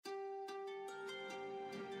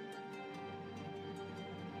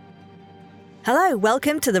Hello,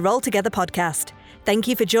 welcome to the Roll Together podcast. Thank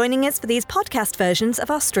you for joining us for these podcast versions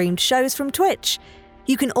of our streamed shows from Twitch.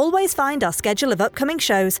 You can always find our schedule of upcoming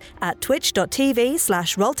shows at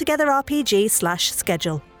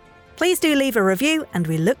twitch.tv/rolltogetherrpg/schedule. Please do leave a review and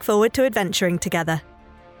we look forward to adventuring together.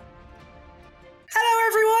 Hello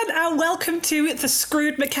everyone and welcome to The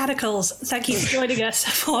Screwed Mechanicals. Thank you for joining us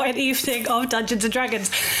for an evening of Dungeons &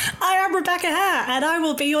 Dragons. I am Rebecca Hare and I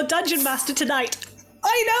will be your Dungeon Master tonight.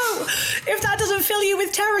 I know! If that doesn't fill you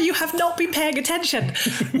with terror, you have not been paying attention.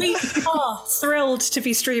 We are thrilled to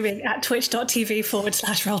be streaming at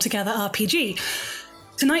twitch.tv/rolltogetherrpg.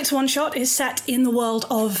 Tonight's one-shot is set in the world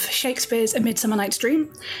of Shakespeare's A Midsummer Night's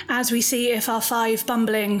Dream, as we see if our five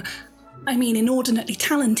bumbling, inordinately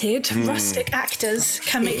talented rustic actors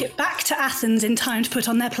can make it back to Athens in time to put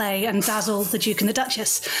on their play and dazzle the Duke and the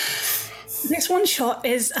Duchess. This one-shot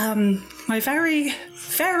is my very,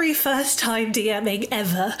 very first time DMing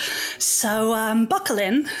ever, so buckle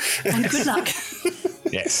in and good luck.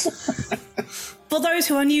 Yes. For those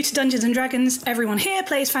who are new to Dungeons & Dragons, everyone here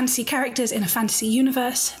plays fantasy characters in a fantasy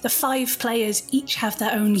universe. The 5 players each have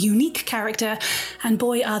their own unique character, and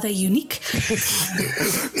boy are they unique.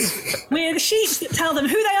 With sheets that tell them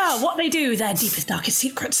who they are, what they do, their deepest, darkest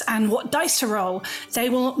secrets, and what dice to roll. They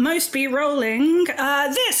will most be rolling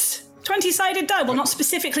this 20-sided die. Well, not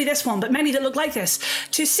specifically this one, but many that look like this,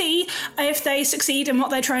 to see if they succeed in what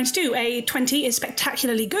they're trying to do. A 20 is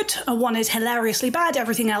spectacularly good, a 1 is hilariously bad,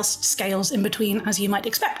 everything else scales in between, as you might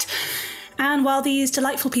expect. And while these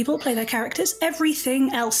delightful people play their characters,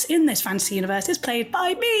 everything else in this fantasy universe is played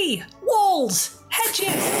by me. Walls, hedges.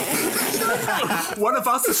 One of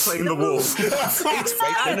us is playing the walls.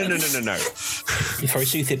 No. For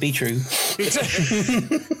sooth it be true.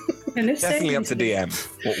 Definitely up to DM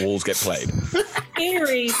what walls get played.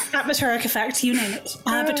 Eerie atmospheric effect, you name it.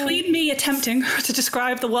 Between me attempting to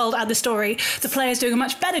describe the world and the story, the players doing a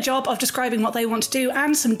much better job of describing what they want to do,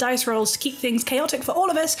 and some dice rolls to keep things chaotic for all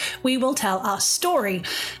of us, we will tell our story.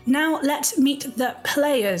 Now let's meet the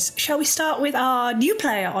players. Shall we start with our new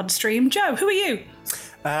player on stream? Joe, who are you?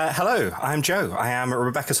 Hello, I'm Joe. I am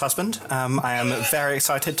Rebecca's husband. I am very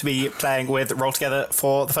excited to be playing with Roll Together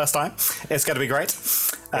for the first time. It's going to be great.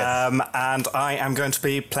 Yes. And I am going to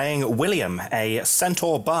be playing William, a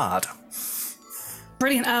centaur bard.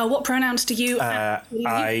 Brilliant. What pronouns do you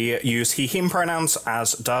I use he, him pronouns,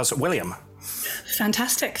 as does William.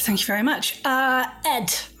 Fantastic. Thank you very much.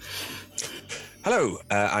 Ed. Hello,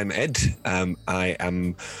 I'm Ed. I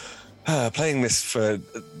am playing this for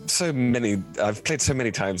I've played so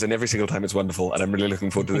many times, and every single time it's wonderful, and I'm really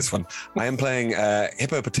looking forward to this one. I am playing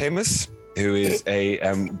Hippopotamus, who is a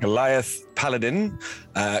Goliath paladin,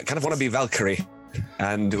 kind of want to be Valkyrie.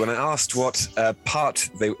 And when I asked what part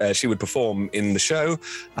she would perform in the show,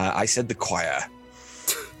 I said the choir.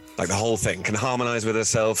 Like the whole thing can harmonize with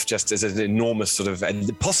herself, just as an enormous sort of,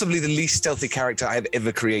 and possibly the least stealthy character I have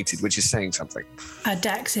ever created, which is saying something. Her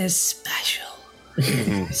dex is special.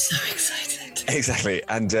 So excited. Exactly.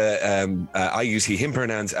 And I use he, him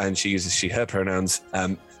pronouns, and she uses she, her pronouns.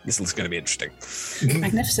 This is going to be interesting.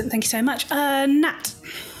 Magnificent. Thank you so much. Nat.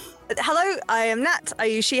 Hello, I am Nat. I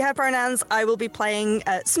use she, her pronouns. I will be playing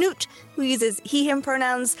Snoot, who uses he, him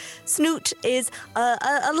pronouns. Snoot is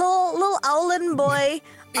a little owlin boy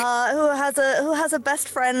who has a best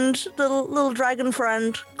friend, little dragon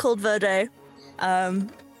friend called Verde. I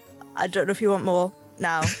don't know if you want more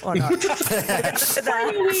now or not.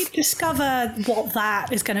 Why don't we discover what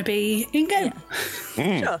that is going to be in game?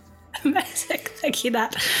 Yeah. Sure. Amazing. Thank you,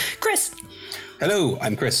 Nat. Chris. Hello,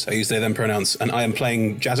 I'm Chris. I use they, them pronouns, and I am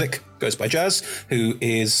playing Jazik, goes by Jazz, who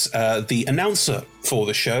is the announcer for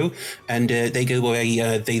the show, and they go by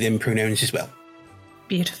they, them pronouns as well.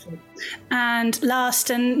 Beautiful. And last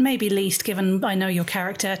and maybe least, given I know your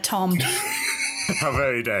character, Tom. How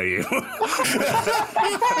very dare you?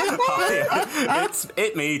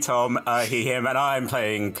 It's me, Tom, he, him, and I'm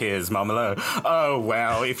playing Piers Marmelo. Oh,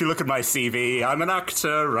 well, if you look at my CV, I'm an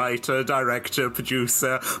actor, writer, director,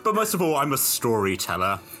 producer, but most of all, I'm a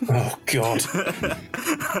storyteller. Oh, God.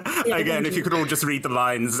 Again, if you could all just read the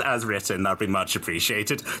lines as written, that'd be much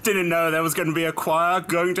appreciated. Didn't know there was going to be a choir,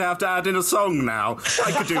 going to have to add in a song now.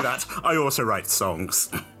 I could do that. I also write songs.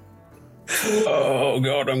 Oh,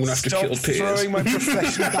 God, I'm going to have to kill Piers. Stop throwing my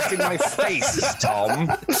profession back in my face, Tom.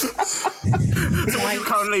 So what are you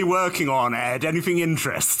currently working on, Ed? Anything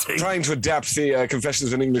interesting? Trying to adapt the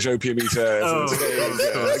Confessions of an English Opium Eater.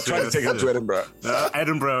 Trying to take it to Edinburgh.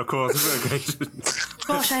 Edinburgh, of course.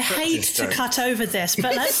 Gosh, I hate to cut over this,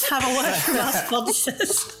 but let's have a word from our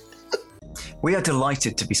sponsors. We are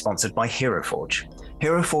delighted to be sponsored by Hero Forge.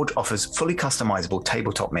 Hero Forge offers fully customizable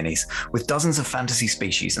tabletop minis with dozens of fantasy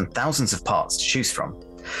species and thousands of parts to choose from.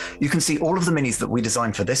 You can see all of the minis that we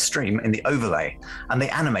designed for this stream in the overlay, and they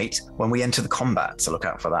animate when we enter the combat, so look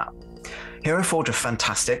out for that. Hero Forge are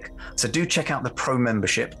fantastic, so do check out the Pro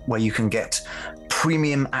membership where you can get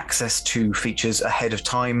premium access to features ahead of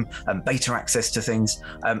time, beta access to things,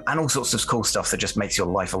 and all sorts of cool stuff that just makes your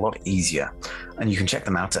life a lot easier. And you can check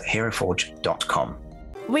them out at heroforge.com.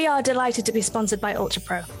 We are delighted to be sponsored by Ultra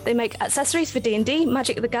Pro. They make accessories for D&D,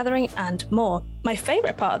 Magic the Gathering, and more. My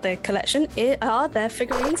favourite part of their collection are their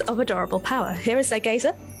figurines of adorable power. Here is their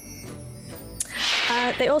Gazer.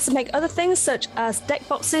 They also make other things such as deck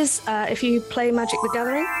boxes if you play Magic the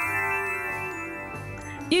Gathering.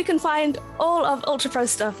 You can find all of Ultra Pro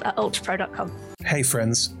stuff at ultrapro.com. Hey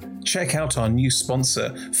friends, check out our new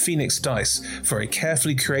sponsor, Phoenix Dice, for a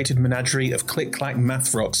carefully curated menagerie of click-clack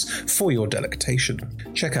math rocks for your delectation.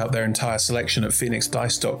 Check out their entire selection at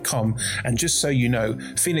phoenixdice.com, and just so you know,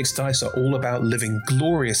 Phoenix Dice are all about living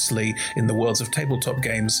gloriously in the worlds of tabletop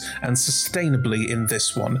games and sustainably in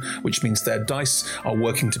this one, which means their dice are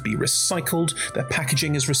working to be recycled, their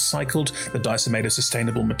packaging is recycled, the dice are made of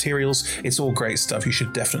sustainable materials. It's all great stuff. You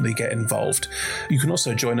should definitely get involved. You can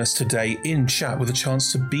also join us today in chat with a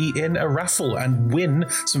chance to be in a raffle and win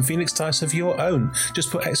some Phoenix Dice of your own.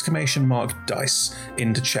 Just put !dice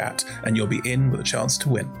into chat and you'll be in with a chance to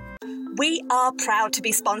win. We are proud to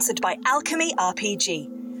be sponsored by Alchemy RPG.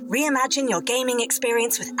 Reimagine your gaming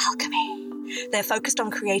experience with Alchemy. They're focused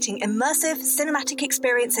on creating immersive cinematic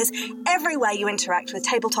experiences everywhere you interact with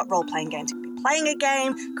tabletop role-playing games. Playing a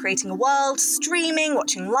game, creating a world, streaming,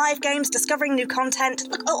 watching live games, discovering new content.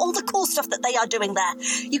 Look at all the cool stuff that they are doing there.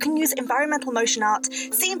 You can use environmental motion art,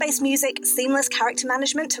 scene-based music, seamless character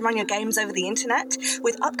management to run your games over the internet,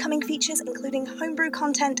 with upcoming features including homebrew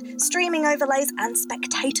content, streaming overlays, and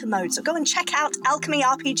spectator mode. So go and check out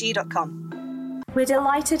alchemyrpg.com. We're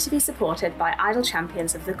delighted to be supported by Idle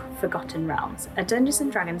Champions of the Forgotten Realms, a Dungeons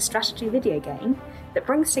 & Dragons strategy video game that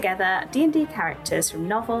brings together D&D characters from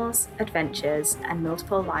novels, adventures, and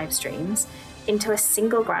multiple live streams into a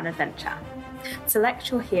single grand adventure.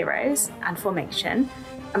 Select your heroes and formation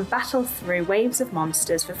and battle through waves of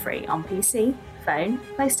monsters for free on PC, phone,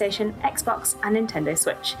 PlayStation, Xbox, and Nintendo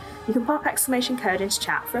Switch. You can pop ! Code into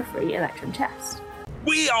chat for a free Electrum test.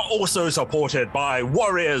 We are also supported by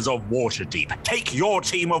Warriors of Waterdeep. Take your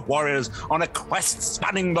team of warriors on a quest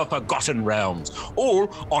spanning the Forgotten Realms,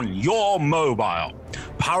 all on your mobile.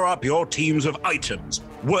 Power up your teams with items,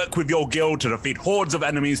 work with your guild to defeat hordes of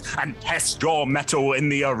enemies, and test your mettle in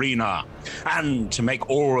the arena. And to make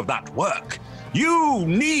all of that work, you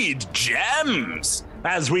need gems.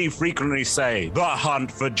 As we frequently say, the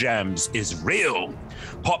hunt for gems is real.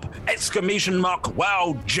 Pop !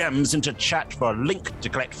 Wow gems into chat for a link to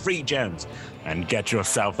collect free gems and get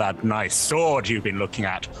yourself that nice sword you've been looking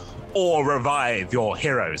at, or revive your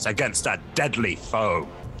heroes against a deadly foe.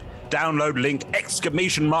 Download link !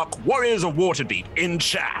 Warriors of Waterdeep in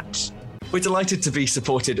chat. We're delighted to be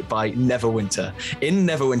supported by Neverwinter. In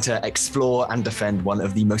Neverwinter, explore and defend one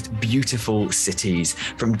of the most beautiful cities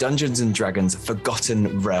from Dungeons & Dragons'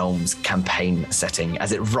 Forgotten Realms campaign setting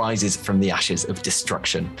as it rises from the ashes of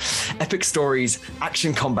destruction. Epic stories,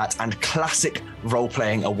 action combat, and classic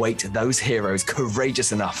role-playing await those heroes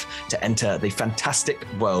courageous enough to enter the fantastic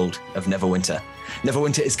world of Neverwinter.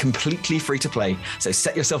 Neverwinter is completely free to play, so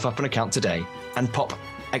set yourself up an account today and pop !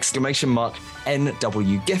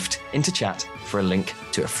 NW gift into chat for a link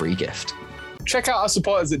to a free gift. Check out our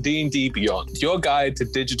supporters at D&D Beyond, your guide to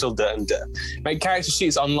digital D&D. Make character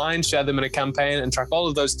sheets online, share them in a campaign, and track all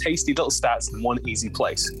of those tasty little stats in one easy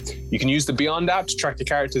place. You can use the Beyond app to track your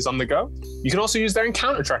characters on the go. You can also use their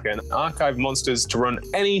encounter tracker and archive monsters to run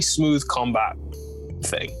any smooth combat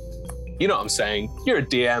thing. You know what I'm saying. You're a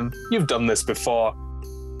DM. You've done this before.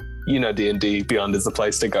 You know D&D Beyond is the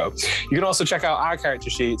place to go. You can also check out our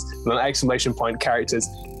character sheets with an ! Characters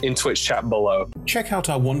in Twitch chat below. Check out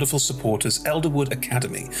our wonderful supporters, Elderwood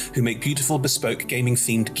Academy, who make beautiful bespoke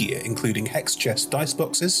gaming-themed gear, including hex chest dice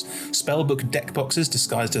boxes, spellbook deck boxes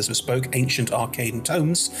disguised as bespoke ancient arcane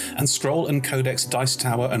tomes, and scroll and codex dice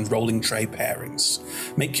tower and rolling tray pairings.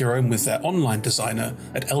 Make your own with their online designer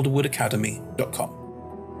at elderwoodacademy.com.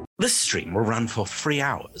 This stream will run for 3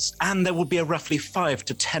 hours, and there will be a roughly 5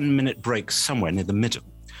 to 10 minute break somewhere near the middle.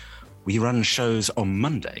 We run shows on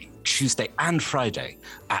Monday, Tuesday, and Friday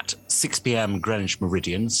at 6 p.m. Greenwich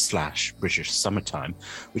Meridian / British Summertime,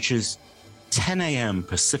 which is 10 a.m.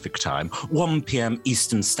 Pacific Time, 1 p.m.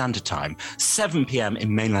 Eastern Standard Time, 7 p.m.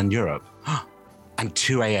 in mainland Europe, and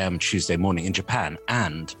 2 a.m. Tuesday morning in Japan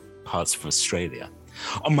and parts of Australia.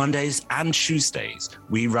 On Mondays and Tuesdays,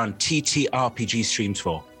 we run TTRPG streams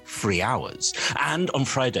for 3 hours. And on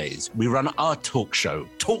Fridays, we run our talk show,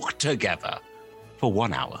 Talk Together, for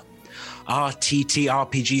 1 hour. Our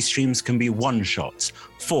TTRPG streams can be one-shots,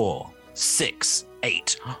 4, 6,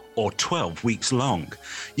 8, or 12 weeks long.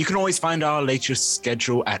 You can always find our latest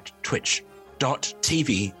schedule at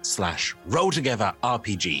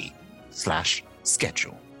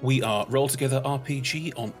twitch.tv/rolltogetherrpg/schedule. We are Roll Together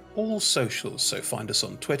RPG on all socials, so find us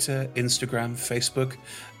on Twitter, Instagram, Facebook,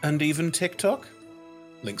 and even TikTok.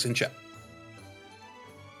 Links in chat.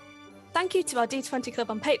 Thank you to our D20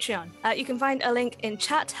 Club on Patreon. You can find a link in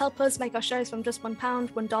chat. Help us make our shows from just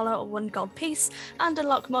 £1, $1, or $1 gold piece, and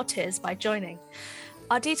unlock more tiers by joining.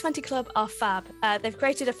 Our D20 Club are fab. They've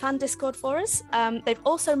created a fan Discord for us. They've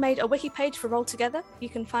also made a wiki page for Roll Together. You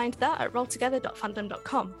can find that at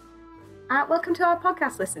rolltogether.fandom.com. Welcome to our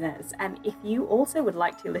podcast listeners. If you also would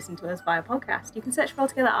like to listen to us via podcast, you can search Roll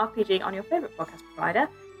Together RPG on your favourite podcast provider.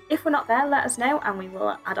 If we're not there, let us know and we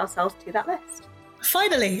will add ourselves to that list.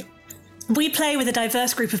 Finally, we play with a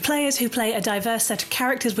diverse group of players who play a diverse set of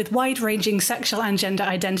characters with wide-ranging sexual and gender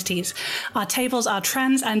identities. Our tables are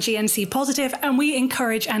trans and GNC positive, and we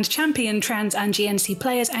encourage and champion trans and GNC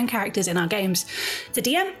players and characters in our games. The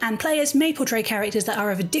DM and players may portray characters that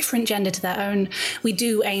are of a different gender to their own. We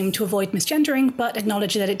do aim to avoid misgendering, but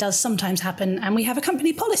acknowledge that it does sometimes happen, and we have a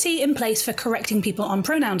company policy in place for correcting people on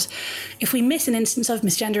pronouns. If we miss an instance of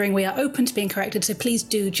misgendering, we are open to being corrected, so please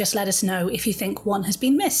do just let us know if you think one has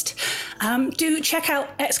been missed. Do check out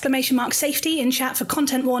 !safety in chat for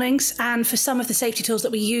content warnings and for some of the safety tools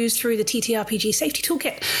that we use through the TTRPG safety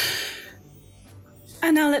toolkit.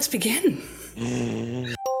 And now let's begin.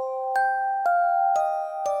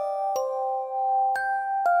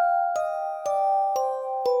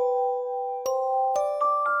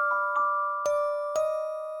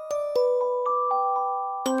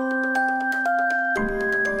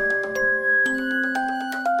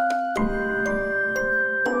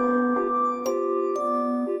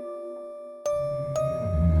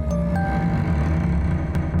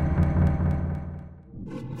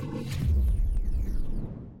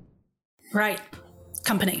 Right,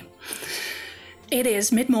 company. It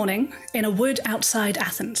is mid-morning in a wood outside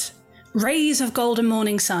Athens. Rays of golden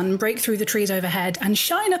morning sun break through the trees overhead and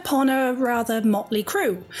shine upon a rather motley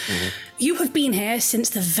crew. You have been here since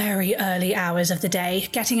the very early hours of the day,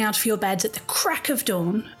 getting out of your beds at the crack of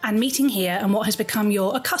dawn and meeting here in what has become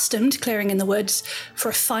your accustomed clearing in the woods for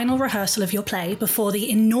a final rehearsal of your play before the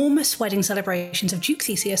enormous wedding celebrations of Duke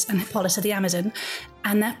Theseus and Hippolyta the Amazon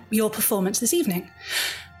and your performance this evening.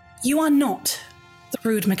 You are not the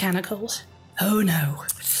Rude Mechanicals. Oh no.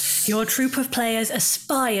 Your troupe of players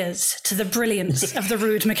aspires to the brilliance of the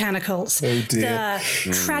Rude Mechanicals. Oh dear.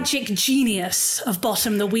 The tragic genius of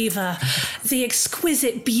Bottom the Weaver, the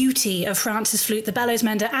exquisite beauty of Francis Flute the Bellows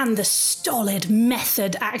Mender, and the stolid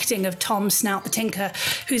method acting of Tom Snout the Tinker,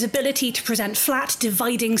 whose ability to present flat,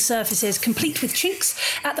 dividing surfaces complete with chinks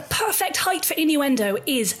at the perfect height for innuendo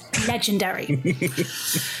is legendary.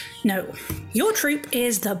 No, your troupe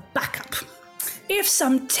is the backup. If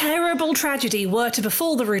some terrible tragedy were to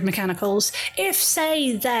befall the Rude Mechanicals, if,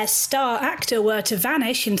 say, their star actor were to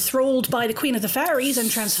vanish enthralled by the Queen of the Fairies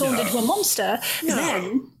and transformed into a monster,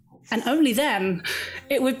 then, and only then,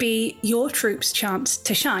 it would be your troupe's chance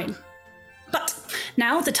to shine. But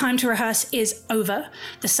now the time to rehearse is over.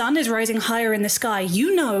 The sun is rising higher in the sky.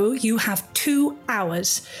 You know you have 2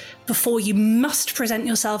 hours before you must present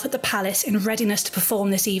yourself at the palace in readiness to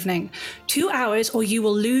perform this evening. 2 hours or you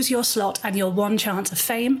will lose your slot and your one chance of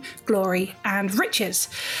fame, glory, and riches.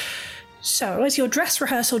 So, as your dress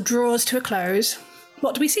rehearsal draws to a close,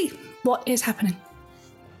 what do we see? What is happening?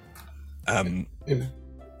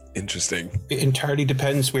 Interesting. It entirely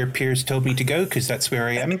depends where Piers told me to go, because that's where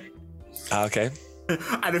I am. Okay.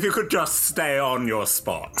 And if you could just stay on your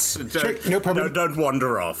spot. Sure, no problem. Don't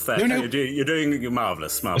wander off. No. You're doing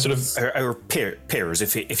marvellous. Sort of, Piers,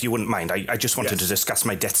 if you wouldn't mind, I just wanted to discuss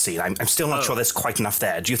my death scene. I'm still not sure there's quite enough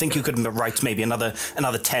there. Do you think you could write maybe another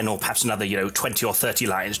 10 or perhaps another 20 or 30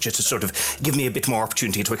 lines just to sort of give me a bit more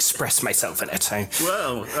opportunity to express myself in it?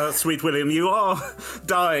 Well, Sweet William, you are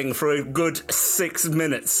dying for a good 6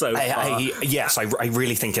 minutes so far. Yes, I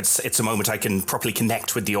really think it's a moment I can properly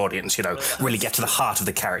connect with the audience, really get to the heart of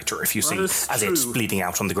the character, if you see, as it's bleeding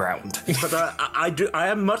out on the ground. But I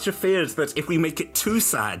am much afeared that if we make it too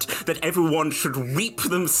sad, that everyone should weep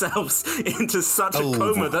themselves into such a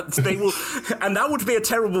coma that they will... And that would be a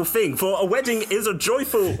terrible thing, for a wedding is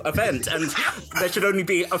joyful event, and there should only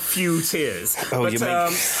be a few tears. Oh,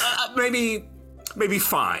 but, maybe Maybe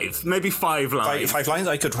 5 lines. Five lines.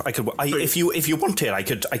 If you wanted, I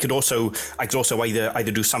could also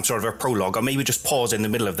either do some sort of a prologue, or maybe just pause in the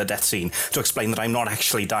middle of the death scene to explain that I'm not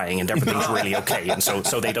actually dying and everything's really okay, and so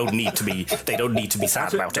they don't need to be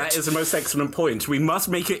sad about it. That is the most excellent point. We must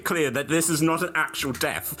make it clear that this is not an actual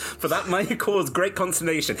death, for that might cause great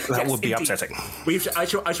consternation. That would be upsetting. I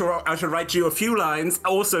shall write you a few lines,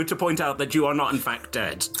 also to point out that you are not in fact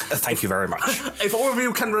dead. Thank you very much. If all of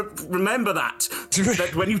you can remember that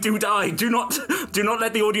when you do die, do not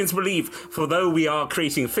let the audience believe, for though we are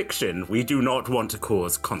creating fiction, we do not want to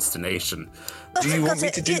cause consternation. Do you want me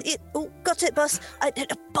to do... got it, boss.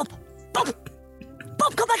 Bob,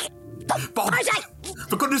 come back here. Bob,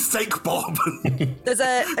 for goodness sake, Bob.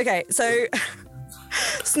 So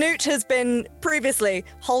Snoot has been previously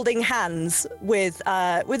holding hands with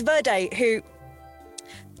Verde, who...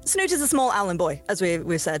 Snoot is a small Owlin boy, as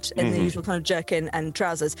we've said, in the usual kind of jerkin and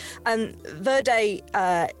trousers. And Verde,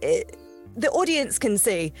 the audience can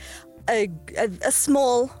see a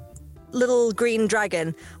small little green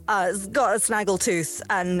dragon has got a snaggletooth,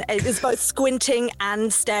 and it is both squinting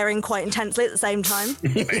and staring quite intensely at the same time.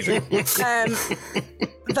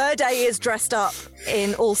 Verde is dressed up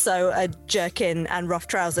in also a jerkin and rough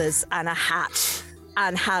trousers and a hat,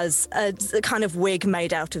 and has a kind of wig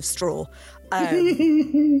made out of straw.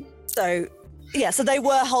 So they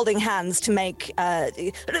were holding hands to make.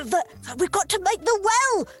 We've got to make the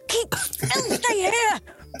well. Keep still, stay here.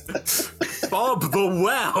 Bob, the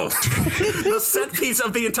well, the set piece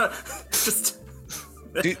of the entire.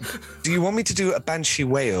 Do you want me to do a banshee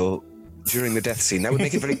wail during the death scene? That would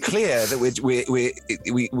make it very clear that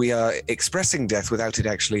we are expressing death without it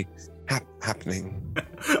actually happening.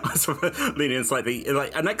 I sort of lean in slightly,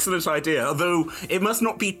 like an excellent idea, although it must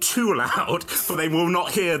not be too loud, for they will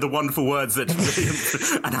not hear the wonderful words that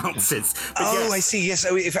William announces. But yes. I see. Yes,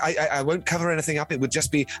 so if I won't cover anything up, it would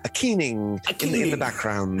just be a keening. In the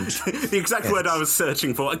background. The exact word I was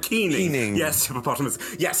searching for, a keening. Yes, hippopotamus.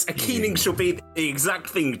 Yes, a keening shall be the exact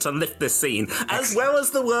thing to lift this scene, as well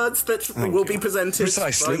as the words that will be presented.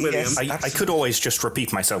 Precisely. By William. Yes, I could always just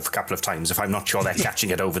repeat myself a couple of times if I'm not sure they're catching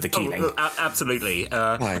it over the keening. Absolutely.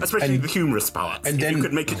 Especially the humorous parts. And then you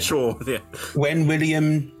could make it sure. Yeah. When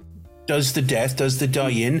William does the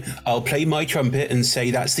die-in, I'll play my trumpet and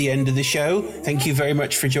say that's the end of the show. Thank you very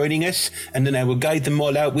much for joining us. And then I will guide them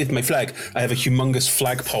all out with my flag. I have a humongous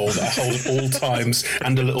flagpole that I hold at all times,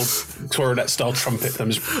 and a little clarinet-style trumpet that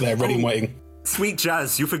I'm just there ready and waiting. Sweet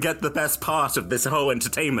Jazz, you forget the best part of this whole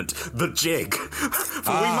entertainment, the jig.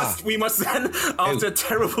 For we must then, after a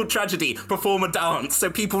terrible tragedy, perform a dance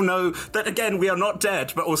so people know that, again, we are not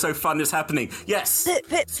dead, but also fun is happening. Yes,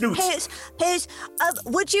 Snoot. Here's,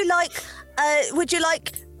 would you like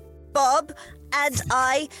Bob and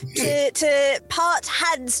I to part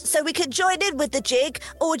hands so we can join in with the jig,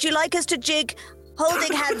 or would you like us to jig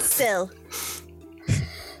holding hands still?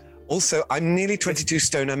 Also, I'm nearly 22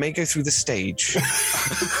 stone. I may go through the stage.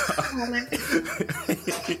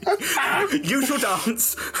 You shall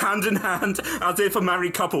dance hand in hand as if a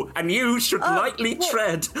married couple, and you should lightly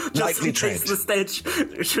tread just in case the stage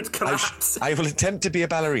should collapse. I will attempt to be a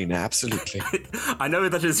ballerina, absolutely. I know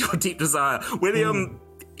that is your deep desire. William,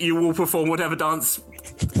 you will perform whatever dance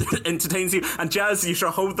entertains you, and Jazz, you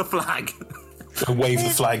shall hold the flag. I wave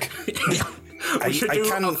the flag.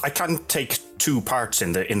 I can take two parts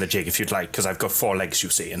in the jig if you'd like, because I've got 4 legs, you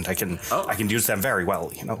see, and I can use them very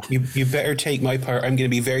well, you know. You better take my part. I'm going to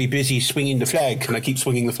be very busy swinging the flag. Can I keep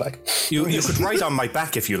swinging the flag? You could ride on my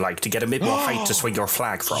back if you like to get a bit more height to swing your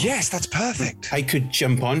flag from. Yes, that's perfect. I could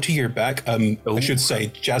jump onto your back. I should say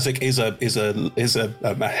Jazik is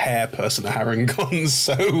a hare person, a Harangon.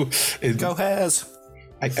 So go hares.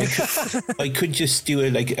 I could just do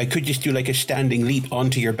a standing leap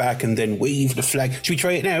onto your back and then wave the flag. Should we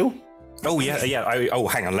try it now? Oh yeah.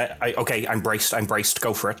 Hang on. Okay, I'm braced.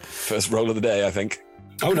 Go for it. First roll of the day, I think.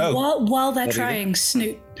 Oh no! While they're trying,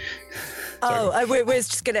 Snoot. We're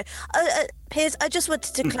just gonna. Piers, I just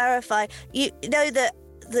wanted to clarify. You know that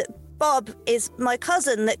Bob is my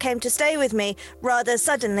cousin that came to stay with me rather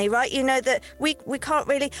suddenly, right? You know that we can't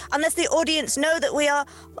really, unless the audience know that we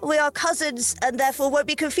are cousins and therefore won't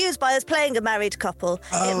be confused by us playing a married couple.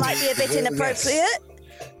 It might be a bit inappropriate. Yes.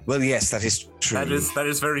 Well, yes, that is true. That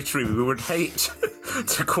is very true. We would hate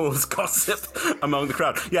to cause gossip among the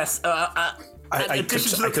crowd. Yes. I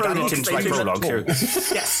could add it into my prologue too.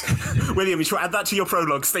 Yes, William, you should add that to your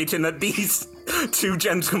prologue, stating that these two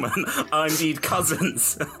gentlemen are indeed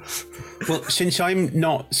cousins. Well, since I'm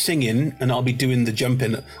not singing and I'll be doing the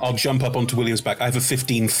jumping, I'll jump up onto William's back. I have a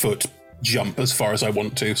 15-foot jump as far as I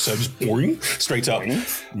want to, so just boing, straight up.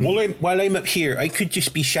 While I'm up here, I could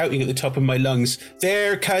just be shouting at the top of my lungs,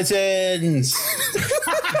 "They're cousins!"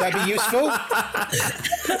 Would that be useful?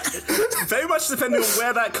 Very much depending on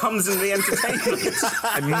where that comes in the entertainment.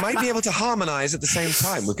 I might be able to harmonise at the same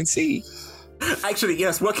time. We can see. Actually,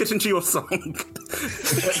 yes, work it into your song.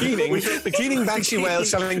 The keening Banshee wail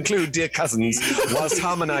shall include "Dear Cousins" whilst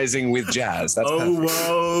harmonising with jazz. That's perfect.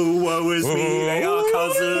 Woe is me, they are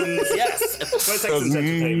cousins. Yes, most excellent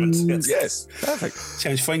entertainment. Yes, perfect.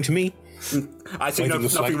 Sounds fine to me. I see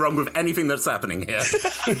nothing wrong with anything that's happening here.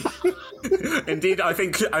 Indeed, I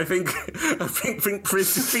think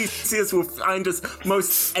Theseus will find us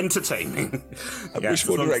most entertaining. I wish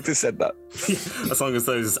more directors said that. As long as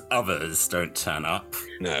those others don't turn up.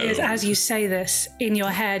 No. As you say this, in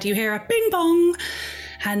your head, you hear a bing bong,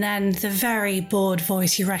 and then the very bored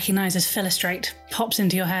voice you recognise as Philostrate pops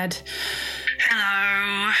into your head.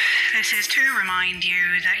 Hello, this is to remind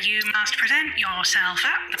you that you must present yourself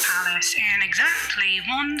at the palace in exactly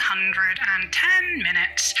 110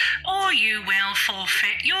 minutes, or you will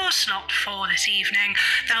forfeit your slot for this evening.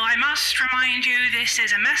 Though I must remind you, this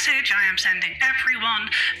is a message I am sending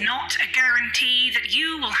everyone, not a guarantee that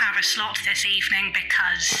you will have a slot this evening,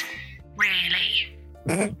 because, really.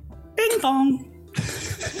 Bing bong.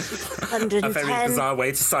 110. A very bizarre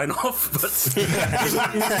way to sign off, but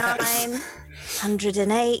 109.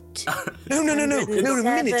 108. No,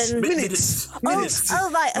 minutes. Oh,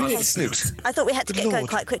 right, okay. Snoot. I thought we had to get going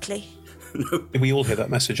quite quickly. Did we all hear that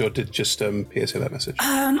message, or did just Piers hear that message?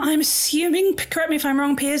 I'm assuming, correct me if I'm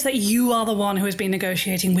wrong, Piers, that you are the one who has been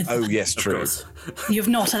negotiating with them. Oh, yes, true. You've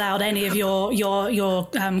not allowed any of your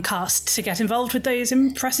cast to get involved with those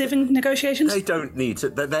impressive negotiations? They don't need to.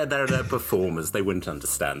 They're performers. They wouldn't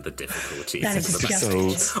understand the difficulties. That is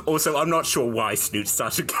disgusting. Also, I'm not sure why Snoot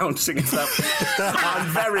started counting himself. I'm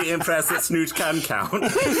very impressed that Snoot can count.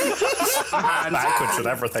 And backwards and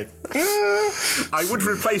everything. I would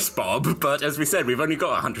replace Bob, but as we said, we've only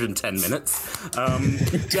got 110 minutes.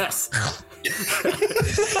 Yes. Go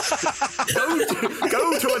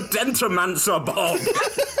to a dentomancer, Bob.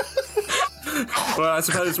 Well, I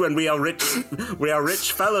suppose when we are rich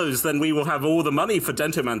fellows, then we will have all the money for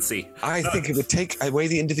dentomancy. I think it would take away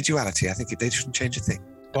the individuality. I think they shouldn't change a thing.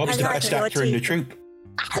 Bob's the best actor in the troupe.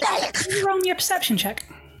 Can you roll me a perception check?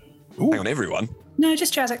 Hang on, everyone. No,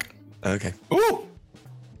 just Jazik. Okay. Ooh!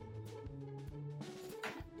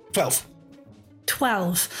 12.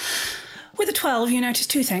 12. With a 12, you notice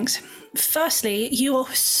two things. Firstly, you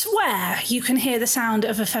swear you can hear the sound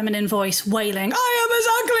of a feminine voice wailing, "I am as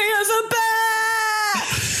ugly as a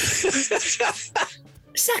bear!"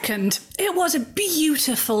 Second, it was a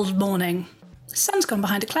beautiful morning. Sun's gone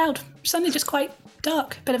behind a cloud. Suddenly just quite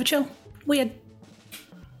dark. Bit of a chill. Weird.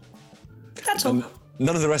 That's all.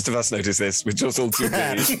 None of the rest of us notice this. We're just all too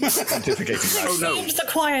busy pontificating. Oh, no. Seems the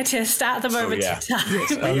quietest at the moment in time.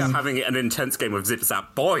 Yes, we are having an intense game of zip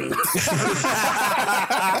zap boing.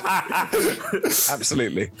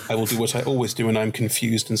 Absolutely. I will do what I always do when I'm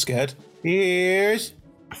confused and scared. Here's.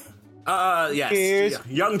 Yes. Here's.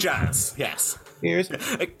 Young Jazz. Yes. Here's.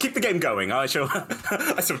 Keep the game going. I shall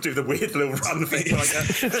do the weird little run thing.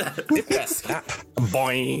 Yes.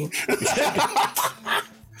 Boing.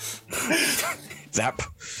 Zap.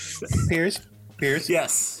 Piers.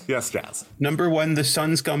 Yes, Jazz. Number 1, the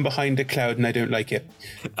sun's gone behind a cloud and I don't like it.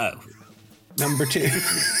 Oh. Number 2.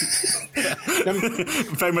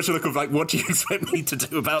 Very much a look of like, what do you expect me to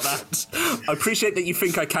do about that? I appreciate that you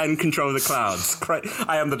think I can control the clouds.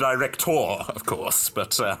 I am the director, of course,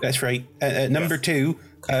 but... That's right. Number 2,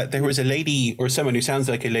 there was a lady, or someone who sounds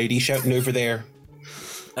like a lady, shouting over there.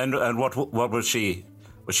 And what was she?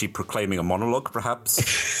 Was she proclaiming a monologue,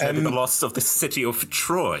 perhaps? The loss of the city of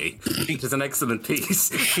Troy. It is an excellent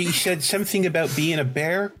piece. She said something about being a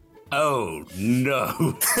bear. Oh,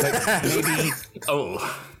 no. Like maybe... Oh.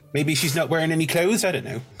 Maybe she's not wearing any clothes? I don't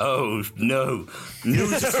know. Oh, no.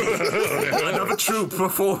 Another troupe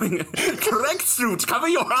performing. Correct, Snoot. Cover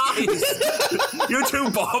your eyes. You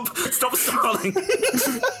too, Bob. Stop snarling.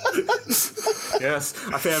 Yes,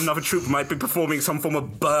 I fear another troupe might be performing some form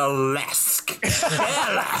of burlesque.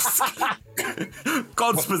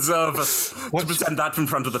 Gods preserve us to present that in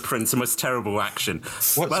front of the prince, a most terrible action.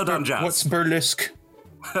 Well done, Jazz. What's burlesque?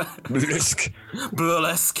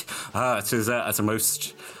 Burlesque. It is a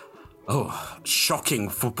most shocking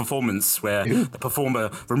performance where the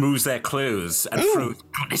performer removes their clothes and throws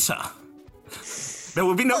glitter. There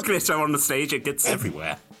will be no glitter on the stage. It gets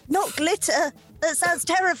everywhere. Not glitter. That sounds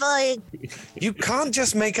terrifying. You can't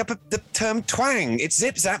just make up the term twang. It's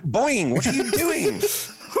zip zap boing. What are you doing?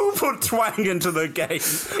 Who Don't put twang into the game.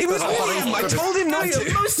 It was him. I told him not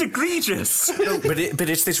to. Most egregious. No, but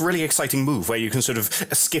it's this really exciting move where you can sort of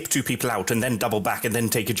skip 2 people out and then double back and then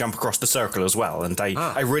take a jump across the circle as well. And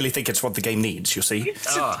I really think it's what the game needs, you see.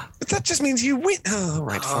 But that just means you win. Oh,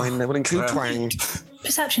 right, fine. I will include twang.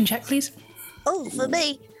 Perception check, please. Oh, for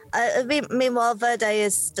me. Meanwhile, Verde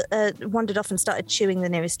has wandered off and started chewing the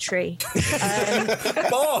nearest tree.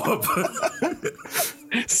 Bob!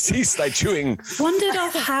 Cease thy chewing. Wandered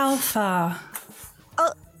off how far?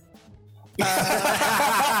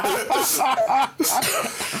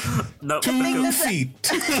 No, 2 feet.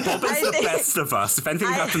 Bob is the best of us. If anything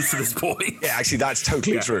happens to this boy. Yeah, actually, that's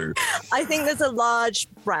totally true. I think there's a large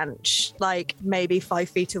branch, like maybe 5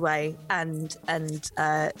 feet away, and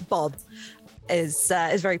Bob is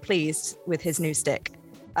very pleased with his new stick.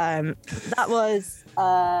 That was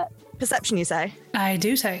perception, you say? I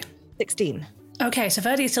do say. 16. Okay, so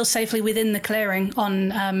Verdi is still safely within the clearing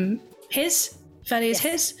on his. Verdi is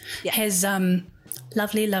his. Yeah. His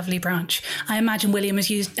lovely, lovely branch. I imagine William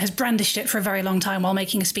has brandished it for a very long time while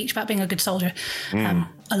making a speech about being a good soldier. A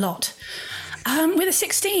lot. With a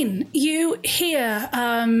 16, you hear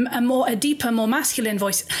a deeper, more masculine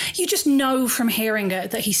voice. You just know from hearing it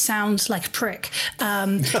that he sounds like a prick.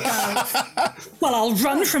 Well, I'll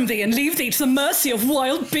run from thee and leave thee to the mercy of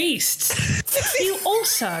wild beasts. You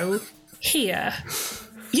also hear,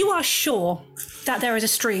 you are sure that there is a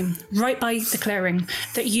stream right by the clearing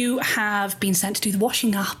that you have been sent to do the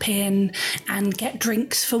washing up in and get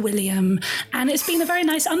drinks for William. And it's been a very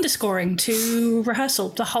nice underscoring to rehearsal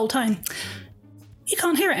the whole time. You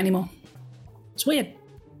can't hear it anymore. It's weird.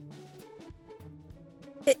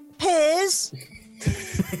 Piers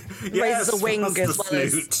Yes, raises a wing that's as the well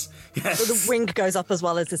as snoot. Yes. the wing goes up as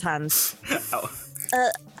well as his hands.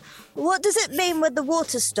 What does it mean when the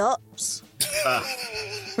water stops?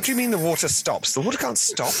 What do you mean the water stops? The water can't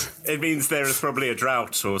stop. It means there is probably a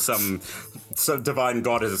drought or some divine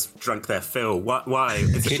god has drunk their fill. Why?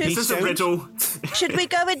 Is this a riddle? Should we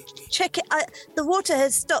go and check it? The water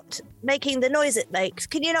has stopped making the noise it makes.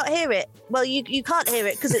 Can you not hear it? Well, you can't hear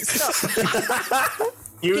it because it stopped.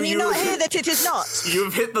 Can you not hear that it is not?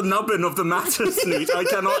 You've hit the nubbin of the matter, Snoot. I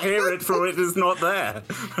cannot hear it, for it is not there.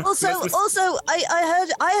 Also,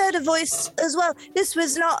 I heard a voice as well. This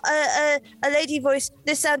was not a lady voice.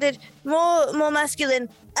 This sounded more masculine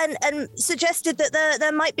and suggested that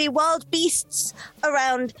there might be wild beasts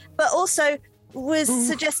around, but also was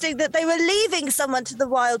suggesting that they were leaving someone to the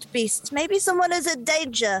wild beasts. Maybe someone is in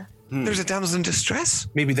danger. There's a damsel in distress.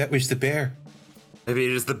 Maybe that was the bear. Maybe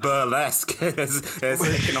it is the burlesque. It's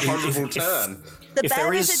taken a horrible turn. The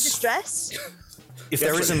bear is in distress? If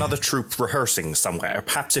there is another troop rehearsing somewhere,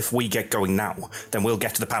 perhaps if we get going now, then we'll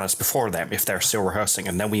get to the palace before them if they're still rehearsing,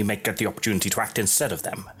 and then we may get the opportunity to act instead of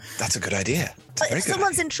them. That's a good idea. But if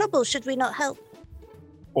someone's in trouble, should we not help?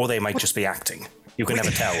 Or they might just be acting. You can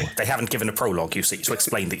never tell. They haven't given a prologue, you see, to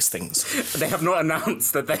explain these things. They have not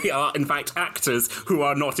announced that they are, in fact, actors who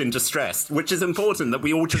are not in distress, which is important that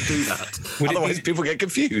we all should do that. Otherwise, people get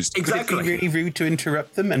confused. Exactly. Would it be really rude to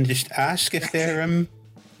interrupt them and just ask if they're,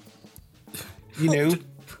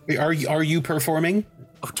 are you performing?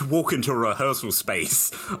 To walk into a rehearsal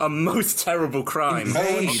space, a most terrible crime.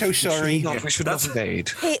 Oh, I'm so sorry. We should not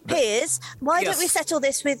evade. Piers, why don't we settle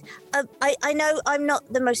this with... I know I'm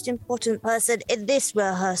not the most important person in this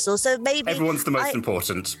rehearsal, so maybe... Everyone's the most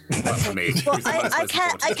important, apart from me. Well, I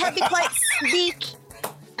can be quite sneaky.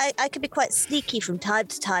 I can be quite sneaky from time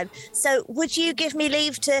to time. So would you give me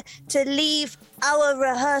leave to leave our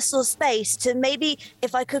rehearsal space to maybe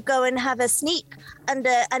if I could go and have a sneak and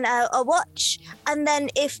a watch, and then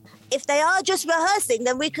if they are just rehearsing,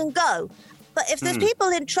 then we can go. But if there's people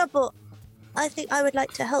in trouble, I think I would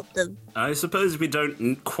like to help them. I suppose we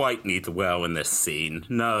don't quite need the well in this scene.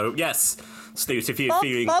 No. Yes, Snoot, if you're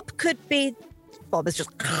feeling... Bob could be... Bob is just...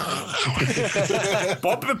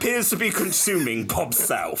 Bob appears to be consuming Bob's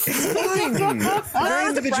self. That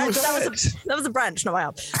was a branch, not my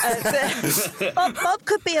arm. Bob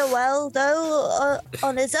could be a well, though,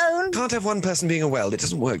 on his own. Can't have one person being a well. It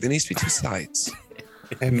doesn't work. There needs to be two sides.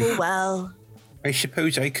 Well. I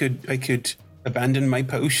suppose I could abandon my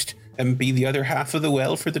post and be the other half of the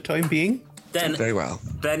well for the time being. Then, very well.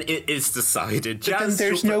 Then it is decided. But then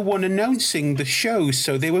there's no one announcing the show,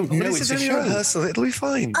 so they won't know it's a show. Rehearsal. It'll be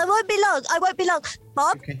fine. I won't be long.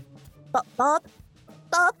 Bob? Okay. Bob?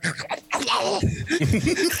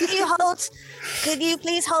 Can you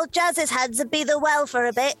please hold Jazz's hands and be the well for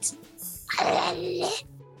a bit?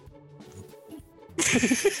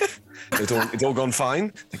 It's all gone fine.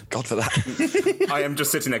 Thank God for that. I am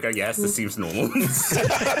just sitting there going, yes, this seems normal. Seems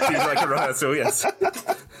like a rehearsal, yes.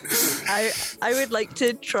 I would like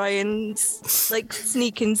to try and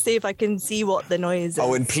sneak and see if I can see what the noise is.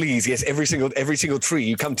 Oh, and please, yes, every single tree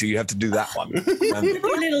you come to, you have to do that one. A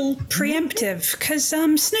little preemptive, because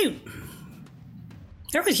Snoot,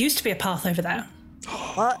 there always used to be a path over there.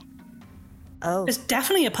 What? Oh. There's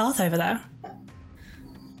definitely a path over there.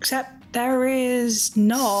 Except there is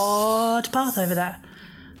not a path over there.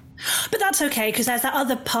 But that's okay, because there's that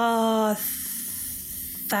other path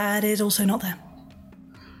that is also not there.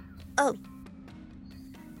 Oh.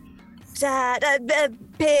 Dad,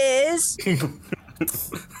 Piers.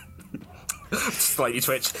 Slightly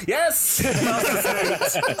twitch. Yes!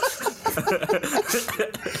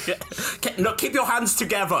 No, keep your hands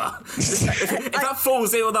together. If that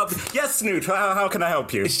falls, it will not. Yes, Snoot, how can I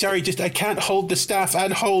help you? Sorry, I can't hold the staff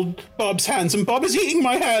and hold Bob's hands, and Bob is eating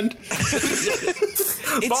my hand.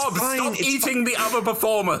 Bob, stop eating the other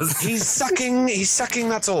performers. He's sucking,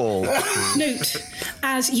 that's all. Note,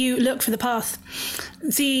 as you look for the path,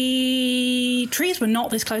 the trees were not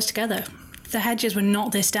this close together. The hedges were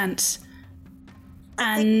not this dense.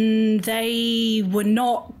 And they were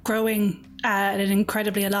not growing at an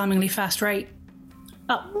incredibly alarmingly fast rate,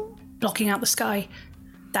 up, blocking out the sky.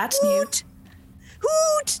 That's new.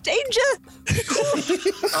 Hoot! Danger!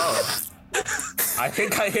 Oh. I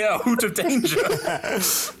think I hear a hoot of danger.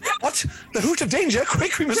 What? The hoot of danger?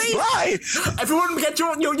 Quick, we must fly! Everyone get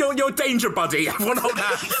your danger buddy. Everyone hold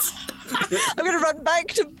hands. I'm going to run back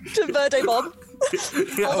to Verde Bob.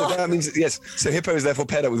 Oh, that means, yes. So Hippo is therefore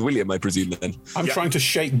paired up with William, I presume, then. I'm trying to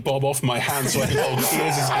shake Bob off my hand so I can hold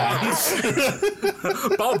Piers' hand.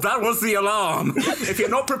 Bob, that was the alarm. If you're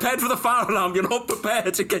not prepared for the fire alarm, you're not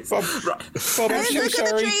prepared to get... Bob, Look at the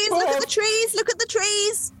trees, look at the trees, look at the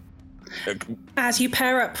trees. As you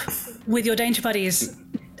pair up with your danger buddies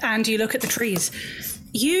and you look at the trees,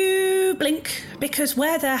 you blink, because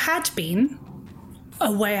where there had been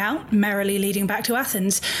a way out, merrily leading back to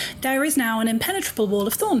Athens, there is now an impenetrable wall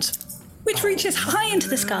of thorns, which reaches high into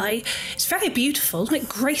the sky. It's very beautiful. It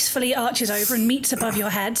gracefully arches over and meets above your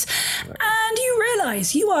heads, and you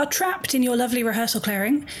realise you are trapped in your lovely rehearsal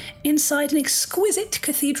clearing inside an exquisite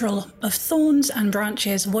cathedral of thorns and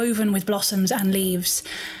branches woven with blossoms and leaves.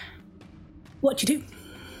 What do you do?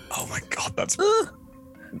 Oh my god, that's...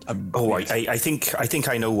 I think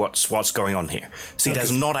I know what's going on here. See,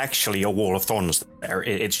 there's not actually a wall of thorns there.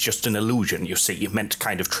 It's just an illusion, you see, meant to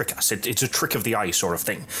kind of trick us. It's a trick of the eye sort of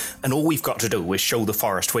thing. And all we've got to do is show the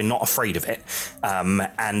forest we're not afraid of it,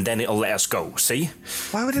 and then it'll let us go, see?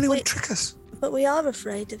 Why would anyone trick us? But we are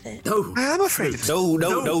afraid of it. No. I am afraid of it.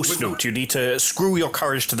 No, Snoot. You need to screw your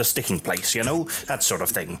courage to the sticking place, you know? That sort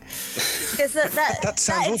of thing. Because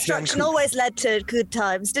that instruction always led to good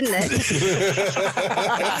times, didn't it?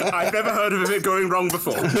 I've never heard of it going wrong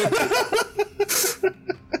before.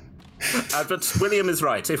 But William is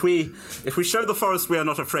right. If we show the forest we are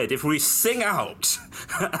not afraid, if we sing out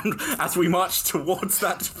as we march towards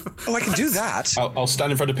that... Oh, I can do that. I'll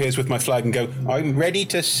stand in front of Piers with my flag and go, I'm ready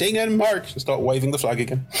to sing and march, and start waving the flag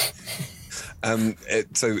again.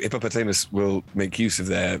 So Hippopotamus will make use of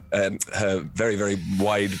her very, very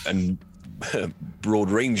wide and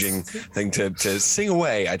broad-ranging thing to sing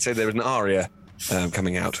away. I'd say there is an aria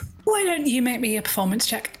coming out. Why don't you make me a performance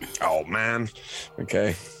check? Oh, man.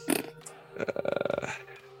 Okay.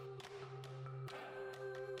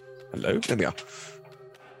 Hello? There we are.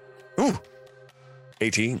 Ooh!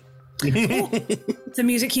 18. The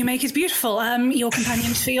music you make is beautiful. Your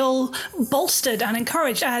companions feel bolstered and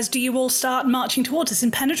encouraged, as do you all start marching towards this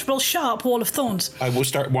impenetrable, sharp wall of thorns. I will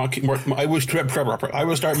start marching towards the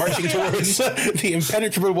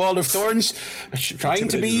impenetrable wall of thorns, trying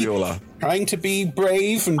to be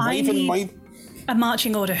brave and brave in my... A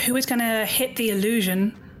marching order. Who is going to hit the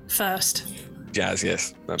illusion first? Jazz,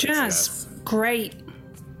 yes. Jazz. Great.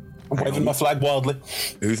 I'm waving my flag wildly.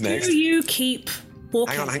 Who's next? Do you keep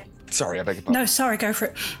walking? Hang on. Sorry, I beg your pardon. No, sorry, go for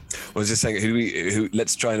it. I was just saying, who?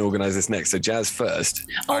 Let's try and organise this next. So Jazz first.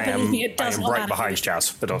 Oh, believe me, it does I am right behind Jazz.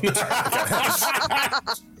 Fair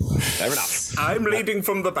enough. I'm leading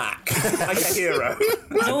from the back, like a hero.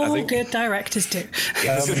 All good directors do.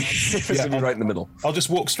 It's going to be right in the middle. I'll just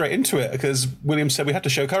walk straight into it, because William said we had to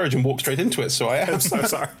show courage and walk straight into it, so I am. So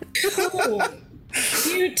sorry. Cool.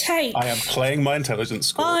 You take... I am playing my intelligence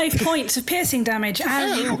score. 5 points of piercing damage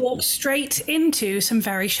as you walk straight into some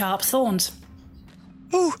very sharp thorns.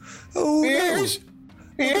 Oh, Piers!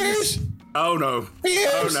 Piers! Oh no!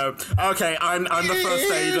 Yes. Oh no! Okay, I'm the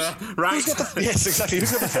first aider, right? Yes, exactly.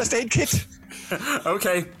 Who's got the first aid kit?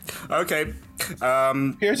 Okay.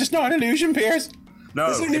 Piers, it's not an illusion, Piers. No.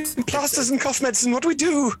 There's only plasters and cough medicine. What do we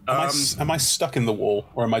do? Am I stuck in the wall,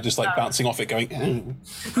 or am I just like bouncing off it, going?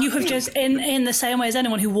 You have just, in the same way as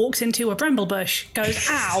anyone who walks into a bramble bush, goes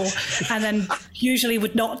ow, and then usually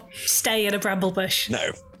would not stay in a bramble bush.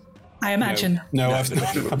 No. I imagine. No,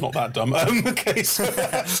 I'm not that dumb. Okay, so...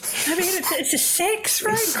 I mean, it's a 6,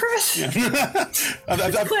 right, Chris? Yeah.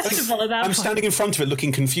 I'm standing in front of it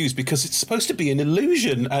looking confused because it's supposed to be an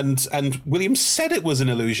illusion, and William said it was an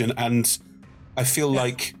illusion, and I feel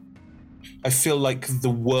like the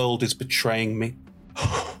world is betraying me.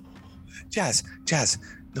 Jazz,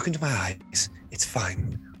 look into my eyes. It's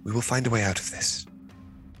fine. We will find a way out of this.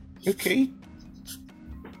 Okay.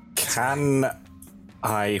 Can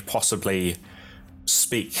I possibly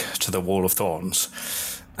speak to the Wall of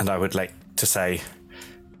Thorns? And I would like to say...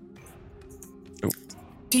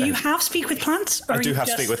 Do you have speak with plants? I do have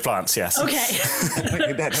speak with plants, yes. Okay.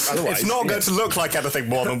 It's not going to look like anything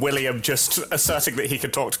more than William just asserting that he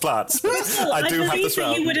can talk to plants. I do have the believe spell.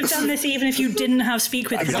 that you would have done this even if you didn't have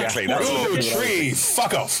speak with plants. Tree,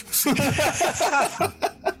 fuck off.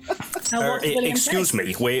 Excuse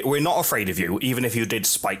me, we're not afraid of you, even if you did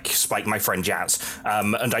spike my friend Jazz.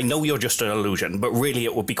 And I know you're just an illusion, but really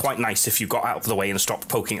it would be quite nice if you got out of the way and stopped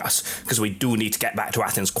poking us, because we do need to get back to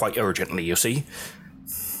Athens quite urgently, you see?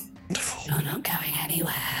 You're not going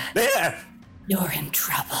anywhere. Yeah. You're in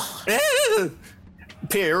trouble.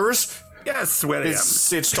 Piers? Yes, William.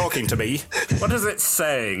 It's talking to me. What is it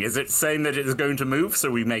saying? Is it saying that it is going to move so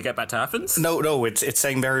we may get back to Athens? No, it's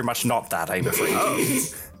saying very much not that, I'm afraid. Oh.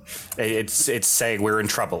 It's saying we're in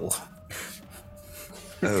trouble.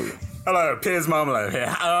 Oh. Hello, Piers Marmelo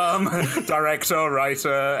here. Director,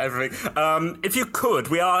 writer, everything. If you could,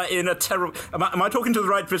 we are in a terrible... Am I talking to the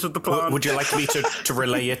right bit of the plant? Would you like me to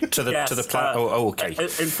relay it to the yes, to the plant? Okay.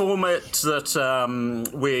 Inform it that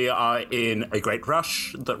we are in a great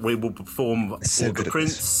rush, that we will perform for the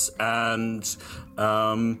Prince, and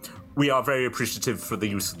we are very appreciative for the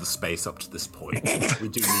use of the space up to this point. We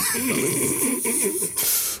do need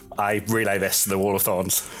to... I relay this to the Wall of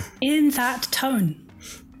Thorns. In that tone.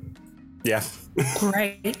 Yeah.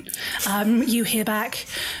 Great. You hear back,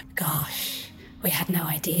 gosh, we had no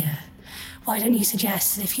idea. Why don't you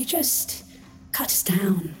suggest that if you just cut us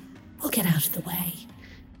down, we'll get out of the way.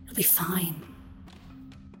 It'll be fine.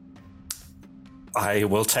 I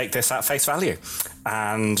will take this at face value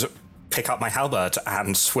and pick up my halberd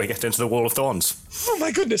and swing it into the Wall of Thorns. Oh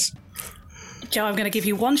my goodness. Joe, I'm going to give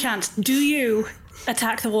you one chance. Do you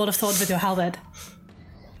attack the Wall of Thorns with your halberd?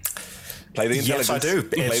 Play the intelligence. Yes, I do.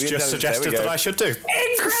 It's just suggested that I should do.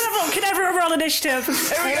 Incredible! Can everyone roll initiative?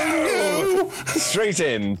 There we go! Straight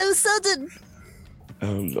in. Oh, sudden.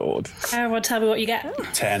 Oh, Lord. Everyone tell me what you get.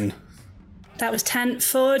 10. That was 10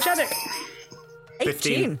 for Jadek.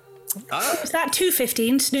 15. Was that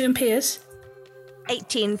 215, Snoot and Piers?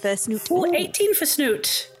 18 for Snoot. Ooh, 18 for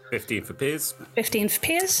Snoot. 15 for Piers. 15 for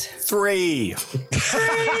Piers. 3.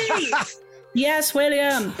 Yes,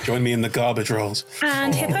 William. Join me in the garbage rolls.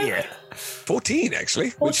 And Hippo. Yeah. 14, actually.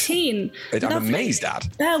 14. Which I'm Lovely. amazed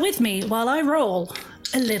at. Bear with me while I roll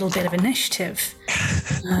a little bit of initiative.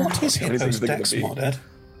 What is Hippo's dex mod, Ed?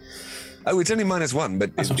 Oh, it's only -1,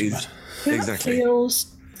 but it is... That Exactly. feels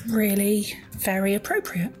really very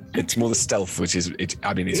appropriate. It's more the stealth, which is... it's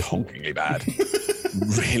honkingly bad.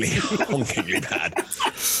 Really honkingly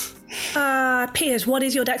bad. Piers, what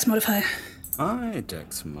is your dex modifier? My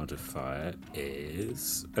dex modifier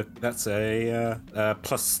is... that's a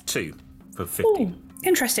 +2 for 15. Ooh,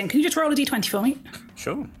 interesting. Can you just roll a d20 for me?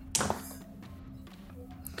 Sure.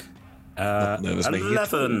 Nervous making it.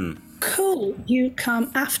 11. Cool. You come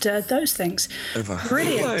after those things. Over.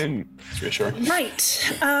 Brilliant. It's reassuring. Right.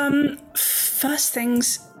 First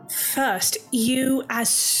things first. You, as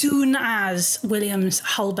soon as William's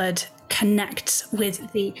halberd connects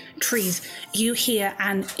with the trees, you hear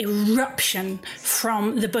an eruption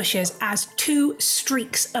from the bushes as 2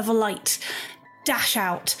 streaks of light dash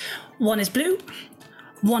out. One is blue,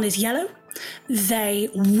 one is yellow. They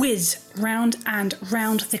whiz round and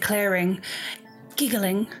round the clearing,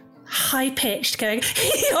 giggling, high-pitched, going,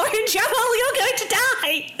 "You're in trouble, you're going to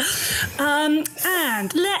die!" And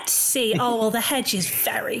let's see. Oh, well, the hedge is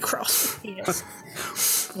very cross with Piers.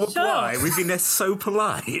 Why? We've been there so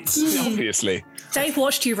polite. Obviously. They've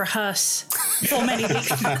watched you rehearse for many weeks.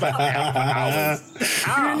 And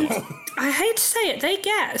I hate to say it, they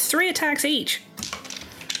get 3 attacks each.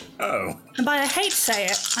 Oh. And by I hate to say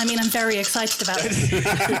it, I mean I'm very excited about it.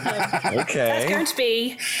 Okay. That's going to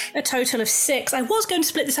be a total of 6. I was going to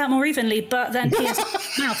split this out more evenly, but then Piers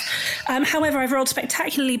mouth. However, I've rolled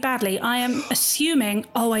spectacularly badly. I am assuming...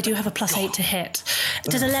 Oh, I do have a +8 to hit.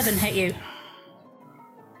 Does 11 hit you?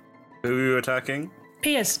 Who are you attacking?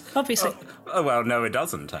 Piers, obviously. Oh, well, no, it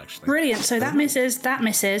doesn't, actually. Brilliant. So that misses.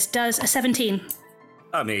 Does a 17.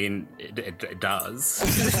 I mean, it does.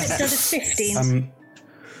 Does a 15.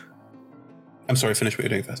 I'm sorry, finish what you're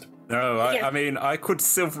doing first. No, I mean, I could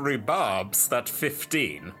silvery barbs that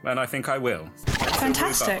 15, and I think I will.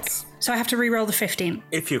 Fantastic. So I have to re-roll the 15.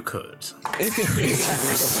 If you could.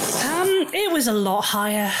 It was a lot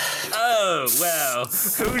higher. Oh, well,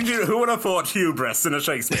 who would have thought hubris in a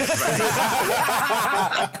Shakespeare play?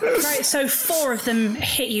 Right, so 4 of them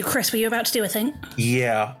hit you. Chris, were you about to do a thing?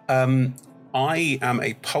 Yeah. I am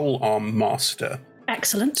a polearm master.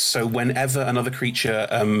 Excellent. So whenever another creature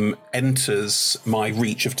enters my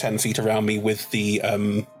reach of 10 feet around me with the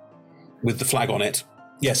flag on it,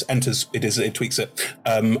 yes, enters, it tweaks it,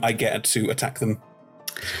 I get to attack them.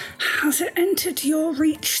 Has it entered your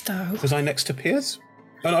reach, though? Was I next to Piers?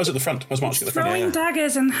 Oh, no, I was at the front. I was marching at the front. Throwing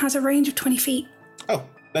daggers and has a range of 20 feet. Oh,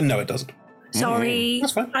 then no, it doesn't. Sorry.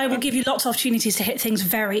 That's fine. I will give you lots of opportunities to hit things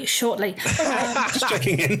very shortly. Just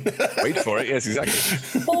checking in. Wait for it, yes,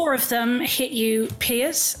 exactly. 4 of them hit you,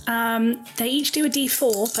 Piers. They each do a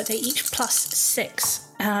d4, but they each plus 6.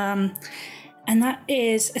 And that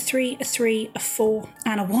is a 3, a 3, a 4,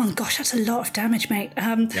 and a 1. Gosh, that's a lot of damage, mate.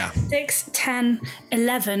 6, 10,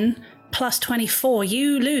 11, plus 24.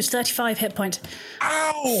 You lose 35 hit points.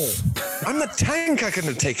 Ow! I'm the tank. I couldn't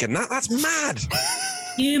have taken that. That's mad.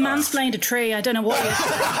 You mansplained a tree. I don't know what you're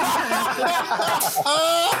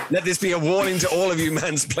Let this be a warning to all of you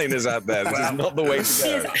mansplainers out there. This is not the way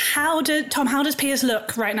to go. How does Piers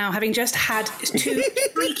look right now, having just had 2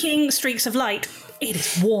 streaking streaks of light? It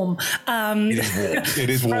is warm. It is warm. It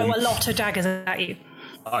is warm. Throw a lot of daggers at you.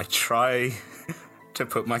 I try to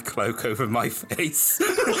put my cloak over my face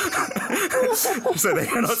so they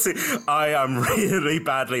cannot see. I am really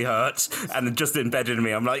badly hurt and just embedded in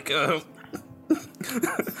me. I'm like, down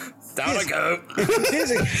I go.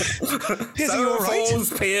 Piers, are you all right? Falls,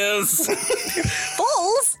 Piers.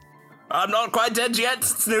 Falls? I'm not quite dead yet.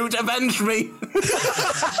 Snoot, avenge me. That's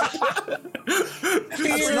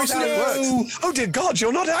not how it works. Oh dear God,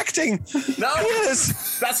 you're not acting. No,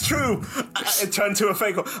 Yes. that's true. It turned to a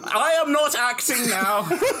fake. I am not acting now.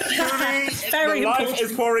 Truly, Very the life important.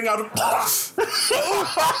 is pouring out of. Oh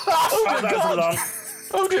dear God.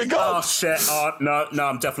 Oh dear God. Oh shit! Oh no,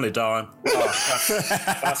 I'm definitely dying. Oh,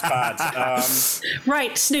 that's bad.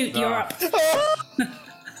 Right, Snoot, you're up.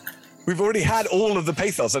 We've already had all of the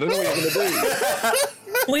pathos. I don't know what you're going to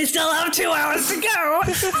do. We still have 2 hours to go.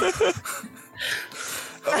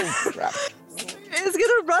 Oh crap. It's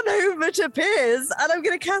gonna run over to Piers, and I'm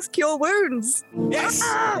gonna cast Cure Wounds. Yes.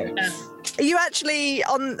 Are you actually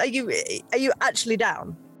on? Are you actually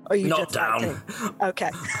down? Or are you Not just down. acting? Okay.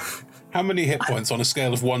 How many hit points on a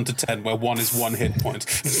scale of 1 to 10, where 1 is 1 hit point?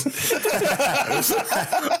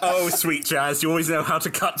 Oh, sweet Jazz, you always know how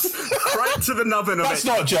to cut right to the nubbin of That's it.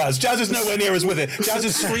 not Jazz. Jazz is nowhere near us with it. Jazz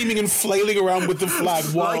is screaming and flailing around with the flag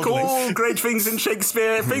Like wildly. all great things in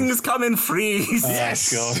Shakespeare, things come in threes.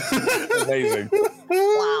 Yes. God. Amazing.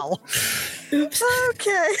 Wow.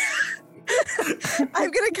 Okay.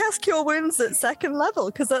 I'm gonna cast Cure Wounds at 2nd level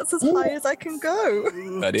because that's as high as I can go.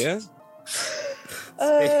 Idea?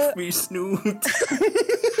 Save me, Snoot.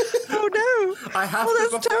 Oh no! I have Oh, to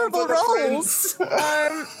that's perform terrible for the rolls.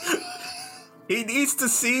 prince. He needs to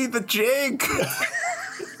see the jig.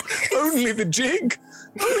 Only the jig.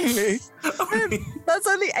 Only. That's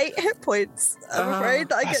only 8 hit points. I'm afraid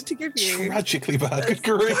that I get to give you. Tragically bad. Good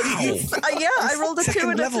grief. Yeah, I rolled a 2 Second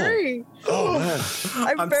and a level. 3. Oh man.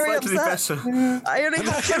 I'm very slightly upset. better. I only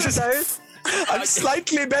got 2 of those. I'm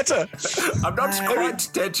slightly better. I'm not quite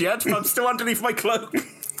dead yet, but I'm still underneath my cloak.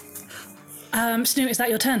 Snoot, is that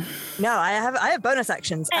your turn? No, I have bonus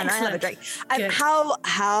actions and I have a drink. And Good. how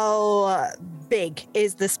big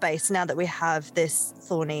is the space now that we have this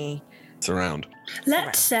thorny? It's around.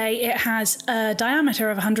 Let's say it has a diameter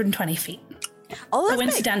of 120 feet. Oh, that's big.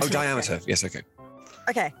 Coincidentally. Oh, diameter. Yes, okay.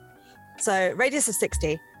 Okay, so radius of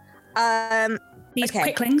 60. These okay.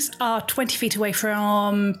 quicklings are 20 feet away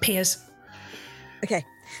from Piers. Okay.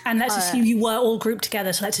 And let's assume you were all grouped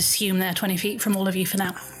together, so let's assume they're 20 feet from all of you for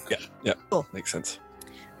now. Yeah. Cool. Makes sense.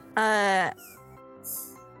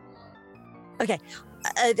 Okay.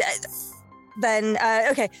 Then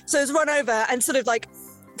okay, so it's run over and sort of like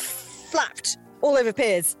flapped all over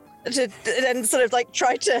Piers. And sort of like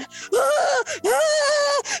tried to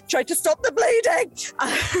stop the bleeding,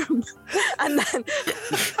 and then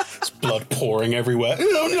It's blood pouring everywhere.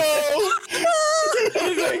 Oh no!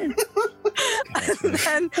 and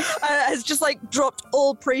then has just like dropped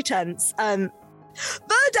all pretense. Verde,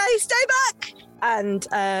 stay back! And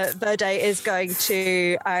Verde is going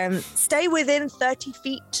to stay within 30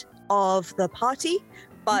 feet of the party,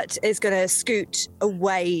 but is going to scoot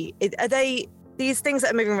away. Are they these things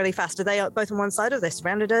that are moving really fast? Are they both on one side, or are they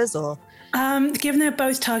surrounded us, or? Given they're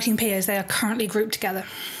both targeting Piers, they are currently grouped together.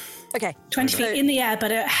 Okay. 20 feet in the air,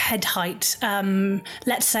 but at head height.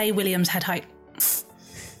 Let's say William's head height.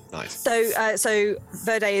 Nice. So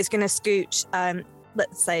Verde is going to scoot,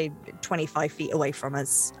 let's say 25 feet away from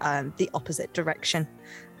us, the opposite direction.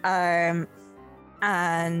 I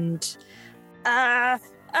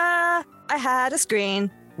had a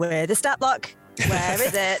screen with a stat block. Where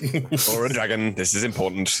is it? Or a dragon. This is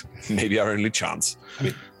important. Maybe our only chance.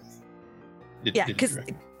 Yeah,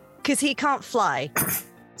 because he can't fly.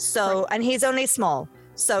 So, and he's only small.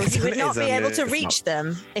 So he would not be able to reach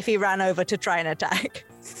them if he ran over to try and attack.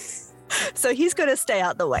 So he's going to stay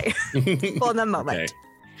out the way for the moment.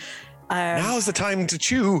 Okay. Now's the time to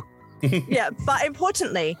chew. Yeah, but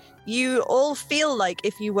importantly, you all feel like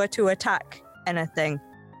if you were to attack anything,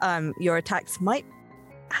 your attacks might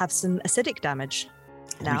have some acidic damage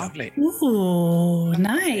now. Lovely. Ooh,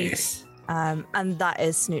 nice. And that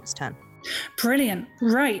is Snoot's turn. Brilliant.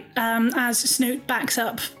 Right. As Snoot backs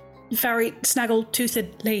up very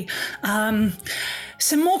snaggle-toothedly,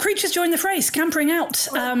 some more creatures join the fray, scampering out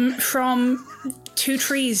from two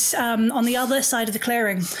trees on the other side of the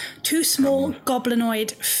clearing. Two small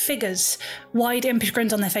goblinoid figures, wide impish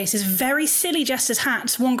grins on their faces, very silly jester's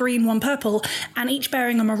hats, one green, one purple, and each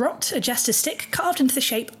bearing a marotte, a jester's stick carved into the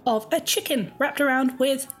shape of a chicken, wrapped around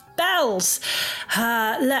with bells.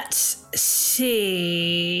 Let's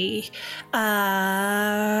see.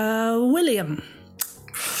 William.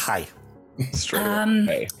 Hi.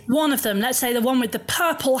 One of them, let's say the one with the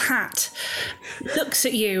purple hat, looks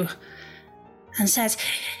at you and says,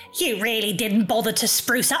 "You really didn't bother to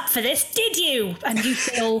spruce up for this, did you?" And you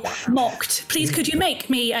feel mocked. Please, could you make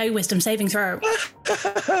me a wisdom saving throw?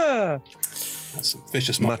 That's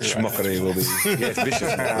vicious mockery. Much mockery will be. Yes, vicious.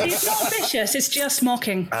 It's not vicious, it's just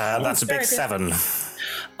mocking. That's a big 7.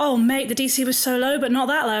 Oh, mate, the DC was so low, but not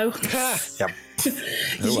that low. Yep.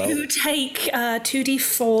 You take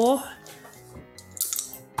 2d4.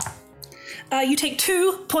 You take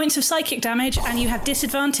 2 points of psychic damage, and you have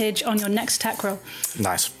disadvantage on your next attack roll.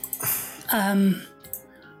 Nice. And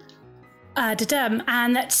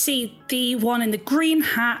let's see, the one in the green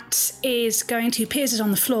hat is going to Piers is on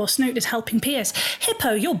the floor. Snoot is helping Piers.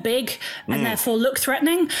 Hippo, you're big and therefore look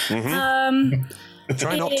threatening.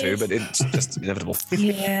 Try not to, but it's just inevitable.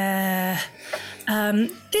 Yeah.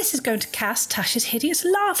 This is going to cast Tasha's Hideous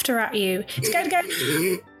Laughter at you. It's going to go,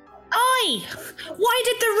 "Oi! Why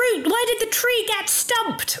did the tree get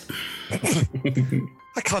stumped?"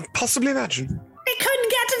 I can't possibly imagine. It couldn't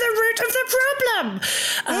get to the root of the problem.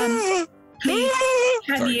 Please,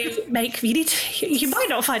 can you make me? You might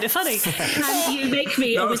not find it funny. Can you make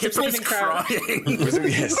me a wisdom saving throw?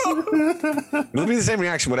 Yes. It'll be the same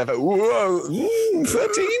reaction, whatever. Whoa,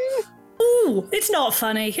 13. Ooh, it's not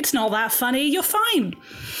funny. It's not that funny. You're fine.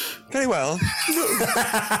 Very well.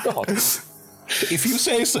 God. If you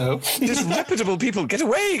say so. Disreputable people, get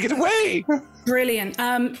away, get away. Brilliant.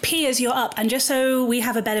 Piers, you're up. And just so we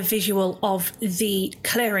have a better visual of the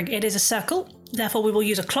clearing, it is a circle. Therefore, we will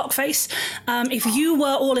use a clock face. If you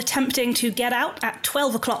were all attempting to get out at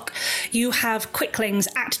 12 o'clock, you have quicklings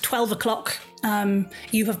at 12 o'clock.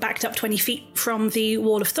 You have backed up 20 feet from the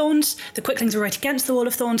Wall of Thorns. The quicklings are right against the Wall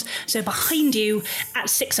of Thorns. So behind you at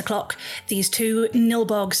 6 o'clock, these two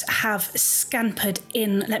nilbogs have scampered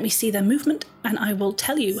in. Let me see their movement, and I will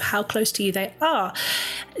tell you how close to you they are.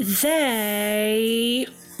 They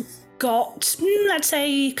got, let's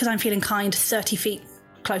say, because I'm feeling kind, 30 feet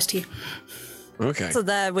close to you. Okay. So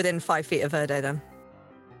they're within 5 feet of Verde then?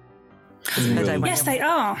 Yes, they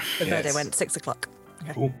are. Verde went 6 o'clock.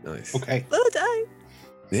 Okay. Cool. Nice. Okay. Verde!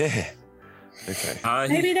 Yeah. Okay.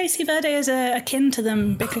 Maybe they see Verde as akin to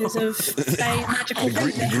them because of their magical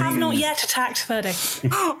things. They have not yet attacked Verde.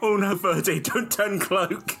 Oh no, Verde, don't turn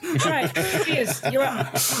cloak. Right, Piers, you're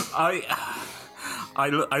up. I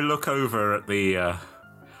look over at the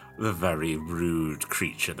very rude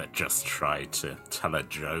creature that just tried to tell a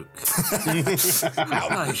joke.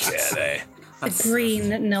 How dare they? The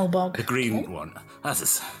green nilbog. The green one. That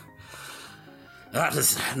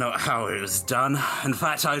is not how it was done. In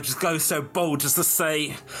fact, I would just go so bold as to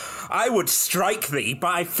say, "I would strike thee, but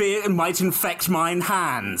I fear it might infect mine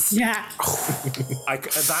hands." Yeah.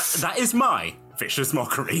 That is my vicious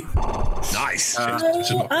mockery. Nice.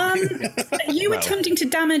 You attempting to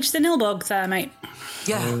damage the nilbog there, mate.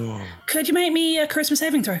 Yeah. Could you make me a charisma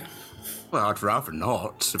saving throw? Well, I'd rather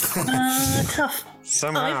not. Tough.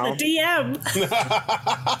 Somehow. I'm the DM.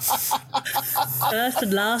 First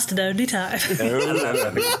and last and only time.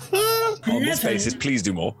 On this basis, please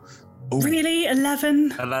do more. Ooh. Really?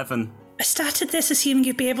 11? 11. I started this assuming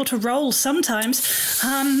you'd be able to roll sometimes.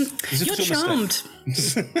 You're charmed.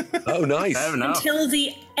 Oh, nice. Fair enough. Until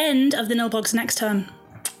the end of the Nilbog's next turn.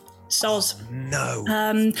 Soz. No.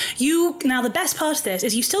 Now, the best part of this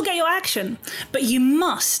is you still get your action, but you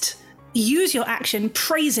must use your action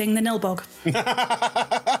praising the Nilbog.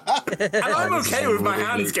 And I'm okay with my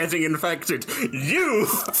hands getting infected. You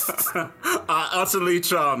are utterly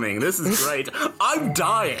charming. This is great. I'm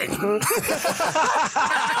dying.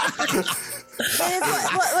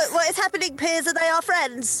 What is happening, Piers? Are they our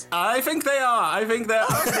friends? I think they are. I think they're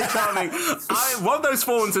utterly charming. One of those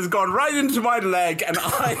thorns has gone right into my leg and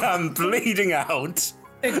I am bleeding out.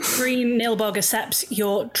 The green Nilbog accepts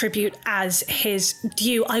your tribute as his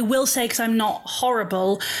due. I will say, because I'm not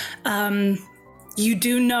horrible, you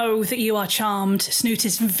do know that you are charmed. Snoot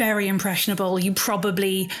is very impressionable. You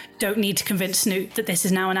probably don't need to convince Snoot that this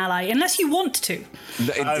is now an ally, unless you want to.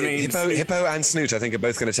 Hippo and Snoot, I think, are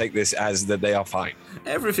both going to take this as that they are fine.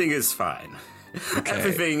 Everything is fine. Okay.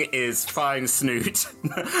 Everything is fine, Snoot.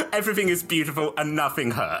 Everything is beautiful and nothing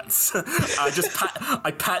hurts.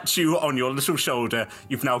 I pat you on your little shoulder.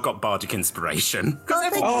 You've now got bardic inspiration.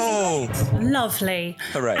 Lovely.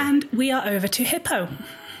 Hooray. And we are over to Hippo.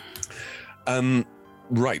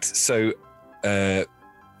 Right, so the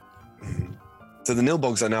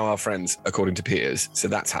Nilbogs are now our friends, according to Piers, so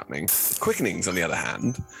that's happening. Quickenings, on the other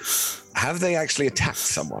hand, have they actually attacked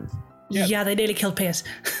someone? Yeah, they nearly killed Piers.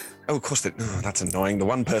 Oh, of course, that's annoying. The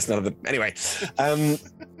one person out of the... Anyway,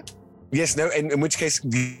 yes, no, in which case,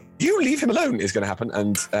 you leave him alone is going to happen,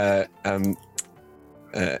 and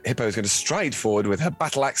Hippo is going to stride forward with her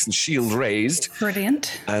battle axe and shield raised.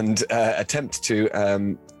 Brilliant. And attempt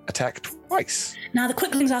to attack twice. Now, the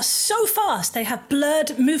quicklings are so fast, they have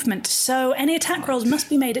blurred movement, so any attack rolls must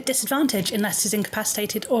be made at disadvantage unless he's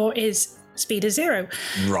incapacitated or his speed is 0.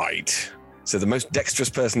 Right. So the most dexterous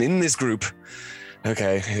person in this group.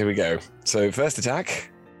 Okay, here we go. So first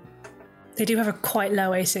attack. They do have a quite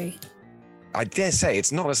low AC. I dare say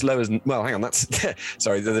it's not as low as... Well, hang on, that's...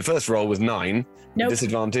 Sorry, the first roll was 9. Nope.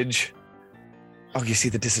 Disadvantage. Oh, you see,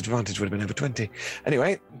 the disadvantage would have been over 20.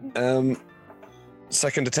 Anyway,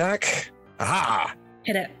 second attack. Aha!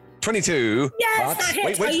 Hit it. 22. Yes, that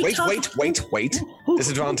hits. Wait.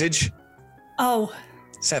 Disadvantage. Oh.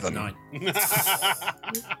 7. 9.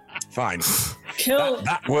 Fine. Cool.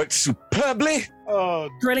 That worked superbly. Oh,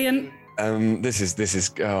 brilliant. This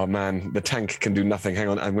is. Oh man, the tank can do nothing. Hang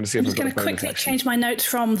on, I'm going to see if I'm I've going got to a bonus quickly action. change my notes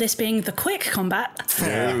from this being the quick combat.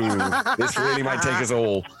 No, this really might take us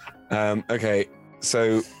all. Okay,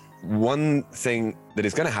 so one thing that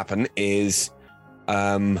is going to happen is,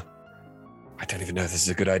 I don't even know if this is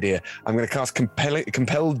a good idea. I'm going to cast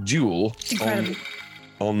Compel Duel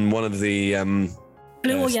on one of the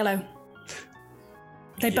blue or yellow.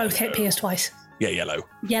 They both hit Piers twice. Yeah, yellow.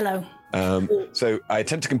 Yellow. So I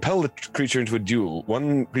attempt to compel the creature into a duel.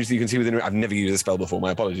 One creature you can see within... I've never used a spell before,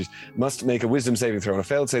 my apologies. Must make a wisdom saving throw. On a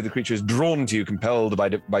failed save, the creature is drawn to you, compelled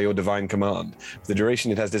by your divine command. For the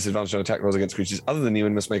duration, it has disadvantage on attack rolls against creatures other than you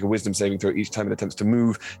and must make a wisdom saving throw each time it attempts to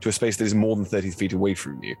move to a space that is more than 30 feet away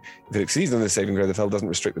from you. If it exceeds on this saving throw, the spell doesn't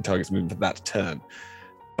restrict the target's movement for that turn.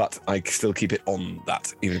 But I still keep it on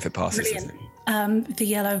that, even if it passes. Brilliant. The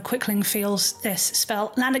yellow quickling feels this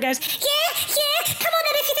spell. Lander goes, yeah, come on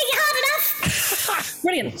then if you think you're hard enough.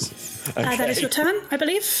 Brilliant. Okay. That is your turn, I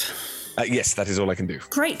believe. Yes, that is all I can do.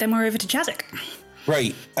 Great, then we're over to Jazik.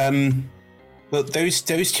 Right. Well, those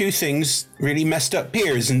two things really messed up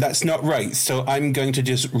Piers, and that's not right. So I'm going to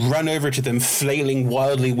just run over to them, flailing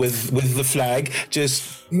wildly with the flag, just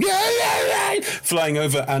flying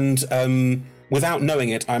over, and without knowing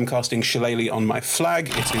it, I'm casting Shillelagh on my flag.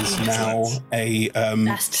 It is now a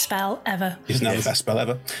best spell ever. It is now the best spell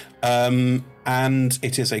ever, and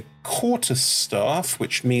it is a quarterstaff,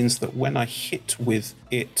 which means that when I hit with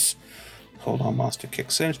it, hold on, Master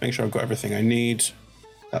kicks in to make sure I've got everything I need.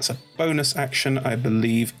 That's a bonus action, I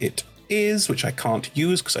believe it is, which I can't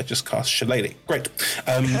use because I just cast Shillelagh. Great.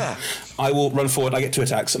 I will run forward. I get 2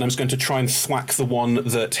 attacks, and I'm just going to try and thwack the one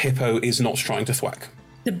that Hippo is not trying to thwack.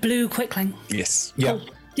 The blue quickling. Yes. Yeah. Cool.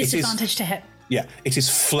 Disadvantage to hit. Yeah. It is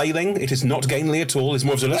flailing. It is not gainly at all. It's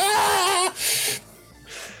more of a...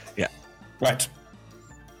 Yeah. Right.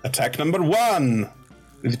 Attack number 1.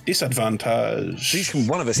 With disadvantage. Please can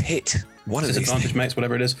one of us hit one of these disadvantage, mates,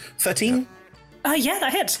 whatever it is. 13? Yeah,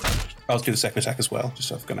 that hits. I'll do the second attack as well, just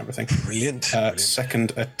so I've got everything. Brilliant.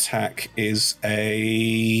 Second attack is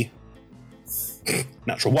a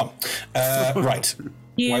Natural 1. Right.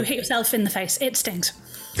 You hit yourself in the face. It stings.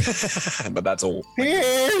 But that's all.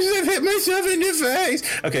 Yes, I've hit myself in the face.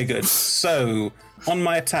 Okay, good. So, on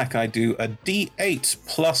my attack, I do a D8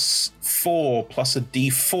 plus 4 plus a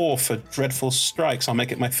D4 for dreadful strikes. I'll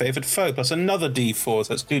make it my favourite foe, plus another D4.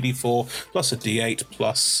 So that's 2D4 plus a D8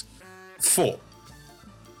 plus 4.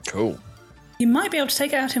 Cool. You might be able to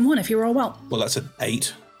take it out in one if you roll well. Well, that's an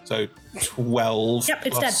 8. So 12 Yep,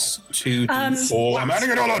 it's plus dead. 2D4. I'm adding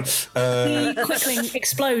it all on. The quickling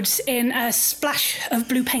explodes in a splash of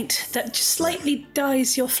blue paint that just slightly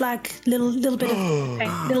dyes your flag. Little bit of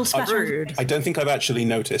paint, little splatter. I don't think I've actually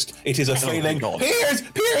noticed. It is a failing. Piers!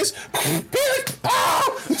 Ah!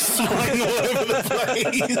 Flying all over the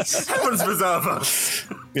place. Heavens preserve us.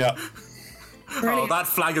 Yeah. Oh, that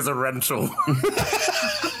flag is a rental.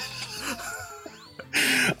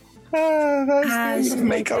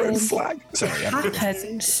 Make our own flag. Sorry,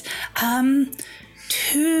 Happens.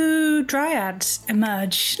 2 dryads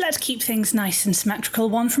emerge. Let's keep things nice and symmetrical.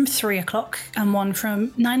 One from 3 o'clock and one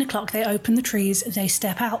from 9 o'clock. They open the trees, they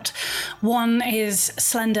step out. One is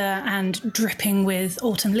slender and dripping with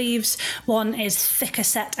autumn leaves. One is thicker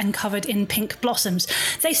set and covered in pink blossoms.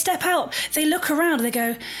 They step out, they look around, they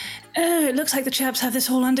go, oh, it looks like the chaps have this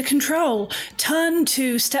all under control. Turn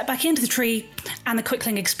to step back into the tree, and the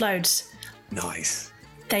quickling explodes. Nice.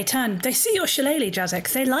 They turn. They see your shillelagh, Jazek.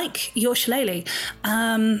 They like your shillelagh.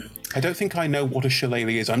 I don't think I know what a shillelagh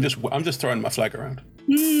is. I'm just throwing my flag around.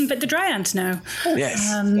 But the dryads know. Yes,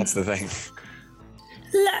 that's the thing.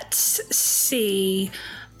 Let's see.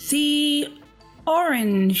 The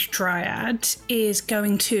orange dryad is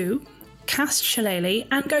going to cast shillelagh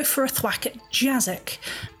and go for a thwack at Jazek.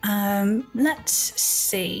 Let's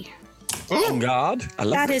see. On guard. I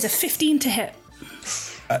love That is a 15 to hit.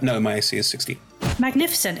 No, my AC is 16.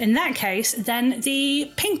 Magnificent. In that case, then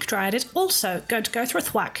the pink dryad is also going to go through a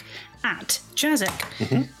thwack at Jazek.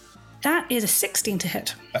 Mm-hmm. That is a 16 to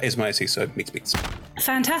hit. That is my AC, so meets.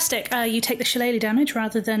 Fantastic. You take the shillelagh damage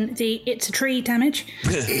rather than the it's a tree damage.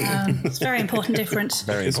 It's a very important difference.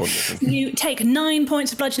 Very important difference. You take 9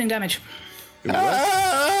 points of bludgeoning damage.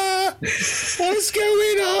 What's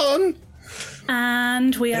going on?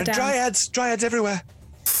 And we are down. Dryads everywhere.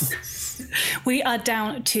 We are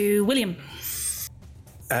down to William.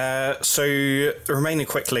 So the remaining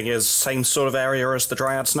quickling is same sort of area as the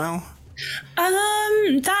dryads now?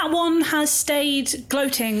 That one has stayed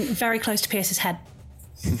gloating very close to Pierce's head.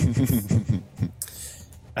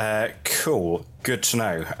 Cool. Good to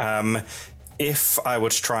know. If I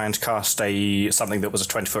were to try and cast something that was a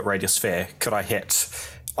 20-foot radius sphere, could I hit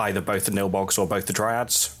either both the Nilbogs or both the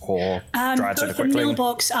dryads? Or dryads and a Both the quickling?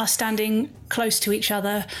 Nilbogs are standing close to each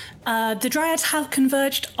other. The dryads have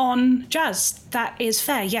converged on Jazz. That is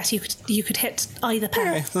fair. Yes, you could hit either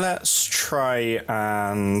pair. Okay, let's try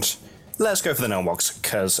and let's go for the Nilbogs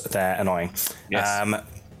because they're annoying. Yes.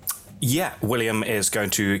 William is going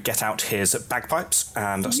to get out his bagpipes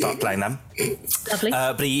and start playing them. Lovely.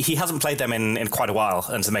 But he hasn't played them in quite a while,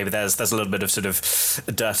 and so maybe there's a little bit of sort of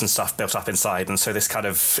dirt and stuff built up inside, and so this kind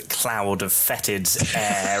of cloud of fetid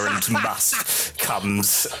air and musk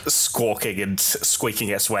comes squawking and squeaking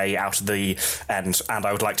its way out of the end, and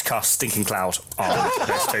I would like to cast Stinking Cloud on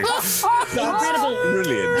those two. Incredible.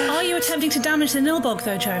 Brilliant. Are you attempting to damage the Nilbog,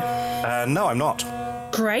 though, Joe? No, I'm not.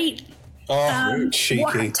 Great.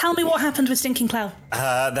 Cheeky. Tell me what happened with Stinking Cloud.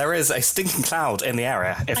 There is a Stinking Cloud in the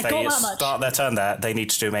area. If I they got that much. start their turn there, they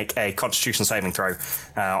need to make a Constitution saving throw.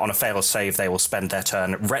 On a failed save, they will spend their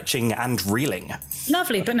turn retching and reeling.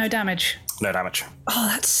 Lovely, but no damage. No damage. Oh,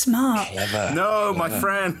 that's smart. Clever. No, my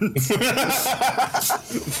friend.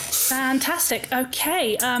 Fantastic.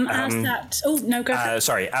 Okay. As that. Oh no, go. For it.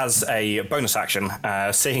 Sorry, as a bonus action,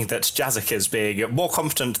 seeing that Jazek is being more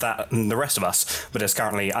confident than the rest of us, but is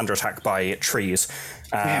currently under attack by trees,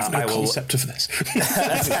 I have no I will concept of this.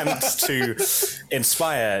 attempt to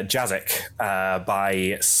inspire Jazek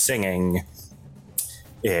by singing.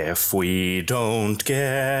 If we don't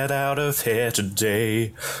get out of here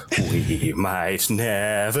today, we might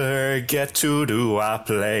never get to do our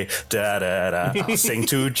play. Da da da. I'll sing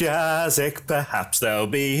to Jazek, perhaps they'll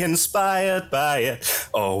be inspired by it,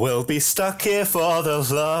 or we'll be stuck here for the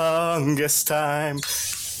longest time.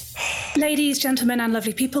 Ladies, gentlemen, and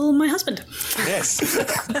lovely people, my husband. Yes.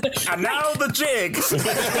 And now the jig.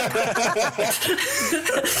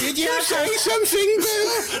 Did you say something,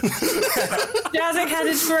 Bill? Jazek has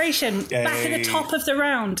inspiration. Back at the top of the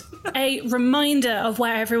round, a reminder of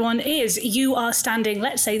where everyone is. You are standing,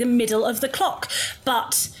 let's say, the middle of the clock,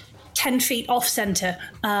 but 10 feet off center,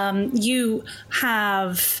 you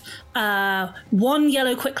have 1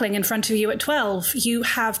 yellow quickling in front of you at 12. You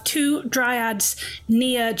have 2 dryads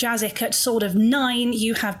near Jazik at sort of 9.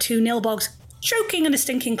 You have 2 nilbogs choking in a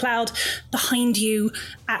stinking cloud behind you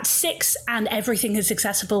at 6, and everything is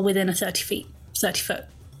accessible within a 30-foot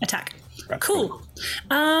attack. Cool.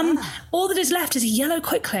 All that is left is a yellow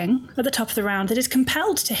quickling at the top of the round that is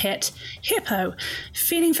compelled to hit Hippo.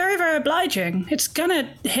 Feeling very, very obliging, it's gonna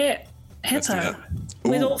hit Hippo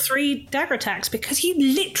with all 3 dagger attacks because he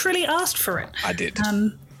literally asked for it. I did.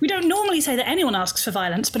 We don't normally say that anyone asks for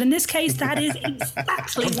violence, but in this case, that is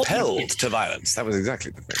exactly what Compelled you did. to violence. That was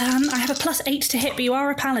exactly the thing. I have a +8 to hit, but you are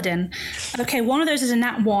a paladin. Okay, one of those is a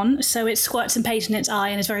nat 1, so it squirts some paint in its eye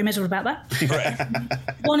and is very miserable about that.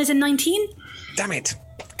 One is a 19. Damn it.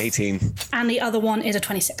 18. And the other one is a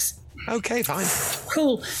 26. Okay, fine.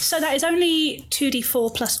 Cool. So that is only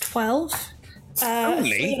 2d4 plus 12. Only?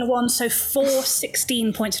 3 and a 1, so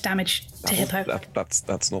 16 points of damage to Hippo.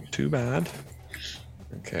 That's not too bad.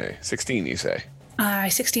 Okay, 16 you say?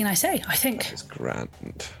 16 I say, I think. That's grand.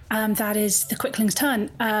 That is the Quickling's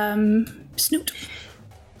turn. Snoot,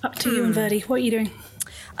 up to you and Verdi. What are you doing?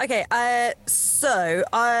 Okay, so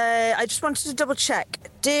I just wanted to double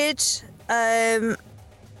check. Did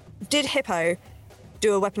Hippo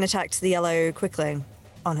do a weapon attack to the yellow Quickling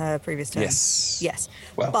on her previous turn? Yes. Yes.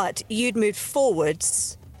 Well. But you'd moved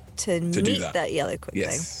forwards to meet that yellow Quickling.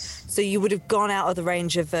 Yes. So you would have gone out of the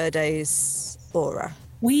range of Verde's aura.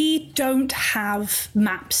 We don't have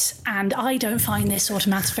maps, and I don't find this sort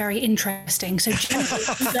of maths very interesting. So,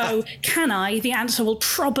 so can I? The answer will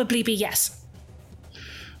probably be yes.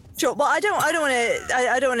 Sure. Well, I don't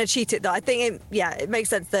want to cheat it though. I think it makes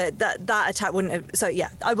sense that attack wouldn't have. So yeah,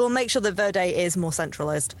 I will make sure that Verde is more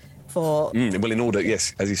centralized for. Well, in order,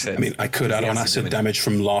 yes, as you said. I mean, I could add on acid damage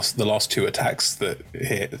from the last 2 attacks that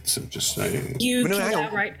hit. So just so you killed it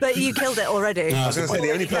outright. But you killed it already. I was going to say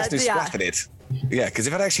the only person who scrapped it. Yeah, because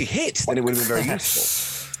if it actually hit, then it would have been very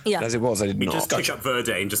useful. Yeah. But as it was, I did You not. just pick up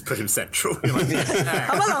Verde and just put him central. You're like,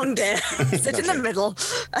 Come along, dear. Sit in the middle.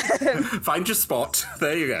 Find your spot.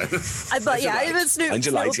 There you go. But yeah, even Snoop And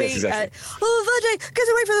your lights, will yes, be, exactly. Verde, get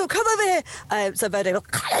away from them, come over here. So Verde will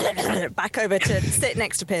back over to sit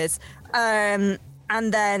next to Piers. And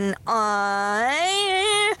then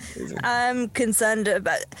I am concerned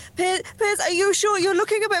about... Piers, are you sure? You're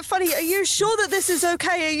looking a bit funny. Are you sure that this is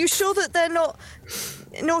okay? Are you sure that they're not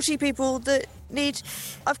naughty people that need...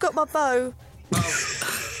 I've got my bow.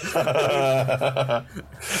 I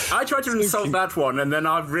tried to insult that one, and then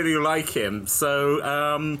I really like him. So,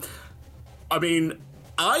 I mean,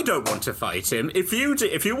 I don't want to fight him. If you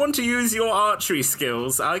want to use your archery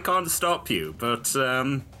skills, I can't stop you. But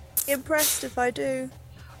Impressed if I do.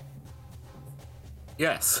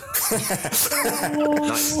 yes.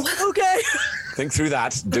 Nice. Okay. Think through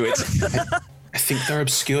that. Do it. I think they're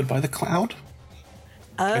obscured by the cloud.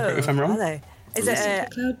 Oh, if I'm wrong. are they? Is it?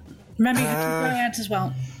 Remember, you have 2 dryads as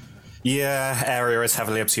well. Yeah, area is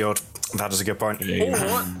heavily obscured. That is a good point.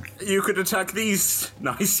 Or you could attack these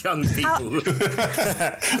nice young people.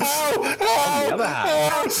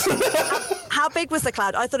 How big was the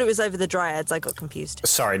cloud? I thought it was over the dryads. I got confused.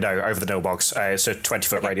 Sorry, no, over the nilbogs. It's a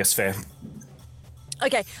 20-foot radius sphere.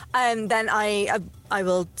 Okay, then I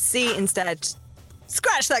will see instead.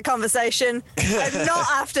 Scratch that conversation. I'm not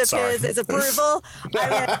after Sorry. Piers' approval. I'm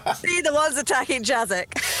going to see the ones attacking Jazik.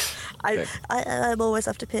 I'm always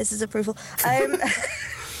after Piers' approval.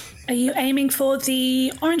 Are you aiming for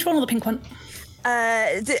the orange one or the pink one?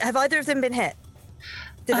 Have either of them been hit?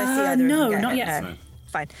 Did I see either no, of them get not hit? yet. No.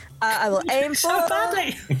 Fine. I will aim for So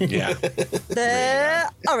badly. Yeah. the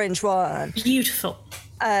orange one. Beautiful.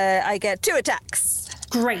 I get 2 attacks.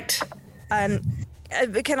 Great.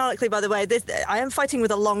 Canonically, by the way, I am fighting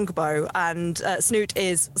with a longbow, and Snoot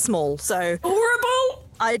is small, so horrible.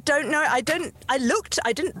 I don't know. I didn't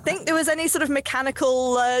think there was any sort of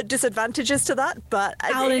mechanical disadvantages to that, but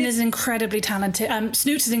Owlin is incredibly talented.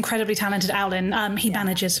 Snoot is incredibly talented. Owlin, he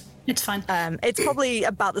manages. It's fine. It's probably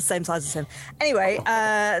about the same size as him. Anyway,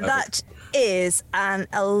 that is an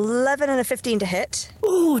 11 and a 15 to hit.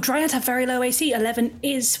 Ooh, Dryads have very low AC. 11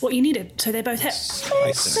 is what you needed, so they both hit.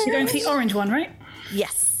 Nice. You're going for the orange one, right?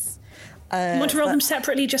 Yes. You want to roll them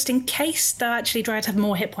separately just in case, though actually Dryads have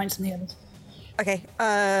more hit points than the others. Okay.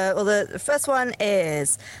 Well, the first one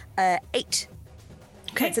is 8.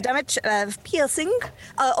 Okay. It's a damage of piercing.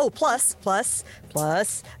 Plus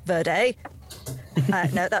Verde.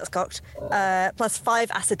 No, that's cocked. Plus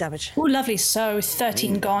 5 acid damage. Oh, lovely. So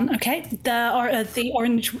 13 gone. Okay. The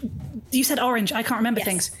orange. You said orange. I can't remember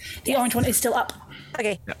things. The orange one is still up.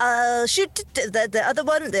 Okay, I'll shoot the other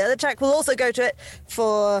one. The other track will also go to it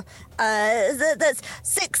for that's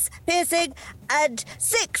 6 piercing and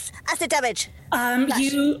 6 acid damage.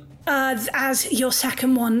 As your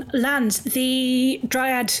second one lands, the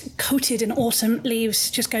dryad coated in autumn leaves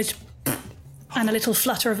just goes, and a little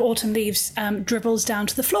flutter of autumn leaves dribbles down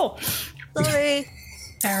to the floor. Sorry.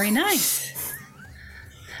 Very nice.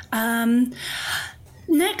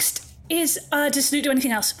 Next is does Snoot do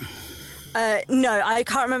anything else? No, I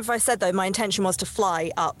can't remember if I said, though, my intention was to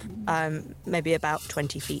fly up maybe about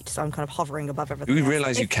 20 feet, so I'm kind of hovering above everything. Do we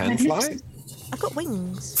realise you can fly? I've got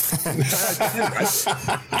wings.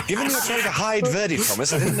 Given you were trying to hide Verdi from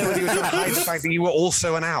us, I didn't know whether you were trying to hide the fact that you were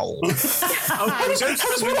also an owl. How does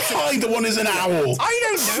one hide that one is an owl? I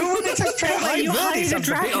don't know. They're just trying to hide Verdi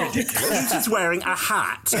something. He's wearing a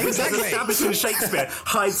hat. Exactly. Established in Shakespeare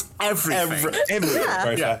hides everything.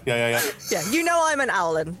 Everything. Yeah. Yeah, you know I'm an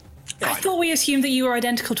owlin. I thought we assumed that you were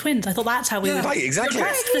identical twins. I thought that's how we were. Right, exactly. You're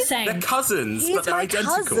dressed the same. They're cousins, He's but they're my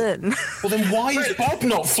identical. cousin. Well, then why is Bob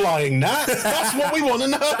not flying, Nat? That's what we want to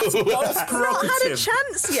know. That's Bob's I've not had a prerogative.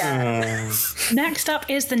 chance yet. Next up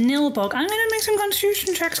is the Nilbog. I'm going to make some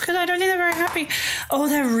constitution checks because I don't think they're very happy. Oh,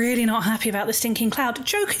 they're really not happy about the stinking cloud.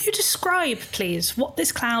 Joe, can you describe, please, what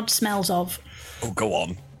this cloud smells of? Oh, go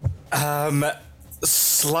on.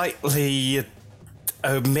 Slightly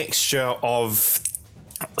a mixture of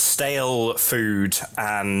stale food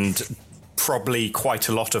and probably quite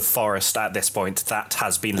a lot of forest at this point that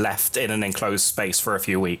has been left in an enclosed space for a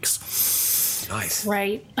few weeks. Nice.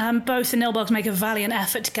 Right. Both the Nilbogs make a valiant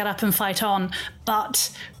effort to get up and fight on,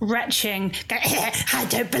 but retching, go, I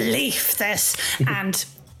don't believe this, and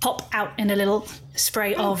pop out in a little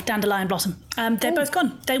spray of dandelion blossom. They're both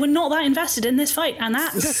gone. They were not that invested in this fight, and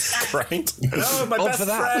that's Great. Oh, my best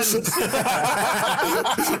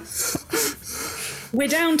friend. We're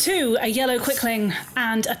down to a yellow quickling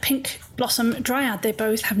and a pink blossom dryad. They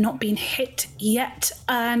both have not been hit yet,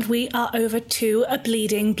 and we are over to a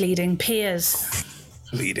bleeding Piers.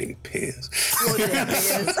 Bleeding Piers.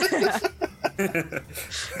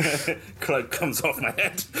 Cloak comes off my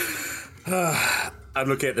head. I'm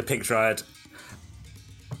looking at the pink dryad.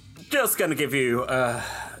 Just going to give you a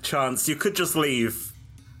chance. You could just leave.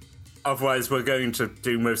 Otherwise, we're going to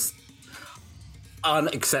do most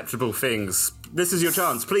unacceptable things. This is your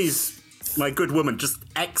chance. Please, my good woman, just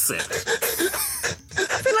exit.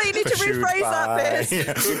 I feel like you need to rephrase that,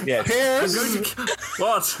 Piers. Yeah. Piers?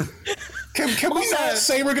 What? Can we not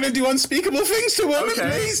say we're going to do unspeakable things to women,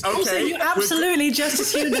 please? Also, you absolutely just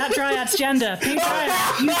assumed that dryad's gender. Pink dryad.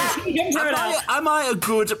 You throw it out. Am I a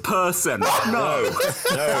good person? No.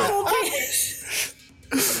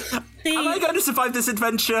 Am I going to survive this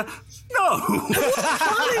adventure? No.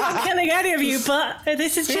 I'm not killing any of you, but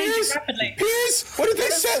this is changing rapidly. Piers, what did they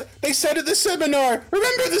say? They said at the seminar.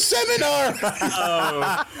 Remember the seminar?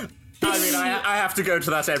 Oh. I mean, I have to go to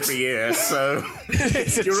that every year, so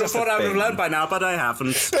you would have thought I would have learned by now, but I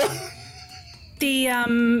haven't.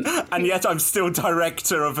 And yet I'm still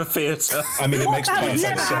director of a theatre. I mean, it makes That would perfect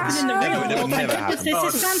never happen sense. in the real Never world. My happen. goodness,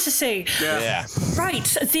 this is fantasy. Yeah.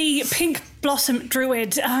 Right, the pink blossom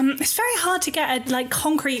druid. It's very hard to get a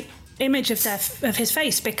concrete image of his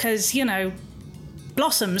face because, you know,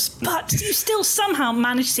 blossoms, but you still somehow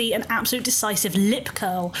manage to see an absolute decisive lip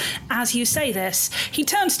curl as you say this. He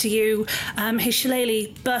turns to you, his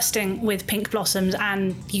shillelagh bursting with pink blossoms,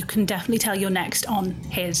 and you can definitely tell you're next on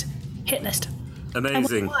his hit list.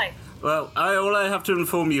 Amazing. Why? Well, all I have to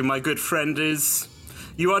inform you, my good friend, is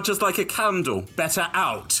you are just like a candle. Better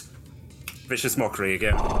out. Vicious mockery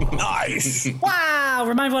again. Nice. Wow!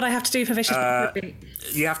 Remind me what I have to do for vicious mockery.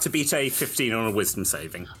 You have to beat a 15 on a wisdom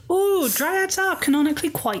saving. Ooh, dryads are canonically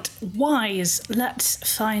quite wise. Let's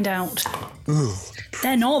find out. Ooh.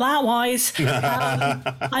 They're not that wise.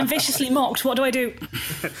 I'm viciously mocked. What do I do?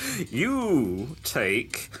 You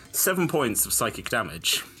take 7 points of psychic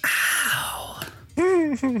damage. Ow.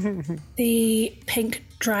 The pink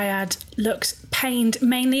dryad looks pained,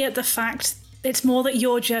 mainly at the fact it's more that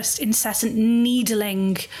your just incessant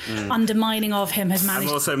needling, undermining of him has managed.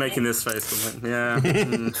 I'm also making this face. Yeah.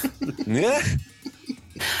 Yeah.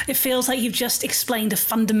 It feels like you've just explained a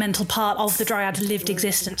fundamental part of the dryad's lived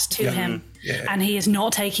existence to him, and he is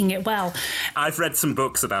not taking it well. I've read some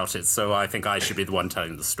books about it, so I think I should be the one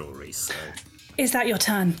telling the story. So. Is that your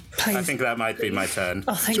turn, please? I think that might be my turn.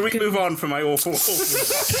 Oh, thank Shall we move on from my awful...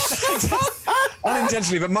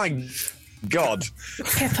 Unintentionally, but my God.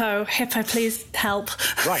 Hippo, please help.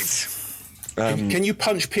 Right. Can you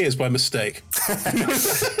punch Piers by mistake?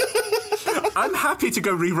 I'm happy to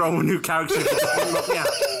go re-roll a new character.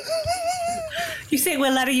 You think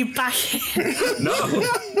we're letting you back in? No.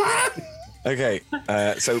 Okay,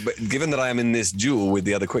 but given that I am in this duel with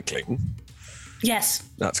the other Quickling, Yes.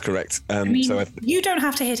 that's correct. I mean, you don't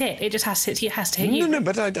have to hit it. It just has to hit you. No,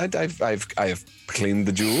 but I have cleaned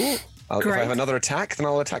the duel. If I have another attack, then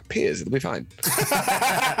I'll attack Piers. It'll be fine.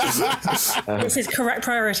 This is correct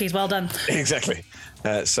priorities. Well done. Exactly.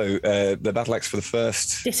 The battle axe for the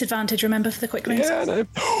first. Disadvantage, remember, for the Quicklings. Yeah,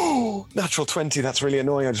 no. Natural 20. That's really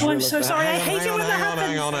annoying. I'm so sorry. I hate it when that happens.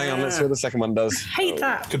 Hang on. Let's see what the second one does. Hate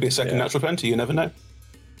that. Could be a second natural 20. You never know.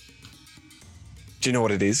 Do you know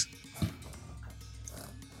what it is?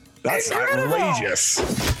 That's outrageous.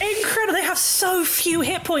 Incredible. They have so few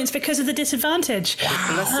hit points because of the disadvantage.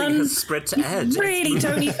 Blessing has spread to Ed. Really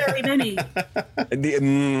don't need very many.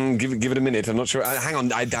 Give it a minute. I'm not sure. Hang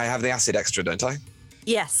on. I have the acid extra, don't I?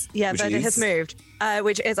 Yes. Yeah, Which but it is? has moved.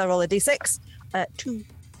 Which is I roll a d6. 2.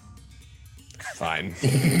 Fine.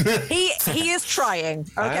 He is trying.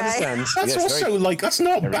 Okay. I understand. That's that's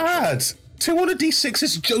not bad. 2 on a d6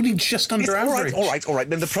 is only just under average. All right.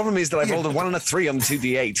 Then the problem is that I've rolled a 1 and a 3 on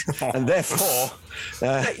 2d8, and therefore...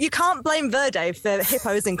 You can't blame Verde for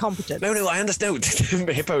Hippo's incompetence. No, I understand.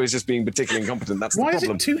 Hippo is just being particularly incompetent. That's the problem.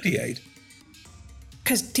 Why is it 2d8?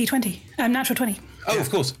 Because D20. Natural 20. Oh, of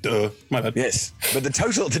course. Duh. My bad. Yes. But the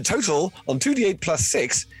total on 2d8 plus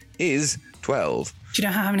 6 is 12. Do you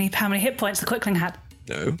know how many hit points the Quickling had?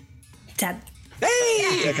 No. Dead.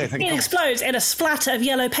 Hey! Okay, thank It you. explodes in a splatter of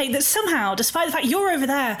yellow paint that somehow, despite the fact you're over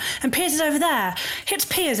there and Piers is over there, hits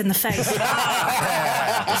Piers in the face.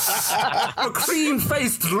 A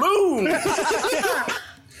cream-faced loon!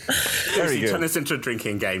 Very good. Turn this into a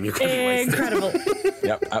drinking game. You can be wasted. Incredible.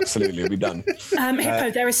 Yep, absolutely. We'll be done. Hippo,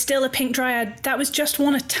 there is still a pink dryad. That was just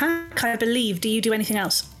one attack, I believe. Do you do anything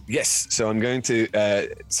else? Yes. So I'm going to.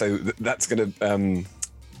 That's going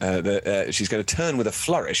to. She's going to turn with a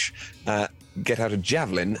flourish, get out a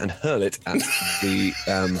javelin and hurl it at the.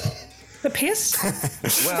 The Piers?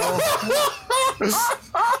 Well.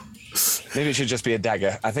 Maybe it should just be a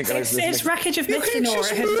dagger. I think It's Wreckage of Mythanor.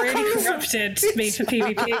 It has really corrupted me for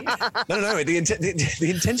PvP. No. The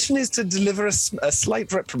intention is to deliver a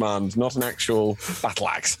slight reprimand, not an actual battle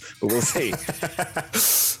axe. But we'll see.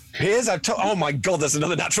 Piers, oh my God, there's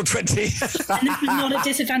another natural 20. And this is not a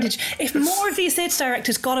disadvantage. If more of these theatre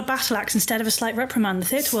directors got a battle axe instead of a slight reprimand, the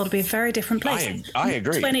theatre world would be a very different place. I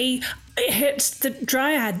agree. 20 it hits the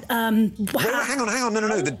dryad. Hang on.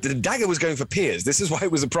 No. The dagger was going for Piers. This is why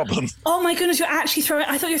it was a problem. Oh my goodness, you're actually throwing.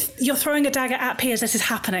 I thought you're throwing a dagger at Piers. This is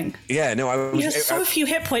happening. Yeah, no, I was. You have so few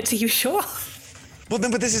hit points. Are you sure? Well,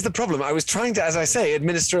 then, but this is the problem. I was trying to, as I say,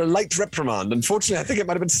 administer a light reprimand. Unfortunately, I think it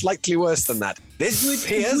might have been slightly worse than that. This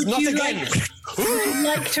Piers, not again. Would you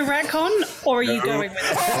like to retcon, or are you going with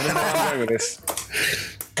it? No, I'm going with this.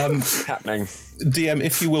 Happening. DM,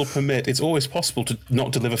 if you will permit, it's always possible to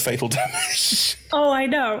not deliver fatal damage. Oh, I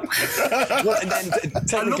know. Well, and then,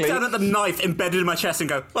 I look down at the knife embedded in my chest and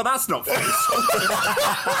go, well, that's not fair.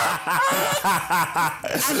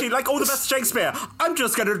 Actually, like all the best Shakespeare, I'm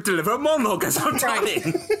just going to deliver a monologue as I'm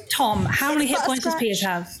dying. Tom, how many hit points does Piers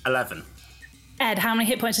have? 11. Ed, how many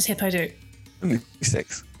hit points does Hippo do?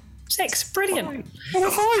 6. 6. Brilliant.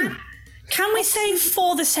 Oh, fine. Can we say,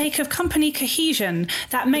 for the sake of company cohesion,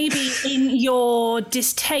 that maybe in your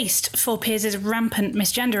distaste for Piers' rampant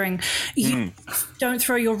misgendering, you don't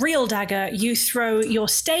throw your real dagger, you throw your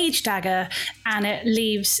stage dagger, and it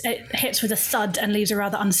hits with a thud and leaves a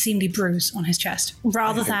rather unseemly bruise on his chest,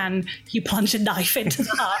 rather than you plunge a knife into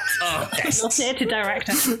the heart of your theatre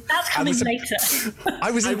director. That's coming later.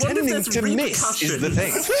 I was intending to miss, is the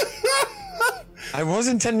thing. I was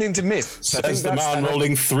intending to miss. Says the man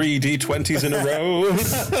rolling 3 d20s in a row.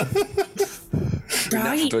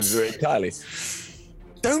 Right. Entirely.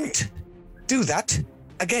 Don't do that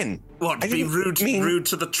again. What, be rude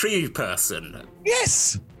to the tree person?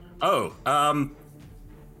 Yes! Oh,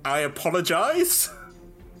 I apologise?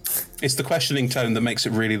 It's the questioning tone that makes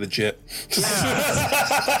it really legit.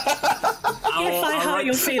 If I hurt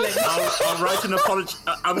your feelings. I'll write an apology.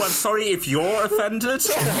 I'm sorry if you're offended.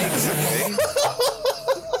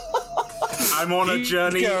 I'm on a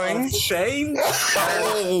journey of shame.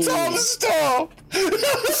 Tom, stop!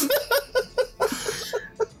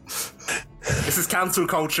 This is cancel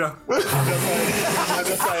culture. I'm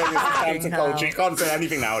just saying it's cancel culture. You can't say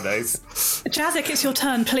anything nowadays. Jazik, it's your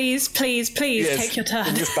turn. Please take your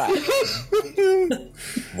turn. Just back.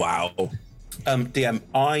 Wow. DM,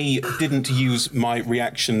 I didn't use my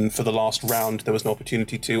reaction for the last round. There was no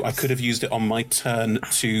opportunity to. I could have used it on my turn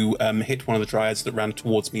to hit one of the dryads that ran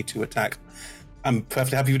towards me to attack. I'm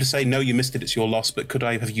perfectly happy to say, no, you missed it, it's your loss, but could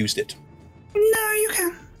I have used it? No, you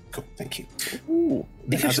can. Cool, thank you.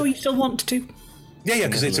 If you're sure you still want to. Yeah,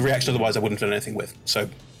 because it's a reaction, otherwise I wouldn't have done anything with. So,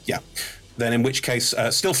 yeah. Then in which case,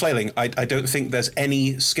 still flailing. I don't think there's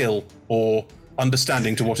any skill or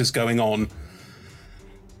understanding to what is going on.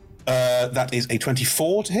 That is a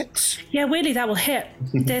 24 to hit. Yeah, weirdly that will hit.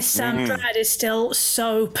 This Dryad is still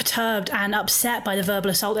so perturbed and upset by the verbal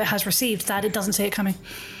assault it has received that it doesn't see it coming.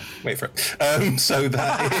 Wait for it. So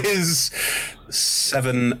that is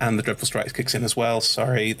 7, and the Dreadful Strike kicks in as well.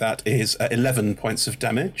 Sorry, that is 11 points of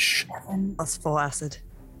damage. Plus 4 acid.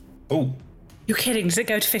 Oh. You're kidding, does it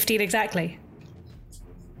go to 15 exactly?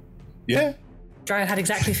 Yeah. Dryad had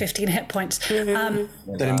exactly 15 hit points. Then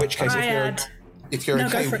in which case, if you're No,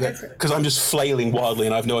 okay go with for it, it. because I'm just flailing wildly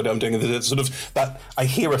and I have no idea what I'm doing. It's sort of that I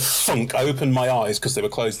hear a thunk. I open my eyes because they were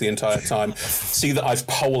closed the entire time. See that I've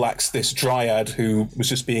poleaxed this Dryad who was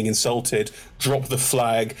just being insulted. Drop the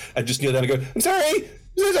flag and just kneel down and go, "I'm sorry,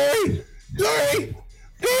 I'm sorry, sorry."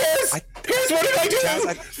 Piers, what did I do?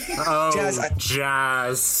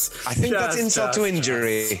 Jazz. I think that's insult to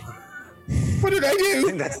injury. What did I do? I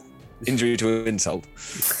think that's injury to insult.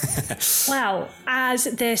 Wow, as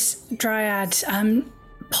this Dryad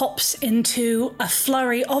pops into a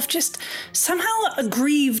flurry of just somehow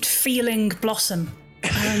aggrieved feeling Blossom,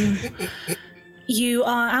 you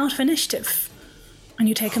are out of initiative and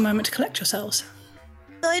you take a moment to collect yourselves.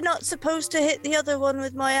 Was I not supposed to hit the other one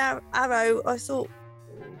with my arrow? I thought...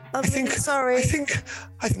 I'm really sorry.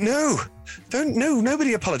 No,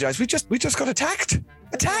 nobody apologise. We just got attacked.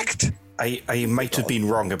 Attacked! I might have been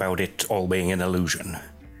wrong about it all being an illusion,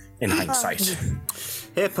 in hindsight.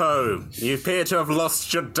 Hippo, you appear to have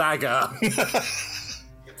lost your dagger.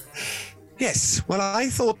 Yes, well, I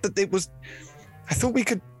thought we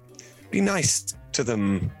could be nice to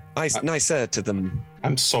them. Nicer to them.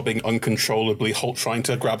 I'm sobbing uncontrollably, trying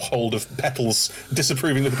to grab hold of Petals,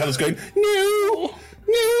 disapproving of the Petals, going, "No!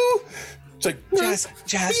 No!" It's like, Jazz.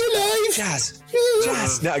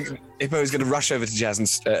 Now, Hippo's going to rush over to Jazz and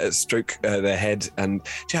stroke their head. And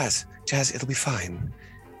Jazz, it'll be fine.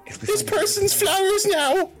 This person's flowers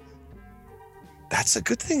now. That's a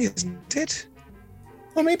good thing, isn't it?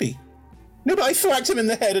 Well, maybe. No, but I thwacked him in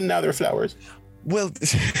the head, and now they're flowers. Well,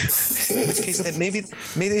 in which case, then maybe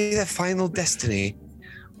their final destiny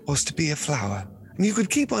was to be a flower, and you could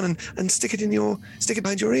keep on and stick it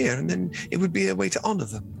behind your ear, and then it would be a way to honour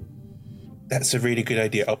them. That's a really good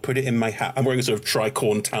idea. I'll put it in my hat. I'm wearing a sort of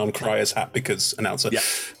Tricorn Town Crier's hat because announcer. Yeah.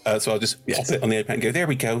 So I'll just pop it on the iPad and go, there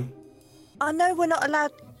we go. I know we're not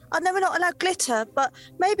allowed glitter, but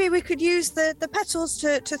maybe we could use the petals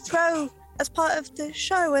to throw as part of the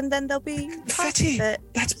show, and then they'll be confetti.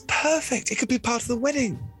 That's perfect. It could be part of the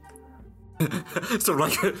wedding. Sort of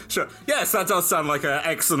like, sure. Yes, that does sound like an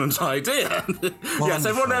excellent idea. Yes,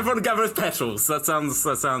 everyone gathers petals. That sounds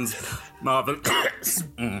marvelous.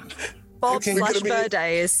 Bob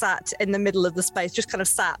Verde is sat in the middle of the space, just kind of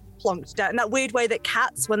sat plonked down in that weird way that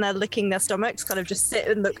cats, when they're licking their stomachs, kind of just sit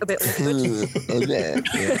and look a bit awkward. And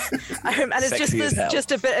it's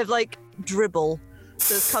just a bit of like dribble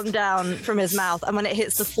that's come down from his mouth, and when it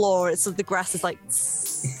hits the floor, the grass is like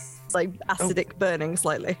acidic burning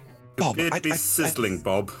slightly. Bob, it'd be sizzling,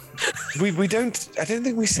 Bob. We don't. I don't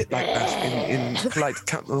think we sit like that in polite.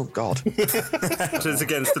 Oh God! That is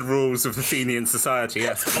against the rules of Athenian society.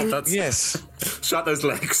 Yes. Bob, yes. Shut those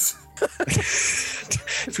legs.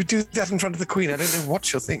 If we do that in front of the Queen, I don't know what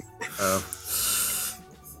she'll think.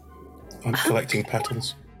 I'm collecting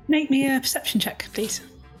petals. Make me a perception check, please.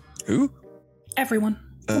 Who? Everyone.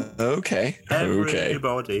 Okay.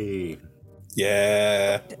 Everybody.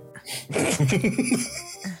 Yeah.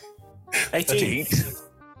 18.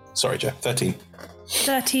 Sorry, Jeff. 13.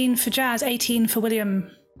 13 for Jazz, 18 for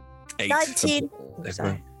William. 19.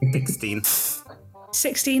 Sorry. 16.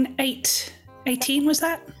 16, 8. 18 was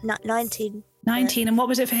that? 19. 19, and what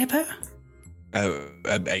was it for Hippo?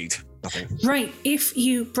 8. Nothing. Right, if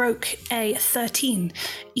you broke a 13,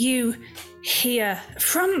 you hear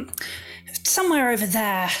from somewhere over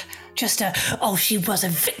there just she was a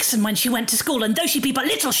vixen when she went to school, and though she be but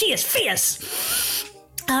little, she is fierce.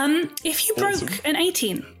 If you broke an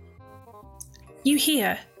 18, you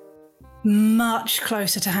hear much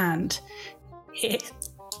closer to hand.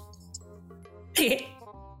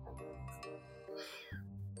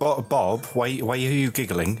 Bob, why are you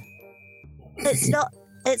giggling? It's not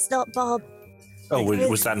Bob. Oh,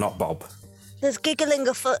 was that not Bob? There's giggling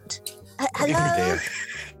afoot. Hello? Oh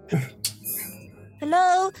dear.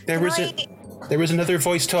 Hello? There was another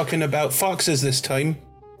voice talking about foxes this time.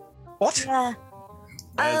 What? Yeah.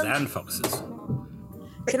 And foxes.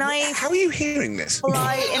 Can I? How are you hearing this?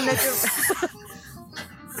 I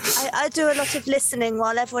do a lot of listening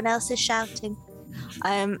while everyone else is shouting.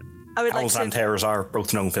 I would Owls like and to. hares are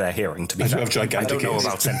both known for their hearing, to be fair. I don't know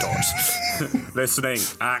about centaurs. Listening,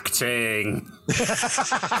 acting.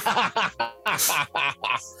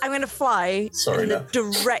 I'm going to fly Sorry, in the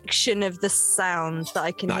direction of the sound that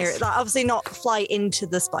I can hear it. Like, obviously not fly into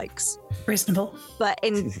the spikes. Reasonable. But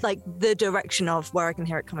in like the direction of where I can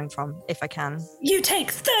hear it coming from, if I can. You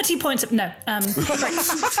take 30 points of... No.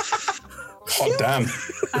 Oh, damn.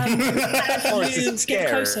 You get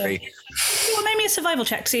closer. Well, maybe a survival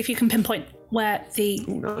check. See if you can pinpoint where the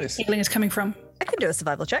giggling is coming from. I can do a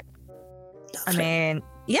survival check. I mean,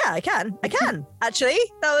 yeah, I can. Actually,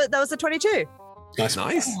 that was a 22. Nice.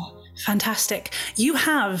 Oh, fantastic. You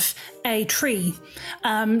have a tree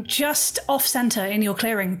just off center in your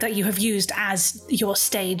clearing that you have used as your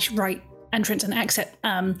stage right entrance and exit.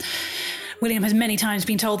 William has many times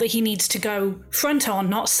been told that he needs to go front on,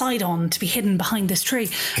 not side on, to be hidden behind this tree.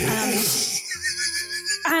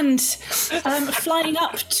 And flying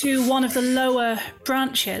up to one of the lower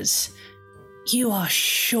branches, you are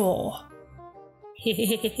sure.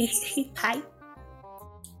 Hi.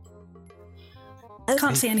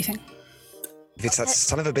 Can't see anything. If it's that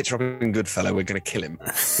son of a bitch Robin Goodfellow, we're going to kill him.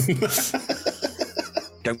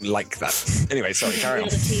 Don't like that. Anyway, sorry, carry on.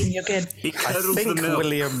 You're good. I think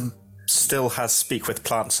William still has Speak with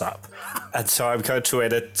Plants up, and so I'm going to,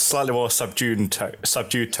 in a slightly more subdued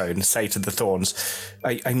tone, say to the thorns,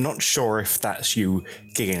 I'm not sure if that's you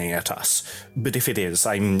giggling at us, but if it is,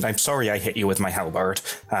 I'm sorry I hit you with my halberd.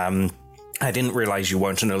 I didn't realize you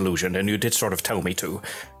weren't an illusion, and you did sort of tell me to,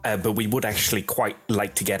 but we would actually quite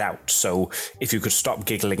like to get out, so if you could stop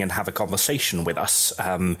giggling and have a conversation with us,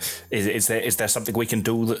 is there something we can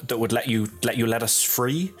do that would let you let us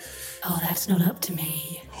free? Oh, that's not up to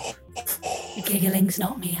me. Giggling's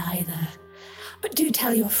not me either. But do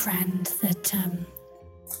tell your friend that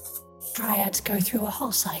dryads go through a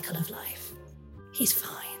whole cycle of life. He's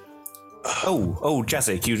fine. Oh,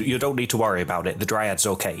 Jazik, you don't need to worry about it. The dryad's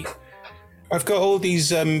okay. I've got all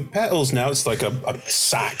these petals now. It's like a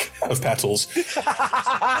sack of petals.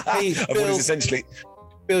 Hey, Bill, essentially.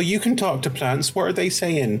 Bill, you can talk to plants. What are they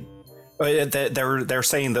saying? They're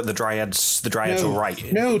saying that the dryads are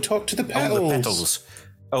right. No, talk to the petals. Oh, the petals.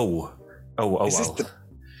 Oh. What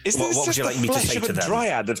would you like me to say to them?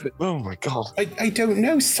 Dryad? Oh my god. I don't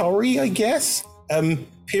know. Sorry, I guess.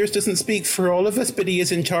 Piers doesn't speak for all of us, but he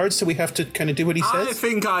is in charge, so we have to kind of do what he says. I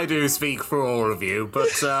think I do speak for all of you,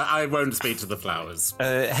 but I won't speak to the flowers.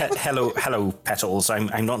 Hello, petals.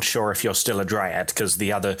 I'm not sure if you're still a dryad, because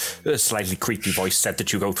the other slightly creepy voice said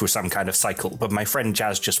that you go through some kind of cycle, but my friend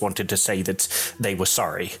Jazz just wanted to say that they were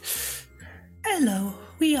sorry. Hello.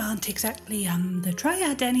 We aren't exactly the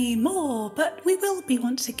dryad anymore, but we will be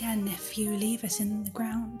once again if you leave us in the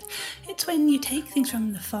ground. It's when you take things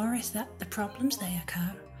from the forest that the problems they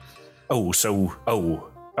occur.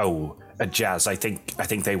 Jazz, I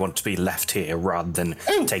think they want to be left here rather than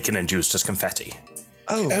taken and used as confetti.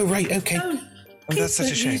 Oh, right, okay. Please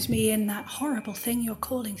don't use me in that horrible thing you're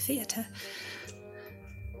calling theatre.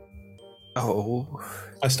 Oh.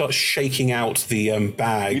 I start shaking out the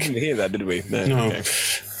bag. We didn't hear that, did we? No. Okay.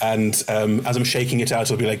 And as I'm shaking it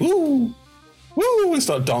out, I'll be like, woo, woo, and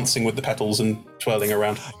start dancing with the petals and twirling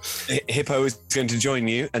around. Hippo is going to join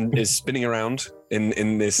you and is spinning around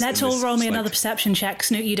in this. Let's all roll me another perception check.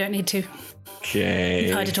 Snoot, you don't need to. Okay.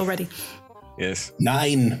 You've heard it already. Yes.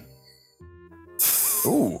 9.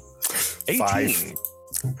 Ooh. 18. 5.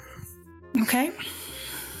 Okay.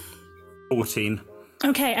 14.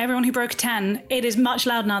 Okay, everyone who broke 10, it is much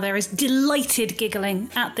louder now. There is delighted giggling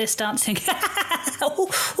at this dancing. That's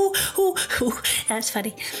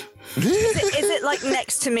funny. Is it like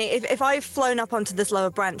next to me? If I've flown up onto this lower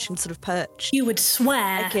branch and sort of perched, you would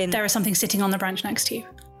swear there is something sitting on the branch next to you.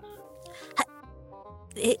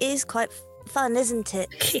 It is quite fun, isn't it?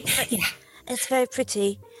 Yeah. It's very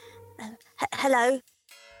pretty. Hello.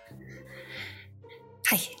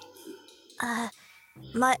 Hi.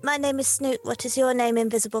 My name is Snoot. What is your name,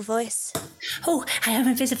 Invisible Voice? Oh, I am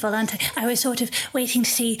invisible, aren't I? I was sort of waiting to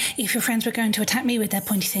see if your friends were going to attack me with their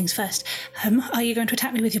pointy things first. Are you going to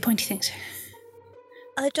attack me with your pointy things?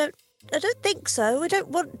 I don't think so. I don't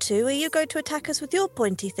want to. Are you going to attack us with your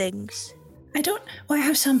pointy things? Well, I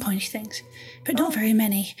have some pointy things, but not very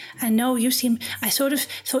many. And no, I sort of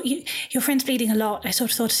thought your friend's bleeding a lot. I sort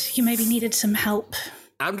of thought you maybe needed some help.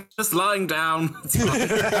 I'm just lying down.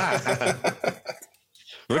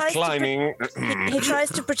 Reclining. He tries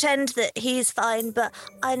to pretend that he's fine, but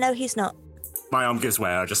I know he's not. My arm gives way.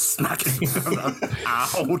 I just smack him.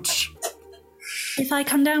 Ouch. If I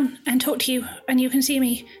come down and talk to you and you can see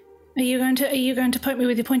me, are you going to poke me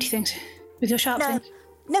with your pointy things? With your sharp things?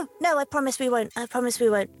 No, I promise we won't.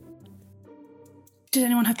 Does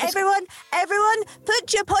anyone have biscuits? Everyone,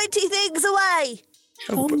 put your pointy things away.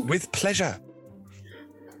 With pleasure.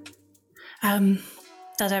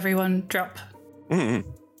 Does everyone drop?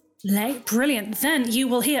 Brilliant. Then you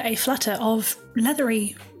will hear a flutter of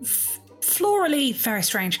leathery, florally, very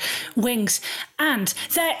strange wings. And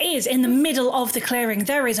there is, in the middle of the clearing,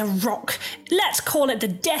 there is a rock. Let's call it the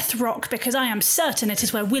Death Rock, because I am certain it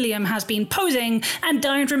is where William has been posing and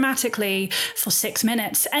dying dramatically for 6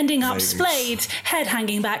 minutes, ending up splayed, head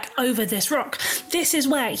hanging back over this rock. This is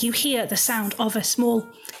where you hear the sound of a small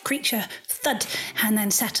creature thud and then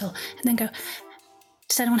settle and then go,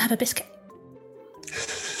 does anyone have a biscuit?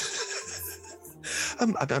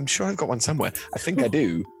 I'm sure I've got one somewhere. I think I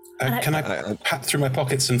do. Can I pat through my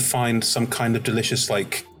pockets and find some kind of delicious,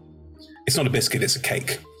 it's not a biscuit, it's a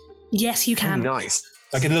cake. Yes, you can. Nice.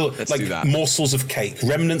 Like a little, morsels of cake,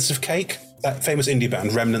 remnants of cake. That famous indie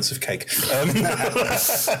band, Remnants of Cake.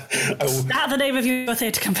 That's the name of your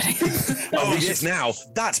theatre company. Yes, now.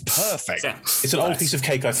 That's perfect. Yeah. It's an old piece of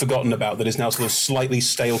cake I've forgotten about that is now sort of slightly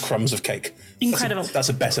stale crumbs of cake. Incredible. That's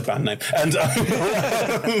a better band name. And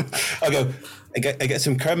I get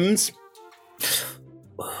some crumbs.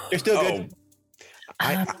 They're still good.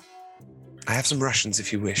 I have some rations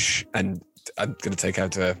if you wish, and I'm going to take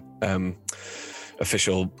out a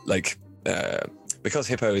official, because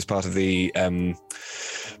Hippo is part of the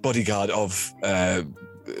bodyguard of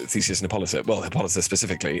Theseus and Hippolyta, well, Hippolyta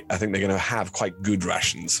specifically, I think they're going to have quite good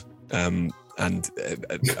rations. And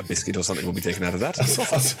a biscuit or something will be taken out of that.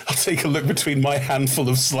 I'll take a look between my handful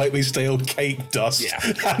of slightly stale cake dust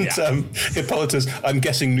and Hippolyta's, I'm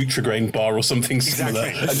guessing, Nutrigrain bar or something similar.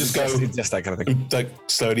 Exactly. I just go, just that kind of thing.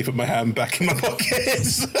 Slowly put my hand back in my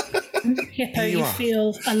pockets. Hippo, you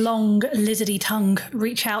feel a long, lizardy tongue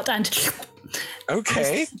reach out and...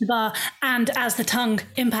 Okay. The bar, and as the tongue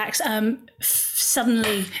impacts,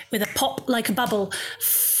 suddenly, with a pop like a bubble,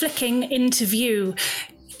 flicking into view,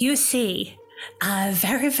 you see a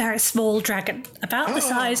very, very small dragon, about the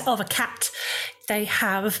size of a cat. They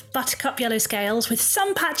have buttercup yellow scales with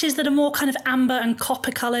some patches that are more kind of amber and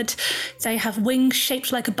copper coloured. They have wings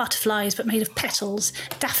shaped like a butterfly's but made of petals,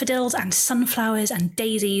 daffodils and sunflowers and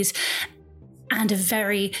daisies, and a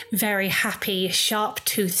very, very happy,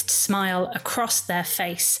 sharp-toothed smile across their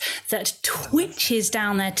face that twitches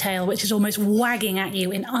down their tail, which is almost wagging at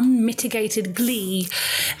you in unmitigated glee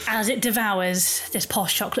as it devours this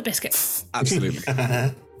posh chocolate biscuit. Absolutely.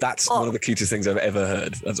 That's one of the cutest things I've ever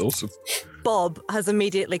heard. That's awesome. Bob has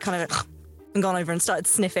immediately kind of gone over and started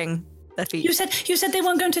sniffing their feet. You said they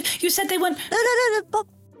weren't going to... You said they weren't... No, Bob.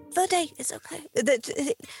 Verde, it's okay.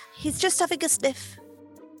 He's just having a sniff.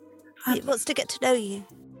 He wants to get to know you.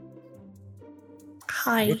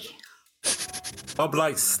 Hi. Bob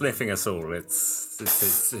likes sniffing us all. It's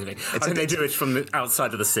silly. I think they do it from the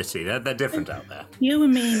outside of the city. They're different out there. You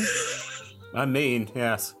and me. I'm mean,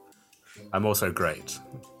 yes. I'm also great.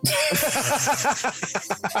 I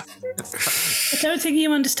don't think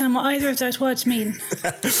you understand what either of those words mean.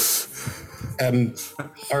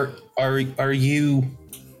 Are you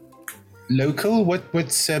local?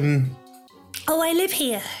 What's Oh, I live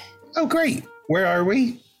here. Oh, great. Where are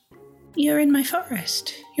we? You're in my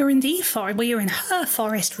forest. You're in the forest. Well, you're in her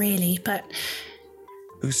forest, really, but...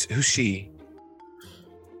 Who's she?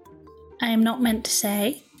 I am not meant to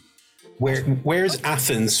say. Where's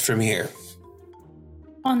Athens from here?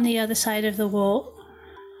 On the other side of the wall.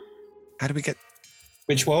 How do we get...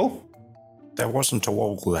 Which wall? There wasn't a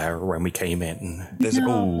wall there when we came in. There's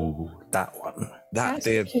that one. That's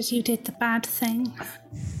because you did the bad thing.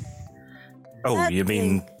 Oh, you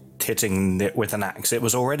mean hitting it with an axe? It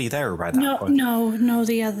was already there by that point. No,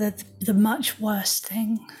 the much worse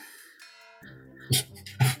thing.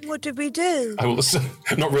 What did we do? I will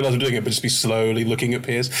not realise I'm doing it, but just be slowly looking at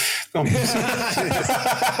Piers.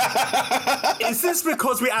 Is this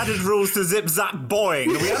because we added rules to Zip Zap Boing?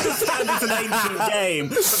 We understand it's an ancient game,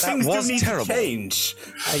 but things do need to change.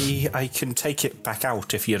 I can take it back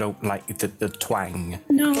out if you don't like the twang.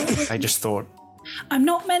 No. I just thought... I'm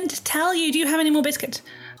not meant to tell you. Do you have any more biscuits?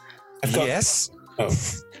 Yes. Oh.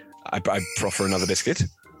 I proffer another biscuit.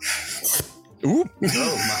 Ooh.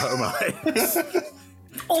 Oh my.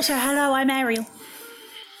 Also, hello, I'm Ariel.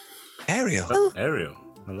 Ariel? Oh. Ariel,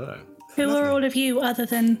 hello. Who are all of you other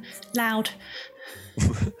than Loud?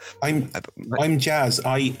 I'm Jazz.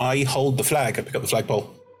 I hold the flag. I pick up the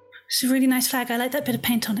flagpole. It's a really nice flag. I like that bit of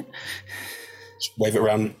paint on it. Just wave it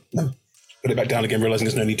around. Put it back down again, realising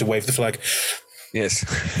there's no need to wave the flag. Yes.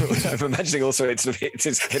 I'm imagining also it's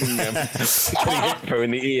hitting Hippo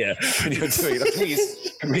in the ear when you're doing it.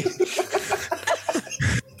 Please.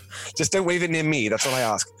 Just don't wave it near me. That's all I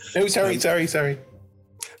ask. No, sorry.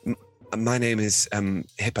 My name is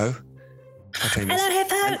Hippo. Hello,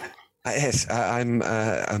 Hippo. Yes, I'm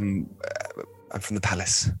from the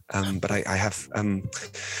palace, but I have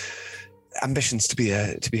ambitions to be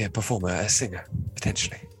a performer, a singer,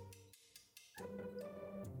 potentially.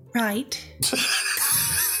 Right.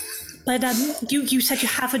 But you said you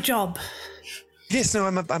have a job. Yes, no,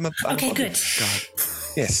 I'm a okay, good. God.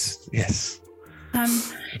 Yes.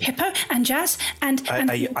 Hippo and Jazz and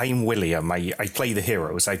I'm William. I play the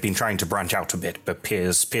heroes. I've been trying to branch out a bit, but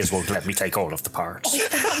Piers won't let me take all of the parts.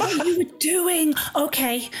 What you were doing?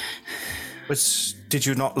 Okay. But did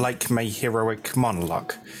you not like my heroic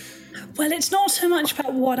monologue? Well, it's not so much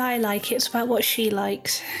about what I like; it's about what she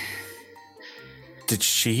likes. Did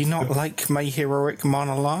she not like my heroic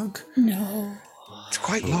monologue? No. It's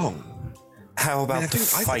quite long. How about the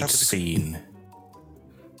fight scene?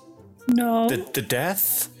 No. The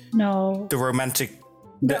death? No. The romantic...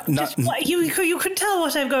 You can tell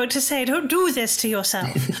what I'm going to say. Don't do this to yourself.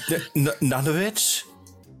 None of it?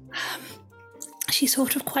 She's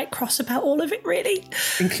sort of quite cross about all of it, really.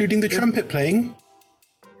 Including the trumpet playing?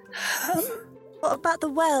 What about the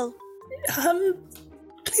well?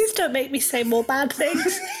 Please don't make me say more bad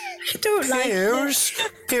things. I don't like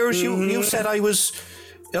it. Piers, you said I was...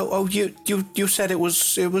 you said it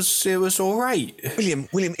was all right. William,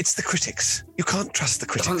 it's the critics. You can't trust the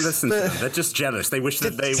critics. Don't listen to them. They're just jealous. They wish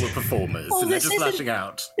that they were performers, and they're just lashing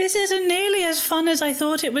out. This isn't nearly as fun as I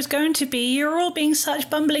thought it was going to be. You're all being such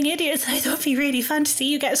bumbling idiots. I thought it'd be really fun to see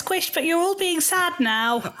you get squished, but you're all being sad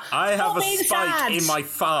now. I have a spike in my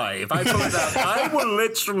 5. I told that I will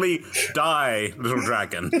literally die, little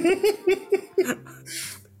dragon.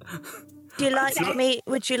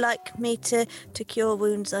 Would you like me to cure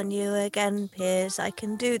wounds on you again, Piers? I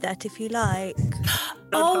can do that if you like.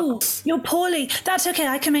 Oh, you're poorly. That's okay.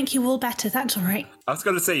 I can make you all better. That's all right. I was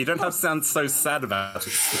going to say, you don't have to sound so sad about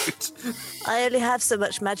it. I only have so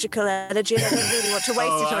much magical energy and I don't really want to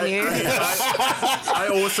waste it on you. I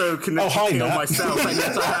also can heal myself, and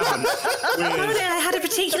yet I haven't. I had a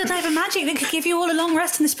particular type of magic that could give you all a long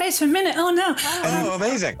rest in the space of a minute. Oh, no. Oh,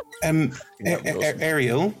 amazing.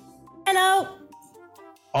 Ariel? Hello?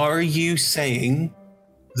 Are you saying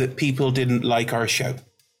that people didn't like our show?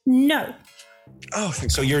 No. Oh,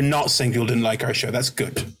 so you're not saying people didn't like our show. That's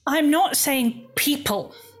good. I'm not saying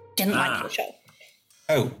people didn't like your show.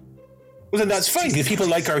 Oh. Well, then that's fine. If people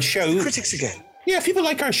like our show... Critics again. Yeah, if people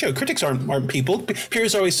like our show. Critics aren't people.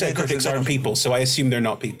 Piers always said critics aren't people, so I assume they're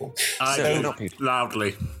not people. They're not people.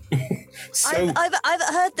 Loudly. I've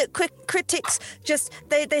heard that critics just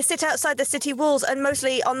they sit outside the city walls and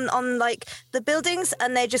mostly on like the buildings,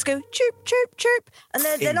 and they just go chirp chirp chirp, and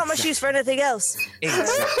they're not much use for anything else.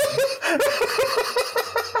 Exactly.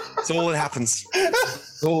 It's all that happens.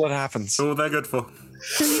 It's all that happens. All they're good for.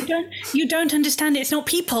 So you don't understand it. It's not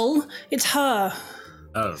people. It's her.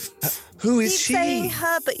 Oh. Who is she? Keep saying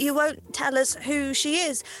her, but you won't tell us who she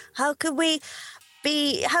is. How can we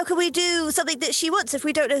do something that she wants if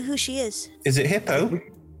we don't know who she is? Is it Hippo?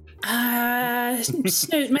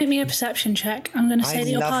 Snoot, make me a perception check. I'm going to say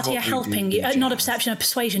that your party are helping you. Not a perception, a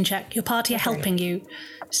persuasion check. Your party are helping you,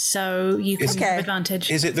 so you can have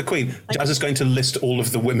advantage. Is it the Queen? Jazz is going to list all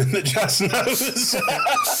of the women that Jazz knows.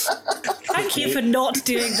 Thank you for not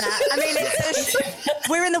doing that. I mean,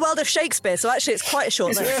 we're in the world of Shakespeare, so actually it's quite a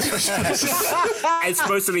short list. It's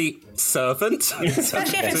mostly servant.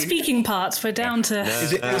 Especially if it's speaking parts, we're down to...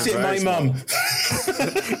 Is it my mum?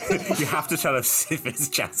 You have to tell us if it's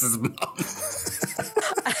Jazz's mum.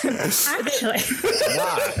 Actually.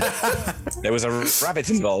 There was a rabbit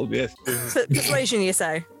involved, yes. Persuasion, you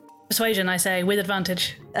say? Persuasion, I say, with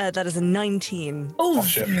advantage. That is a 19. Oh,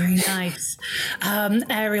 very nice.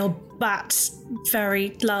 Ariel bats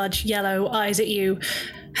very large yellow eyes at you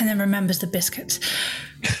and then remembers the biscuits.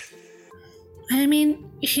 I mean,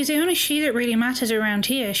 she's the only she that really matters around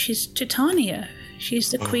here. She's Titania. She's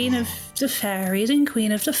the queen of the fairies and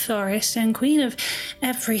queen of the forest and queen of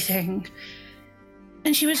everything.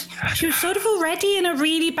 And she was sort of already in a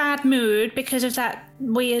really bad mood because of that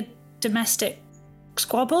weird domestic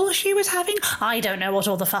squabble she was having. I don't know what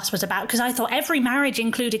all the fuss was about, because I thought every marriage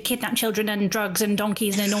included kidnapped children and drugs and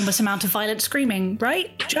donkeys and an enormous amount of violent screaming,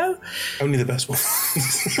 right, Joe? Only the best one.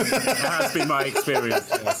 That has been my experience.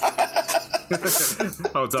 Yes.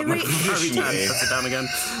 Hold up, sit down again.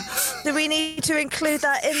 Do we need to include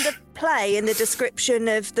that in the play, in the description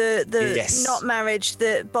of the Yes. not marriage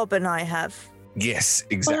that Bob and I have? Yes,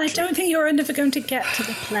 exactly. Well, I don't think you're ever going to get to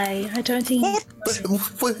the play. I don't think... What?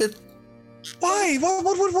 Why? What?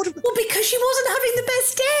 Well, because she wasn't having the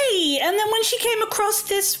best day. And then when she came across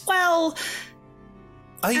this, well,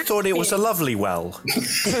 I thought it was a lovely well.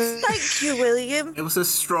 Thank you, William. It was a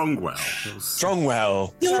strong well. Strong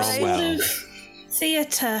well. Your Strong sort well. of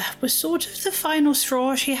theatre was sort of the final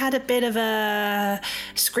straw. She had a bit of a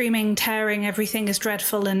screaming, tearing, everything is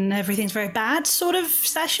dreadful and everything's very bad sort of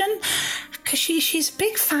session. Because she's a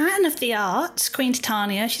big fan of the arts, Queen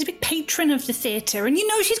Titania. She's a big patron of the theatre. And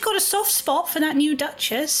she's got a soft spot for that new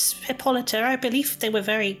Duchess, Hippolyta. I believe they were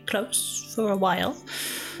very close for a while.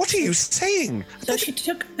 What are you saying? So she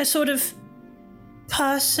took a sort of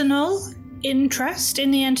personal interest in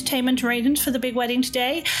the entertainment arrangements for the big wedding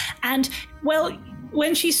today. And, well,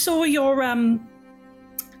 when she saw your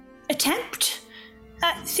attempt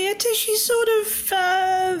at theatre, she sort of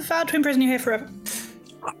vowed to imprison you here forever.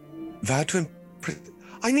 Vowed to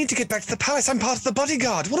I need to get back to the palace. I'm part of the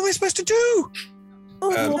bodyguard. What am I supposed to do?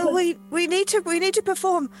 No, we need to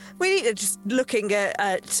perform. We need to just looking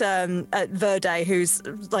at Verde, who's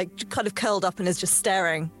like kind of curled up and is just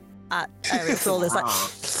staring at Ariel with all this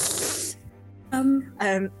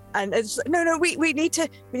and it's no. We need to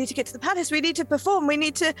get to the palace. We need to perform. We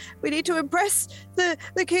need to impress the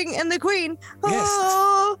king and the queen. Yes.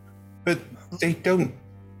 Oh. But they don't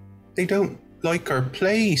like our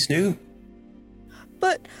play, Snoop.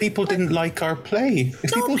 But people didn't like our play.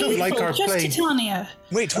 If people don't like our just play, Titania.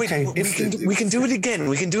 Wait. Okay, We can do it again.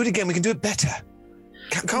 We can do it again. We can do it better.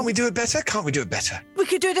 Can't we do it better? Can't we do it better? We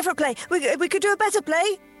could do a different play. We could do a better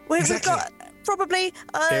play. Exactly. We've got probably.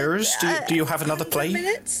 Do you have another play?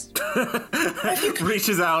 Minutes.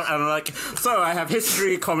 Reaches out and like, so I have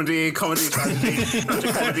history, comedy, tragedy,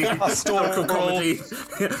 comedy, historical comedy,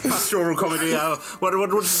 pastoral comedy.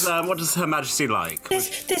 What does Her Majesty like?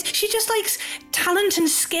 She just likes talent and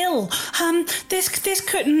skill. This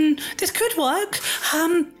could work.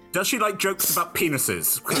 Does she like jokes about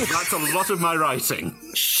penises? Because that's a lot of my writing.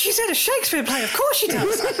 She's in a Shakespeare play, of course she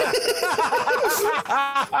does.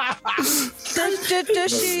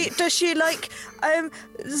 Does she like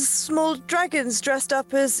small dragons dressed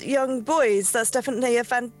up as young boys? That's definitely a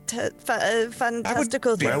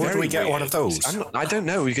fantastical thing. Where would we get one of those? I don't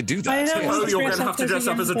know. We could do that. Well, you're going to have to dress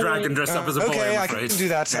up as a dragon, dress up as a boy. Okay, I'm I afraid. can do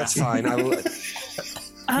that. That's fine. I will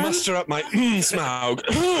muster up my smaug.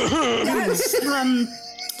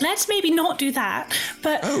 Let's maybe not do that,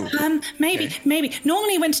 but maybe.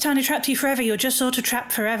 Normally when Titania trapped you forever, you're just sort of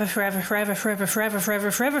trapped forever.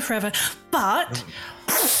 But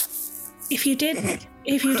if you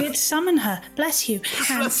did summon her, bless you.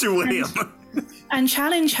 Bless you, William. And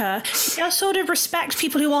challenge her, she'll sort of respect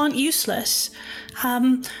people who aren't useless.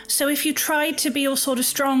 So if you tried to be all sort of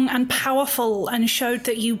strong and powerful and showed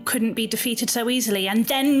that you couldn't be defeated so easily, and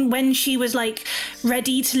then when she was like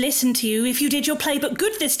ready to listen to you, if you did your play but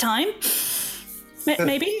good this time,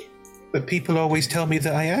 maybe? But people always tell me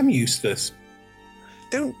that I am useless.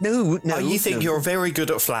 No. You think you're very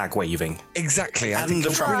good at flag waving. Exactly. And the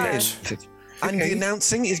trumpet. And the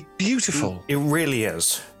announcing is beautiful. It really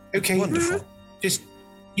is. Okay. Wonderful. Just,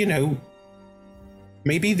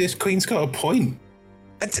 maybe this queen's got a point.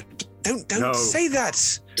 Don't say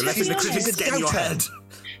that. You're letting the critics get in your head.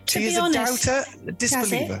 She is a doubter, a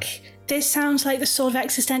disbeliever. Jazik, this sounds like the sort of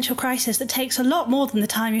existential crisis that takes a lot more than the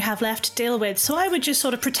time you have left to deal with. So I would just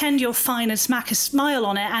sort of pretend you're fine and smack a smile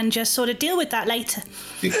on it and just sort of deal with that later.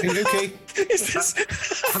 Okay.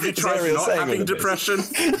 Have you tried not having depression?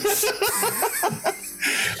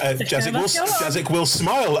 Jazik will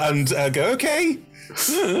smile and go, okay.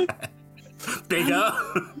 Bigger.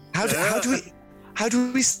 How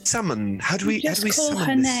do we summon? How do we call summon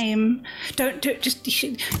her this? name? Don't do it. Just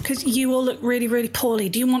because you all look really, really poorly.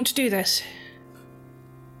 Do you want to do this?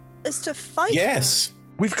 It's to fight. Yes.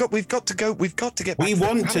 We've got to go. We've got to get. We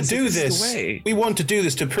want to do this. We want to do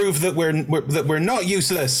this to prove that we're not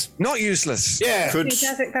useless. Not useless. Yeah.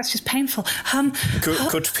 That's just painful.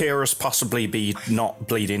 Could Pyrrhus possibly be not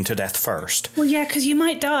bleeding to death first? Well, yeah, because you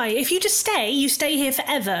might die. If you just stay, you stay here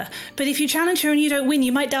forever. But if you challenge her and you don't win,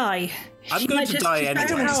 you might die. I'm going to die anyway. I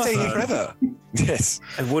don't want to stay here forever. Yes.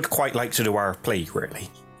 I would quite like to do our plea, really.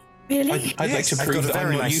 Really? I'd like to prove that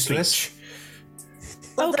I'm not useless. Speech.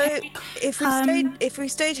 Although, if we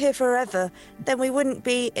stayed here forever, then we wouldn't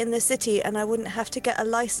be in the city, and I wouldn't have to get a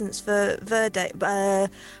license for Verde.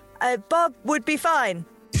 Bob would be fine.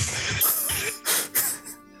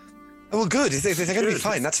 Well, good. If they're going to be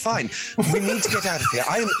fine, that's fine. We need to get out of here.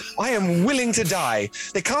 I am willing to die.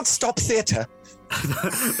 They can't stop theatre.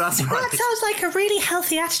 That's right. That sounds like a really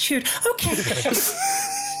healthy attitude. Okay.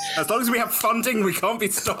 As long as we have funding, we can't be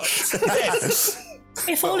stopped. Yes.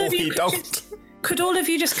 If all of you could all of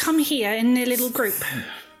you just come here in a little group?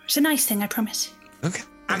 It's a nice thing, I promise. Okay.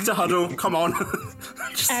 Actor huddle, come on.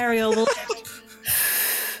 Ariel will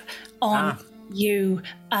on. you,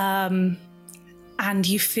 and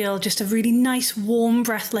you feel just a really nice warm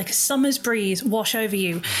breath like a summer's breeze wash over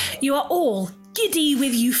you. You are all giddy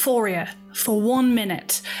with euphoria for 1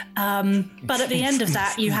 minute. But at the end of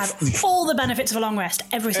that, you have all the benefits of a long rest.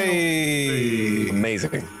 Everything. Hey.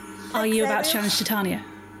 Amazing. Are you about to challenge Titania?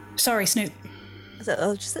 Sorry, Snoop.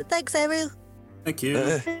 So, just thanks, Ariel. Thank you.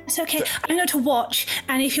 It's okay. I'm going to watch,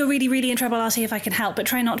 and if you're really, really in trouble, I'll see if I can help. But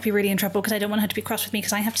try not to be really in trouble because I don't want her to be cross with me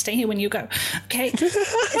because I have to stay here when you go. Okay?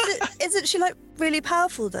 Isn't she like really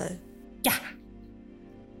powerful though? Yeah.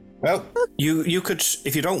 Well, you could,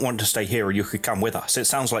 if you don't want to stay here, you could come with us. It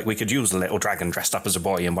sounds like we could use the little dragon dressed up as a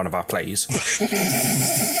boy in one of our plays.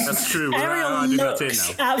 That's true. Ariel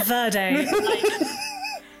looks at Verde like,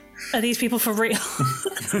 are these people for real?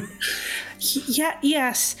 Yeah,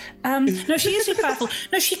 yes. No, she is super powerful.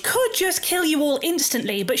 No, she could just kill you all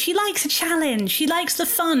instantly, but she likes a challenge. She likes the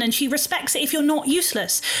fun, and she respects it if you're not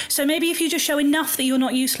useless. So maybe if you just show enough that you're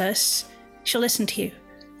not useless, she'll listen to you.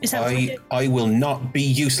 Is that what you do? I will not be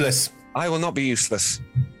useless. I will not be useless.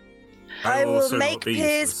 I will make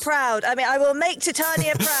Piers proud. I mean, I will make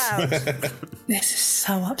Titania proud. This is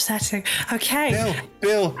so upsetting. Okay.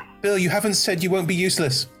 Bill, you haven't said you won't be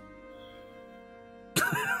useless.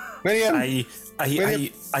 William, I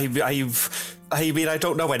mean, I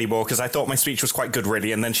don't know anymore because I thought my speech was quite good,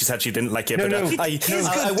 really, and then she said she didn't like it. I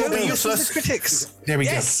won't be useless. Critics. There we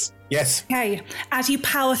go. Yes. Okay, as you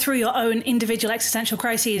power through your own individual existential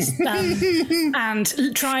crises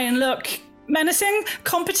and try and look menacing,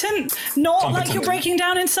 competent, not like you're breaking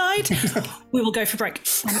down inside, we will go for break.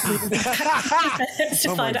 And we will to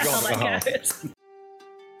find out how that goes.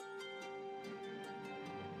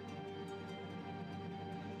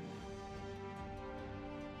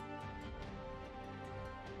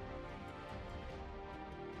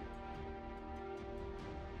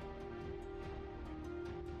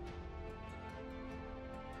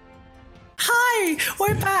 Hi,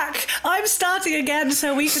 we're back. I'm starting again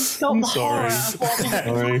so we can stop the horror of what's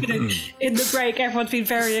happening in the break. Everyone's been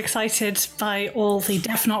very excited by all the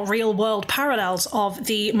deaf, not real world parallels of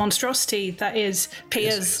the monstrosity that is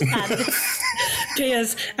Piers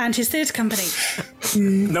and his theatre company.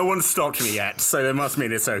 No one stopped me yet, so it must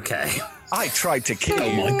mean it's okay. I tried to kill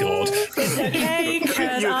you. Oh my god. It's okay,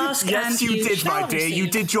 Kurt, ask yes, and you did, my dear. receive. You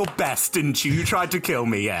did your best, didn't you? You tried to kill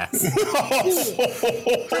me, yes.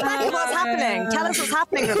 Rebecca, what's happening? Tell us what's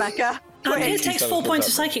happening, Rebecca. Piers takes 4 points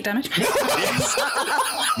of psychic damage.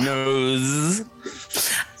 Nose.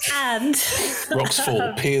 And rocks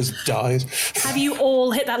fall, Piers dies. have you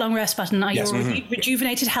all hit that long rest button? Are Yes. you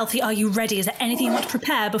rejuvenated, healthy? Are you ready? Is there anything you want to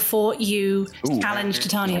prepare before you challenge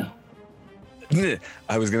Titania?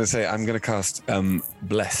 I was going to say, I'm going to cast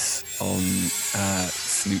Bless on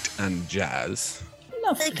Snoot and Jazz.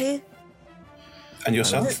 Lovely. And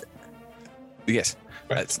yourself? Yes.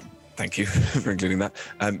 Thank you for including that.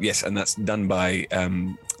 Yes, and that's done by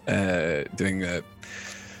doing a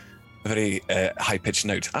very high-pitched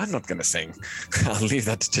note. I'm not going to sing. I'll leave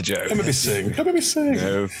that to Joe. Come and sing.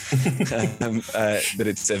 No. But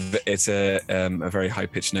it's a very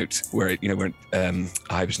high-pitched note where where a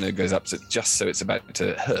high-pitched note goes up just so it's about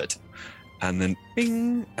to hurt, and then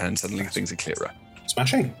bing, and suddenly things are clearer.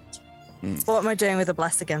 Smashing. What am I doing with the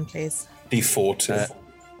bless again, please? D4 to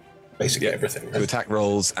basically everything. Right? To attack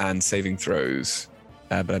rolls and saving throws,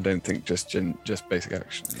 but I don't think just basic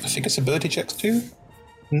action. I think it's ability checks too.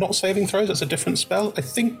 Not saving throws, that's a different spell, I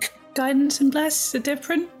think. Guidance and bless are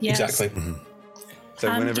different? Yes. Exactly. Mm-hmm. So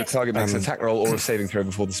whenever a target makes an attack roll or a saving throw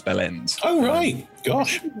before the spell ends. Oh, right.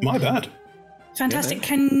 Gosh, my bad. Fantastic. Yeah.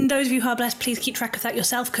 Can those of you who are blessed please keep track of that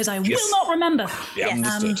yourself, because I will not remember. Yeah,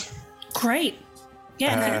 understood. Great.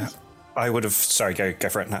 Yeah. I would have... Sorry, go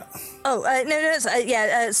for it, Nat. Oh,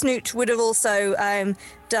 Snoot would have also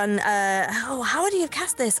done... how would you have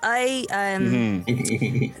cast this? Like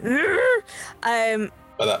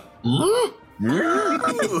that.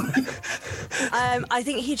 I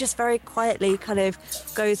think he just very quietly kind of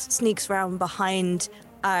sneaks around behind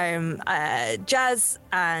Jazz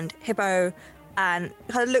and Hippo and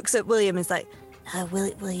kind of looks at William and is like,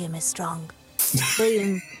 William is strong.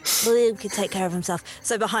 William can take care of himself.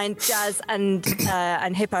 So behind Jazz and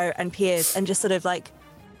Hippo and Piers, and just sort of like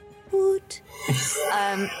hoot,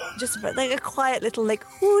 just like a quiet little like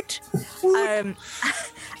hoot,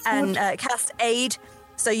 and cast aid.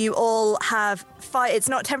 So you all have 5. It's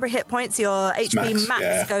not temporary hit points. Your HP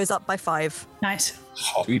max goes up by 5. Nice.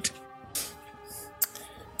 Sweet.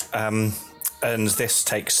 and this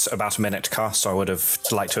takes about a minute to cast, so I would have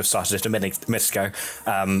liked to have started it a minute ago.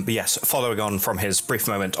 But yes, following on from his brief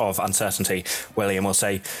moment of uncertainty, William will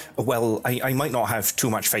say, well, I might not have too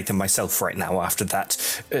much faith in myself right now after that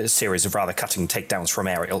series of rather cutting takedowns from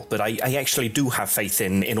Ariel, but I actually do have faith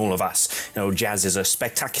in all of us. You know, Jazz is a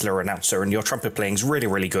spectacular announcer, and your trumpet playing's really,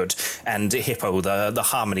 really good, and Hippo, the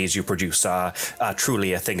harmonies you produce are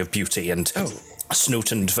truly a thing of beauty, and...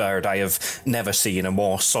 Snoot and Verd, I have never seen a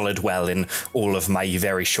more solid well in all of my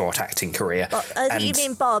very short acting career. You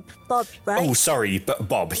mean Bob? Bob, right? Oh, sorry,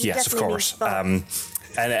 Bob. Yes, of course. And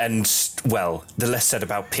well, the less said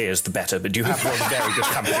about Piers, the better. But you have one very good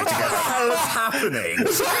company together. What the hell is happening?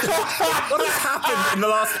 What has happened in the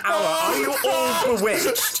last hour? Are you all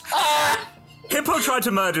bewitched? Hippo tried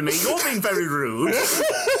to murder me. You're being very rude.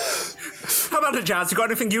 How about it, Jazz? You got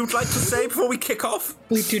anything you'd like to say before we kick off?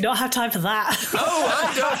 We do not have time for that.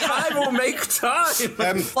 I will make time.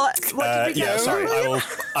 What did we Yeah, do? sorry.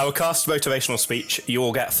 I will cast motivational speech. You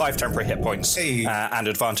will get 5 temporary hit points and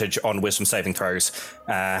advantage on wisdom saving throws.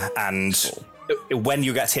 And when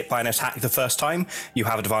you get hit by an attack the first time, you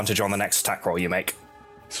have advantage on the next attack roll you make.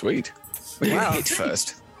 Sweet. Wow. Hit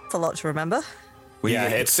first. It's a lot to remember. Yeah,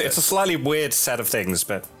 it's a slightly weird set of things,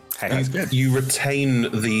 but hey. You retain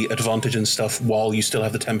the advantage and stuff while you still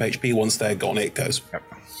have the temp HP. Once they're gone, it goes.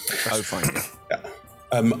 Oh, fine.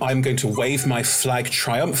 I'm going to wave my flag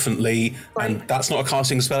triumphantly, and that's not a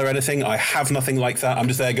casting spell or anything. I have nothing like that. I'm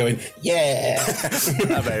just there going, yeah.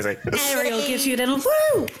 Amazing. Ariel gives you a little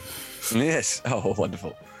woo. Yes. Oh,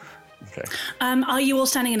 wonderful. Okay. Are you all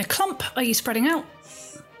standing in a clump? Are you spreading out?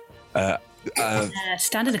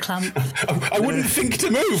 Stand in a clump. I wouldn't think to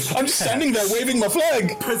move. I'm just standing there waving my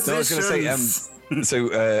flag. No, I was going to say, so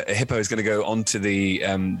Hippo is going to go onto the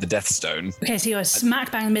Death Stone. Okay, so you're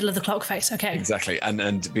smack bang in the middle of the clock face. Okay. Exactly,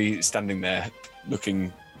 and be standing there,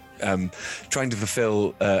 looking, trying to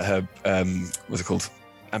fulfill her what's it called,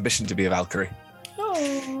 ambition to be a Valkyrie.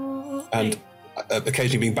 Oh. And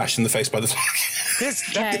occasionally being bashed in the face by the flag. Yes.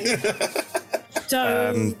 Okay.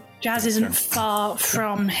 So Jazz isn't far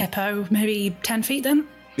from Hippo, maybe 10 feet then?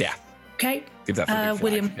 Yeah. Okay. Give that for big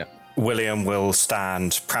William. flag. William will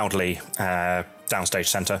stand proudly downstage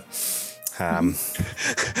centre.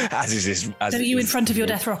 As is his. So are you in front of your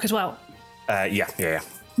death rock as well? Yeah.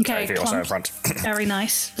 Okay, Davey also in front. Very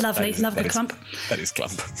nice. Lovely. Lovely clump. That is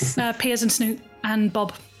clump. Piers and Snoot and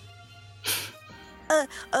Bob.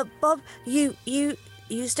 Bob, you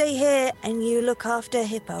stay here and you look after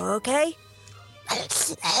Hippo, okay?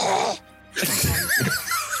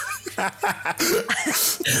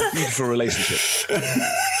 Beautiful relationship.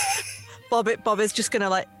 Bob is just gonna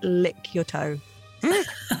like lick your toe.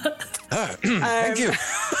 Thank you.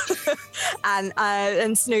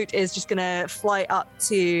 And Snoot is just gonna fly up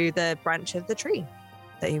to the branch of the tree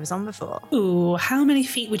that he was on before. Ooh, how many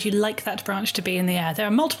feet would you like that branch to be in the air? There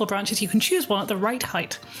are multiple branches. You can choose one at the right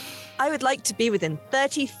height. I would like to be within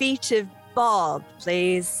 30 feet of Bob,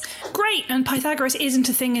 please. Great, and Pythagoras isn't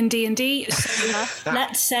a thing in D&D, so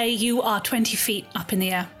let's say you are 20 feet up in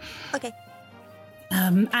the air. Okay.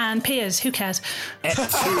 And Piers, who cares?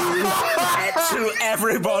 To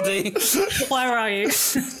everybody. Where are you?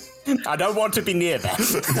 I don't want to be near them.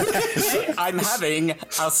 I'm having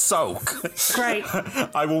a soak. Great.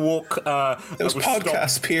 I will walk. Those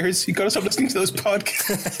podcasts, Piers. You got to stop listening to those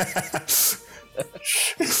podcasts.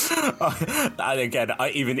 And again,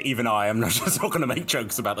 even I am not just not going to make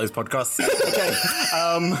jokes about those podcasts.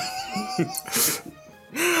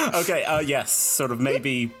 Okay. Okay. Yes. Sort of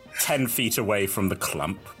maybe 10 feet away from the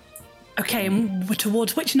clump. Okay, and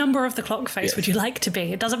towards which number of the clock face would you like to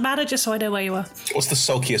be? It doesn't matter, just so I know where you are. What's the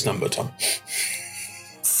sulkiest number, Tom?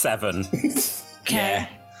 7. Okay. Yeah,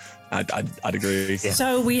 I'd agree. Yeah.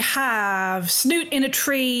 So we have Snoot in a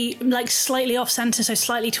tree, like slightly off centre, so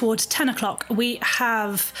slightly towards 10 o'clock. We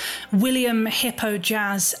have William, Hippo,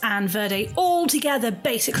 Jazz, and Verde all together,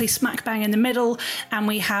 basically smack bang in the middle. And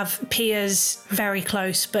we have Piers very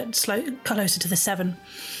close, but closer to the 7.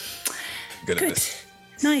 Good at this.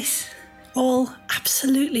 Nice. All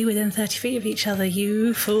absolutely within 30 feet of each other,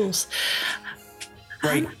 you fools.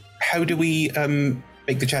 Right. How do we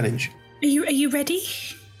make the challenge? Are you ready?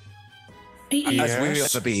 As we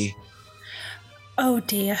ought to be. Oh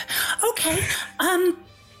dear. Okay.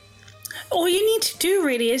 All you need to do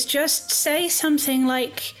really is just say something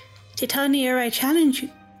like, Titania, I challenge you.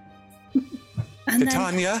 And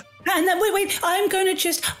Titania? And then, wait, I'm going to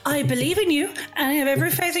just, I believe in you, and I have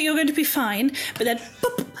every faith that you're going to be fine, but then,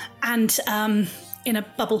 boop, and in a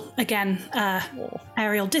bubble again,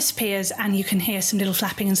 Ariel disappears, and you can hear some little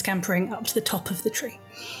flapping and scampering up to the top of the tree.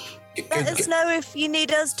 Let us know if you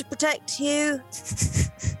need us to protect you.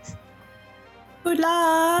 Good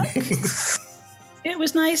luck. It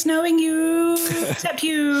was nice knowing you, except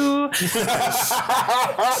you.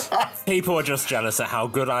 People are just jealous at how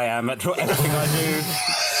good I am at everything I do.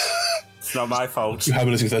 It's not my fault. You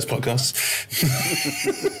haven't listened to those podcasts.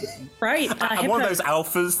 Right. I'm one of those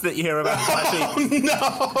alphas that you hear about. Actually, no!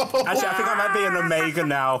 Actually, I think I might be an omega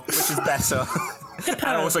now, which is better.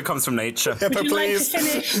 And also comes from nature. Would you like to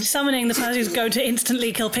finish summoning the person who's going to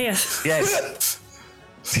instantly kill Pierce? Yes.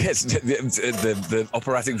 Yes, the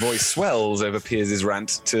operatic voice swells over Piers'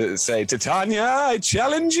 rant to say, Titania, I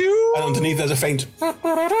challenge you! And underneath there's a faint...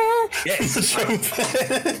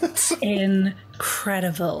 Yes.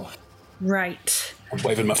 Incredible. Right. I'm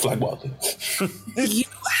waving my flag wildly. You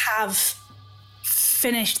have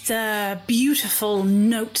finished. The beautiful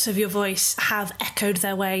notes of your voice have echoed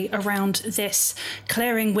their way around this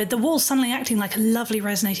clearing, with the walls suddenly acting like a lovely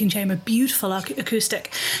resonating chamber, beautiful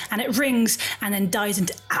acoustic, and it rings and then dies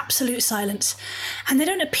into absolute silence. And they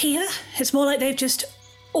don't appear. It's more like they've just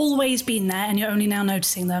always been there and you're only now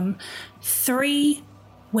noticing them. 3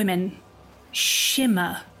 women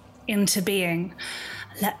shimmer into being.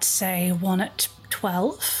 Let's say one at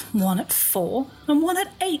 12, one at 4, and one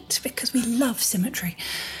at 8, because we love symmetry.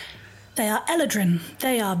 They are Eladrin.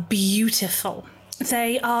 They are beautiful.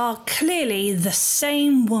 They are clearly the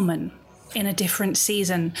same woman in a different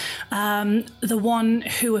season. The one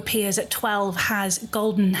who appears at 12 has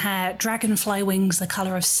golden hair, dragonfly wings the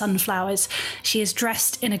colour of sunflowers. She is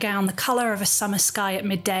dressed in a gown the colour of a summer sky at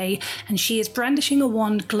midday, and she is brandishing a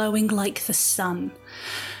wand glowing like the sun.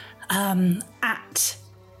 At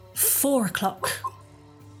 4 o'clock,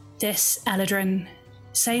 this Eladrin,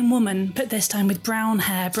 same woman, but this time with brown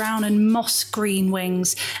hair, brown and moss green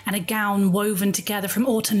wings, and a gown woven together from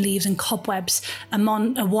autumn leaves and cobwebs, a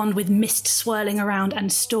wand with mist swirling around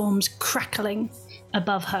and storms crackling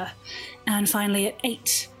above her. And finally at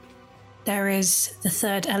 8, there is the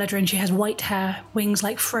third Eladrin. She has white hair, wings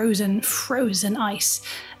like frozen ice,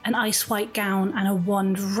 an ice-white gown, and a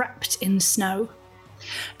wand wrapped in snow.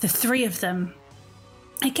 The 3 of them,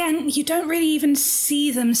 again, you don't really even see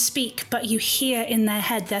them speak, but you hear in their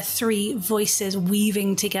head their 3 voices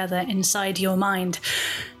weaving together inside your mind.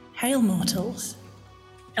 Hail, mortals.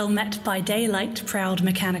 Ill-met by daylight, proud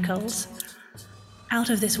mechanicals. Out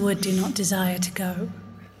of this wood do not desire to go.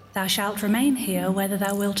 Thou shalt remain here, whether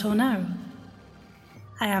thou wilt or no.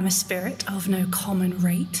 I am a spirit of no common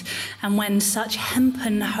rate, and when such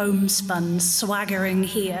hempen homespun swaggering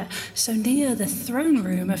here, so near the throne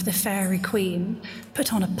room of the fairy queen,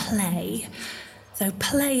 put on a play, though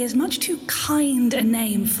play is much too kind a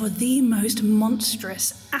name for the most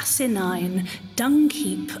monstrous, asinine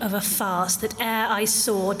dung-heap of a farce that e'er I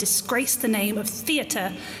saw disgrace the name of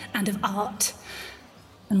theatre and of art.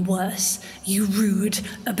 And worse, you rude,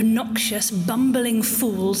 obnoxious, bumbling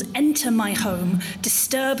fools enter my home,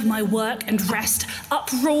 disturb my work and rest,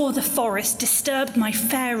 uproar the forest, disturb my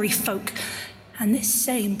fairy folk. And this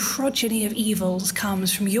same progeny of evils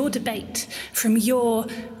comes from your debate, from your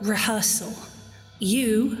rehearsal.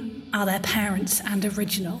 You are their parents and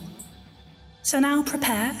original. So now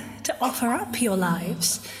prepare to offer up your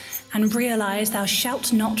lives, and realize thou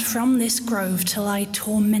shalt not from this grove till I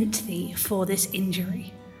torment thee for this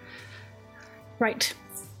injury. Right,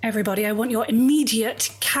 everybody, I want your immediate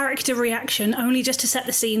character reaction, only just to set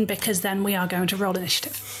the scene, because then we are going to roll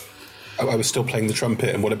initiative. I was still playing the trumpet,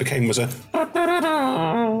 and what it became was a...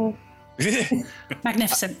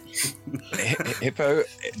 Magnificent. Hippo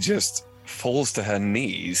just falls to her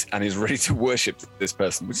knees and is ready to worship this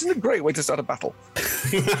person, which is a great way to start a battle.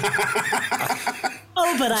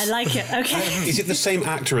 Oh, but I like it. Okay. Is it the same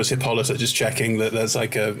actor as Hippolyta? Just checking that there's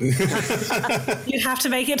like a... You'd have to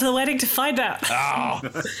make it to the wedding to find out.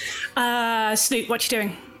 Snoot, what you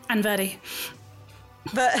doing? And Verdi.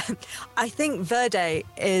 But I think Verde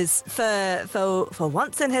is, for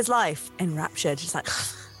once in his life, enraptured. Just like...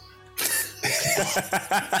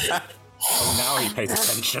 Oh, now he pays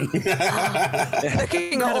attention.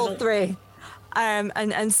 Looking at all 3.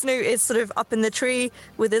 And Snoot is sort of up in the tree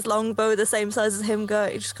with his long bow the same size as him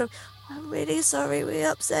going, just go, I'm really sorry we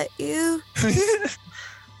upset you.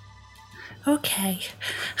 Okay.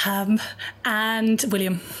 And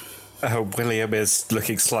William. William is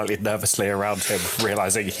looking slightly nervously around him,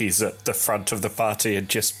 realising he's at the front of the party and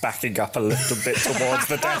just backing up a little bit towards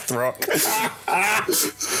the death rock.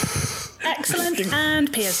 Excellent.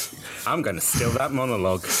 And Piers. I'm going to steal that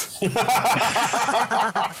monologue.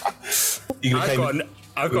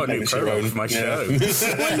 I've got a new program for my show.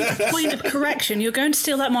 Point of correction, you're going to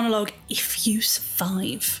steal that monologue if you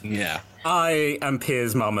survive. Yeah. I am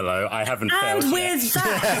Piers Marmelo. I haven't failed And yet. with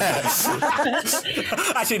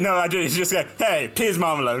that, Actually, no, I do. Just go, hey, Piers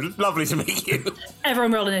Marmelo, lovely to meet you.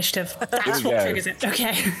 everyone roll initiative. That's what go. triggers it.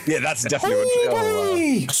 Okay. Yeah, that's definitely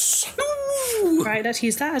what. Right, let's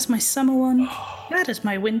use that as my summer one, that as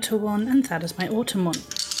my winter one, and that as my autumn one.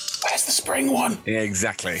 Where's the spring one? Yeah,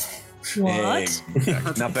 exactly. What?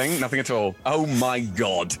 Exactly. Nothing at all. Oh my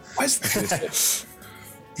god. Where's the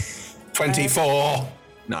 24.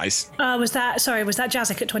 Nice. Was that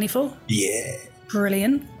Jazik at 24? Yeah.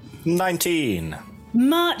 Brilliant. 19.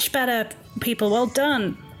 Much better, people. Well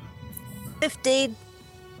done. 15.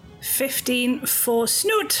 15 for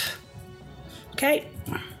Snoot. Okay.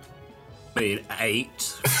 I mean, 8. 8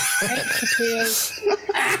 for Piers.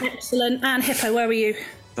 Excellent. And Hippo, where were you?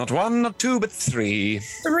 Not 1, not 2, but 3.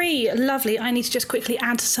 3. Lovely. I need to just quickly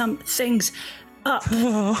add some things up.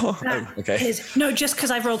 Okay. No, just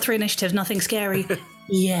because I've rolled 3 initiatives, nothing scary.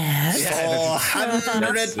 Yes.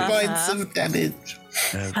 400 points of damage.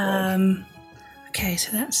 Okay,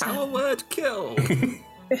 so that's Our word kill.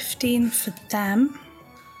 15 for them.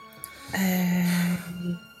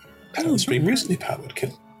 Paladin's been recently powered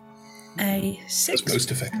kill. A 6. That's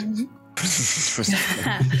most effective.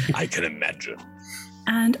 I can imagine.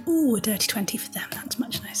 And, a dirty 20 for them. That's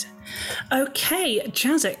much nicer. Okay,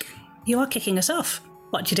 Jazik, you are kicking us off.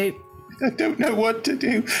 What do you do? I don't know what to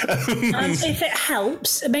do. If it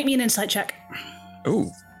helps, make me an insight check.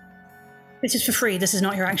 Ooh. This is for free. This is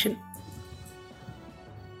not your action.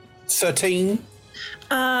 13.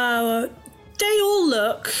 They all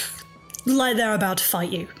look like they're about to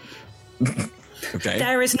fight you. Okay.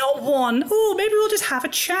 There is not one, maybe we'll just have a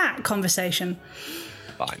chat conversation.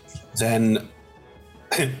 Fine. Then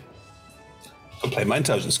I'll play my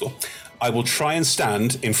intelligence score. I will try and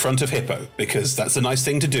stand in front of Hippo because that's a nice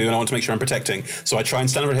thing to do and I want to make sure I'm protecting. So I try and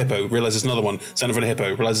stand in front of Hippo, realise there's another one, stand in front of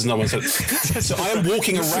Hippo, realise there's another one. So I am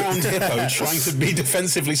walking around Hippo trying to be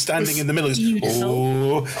defensively standing in the middle.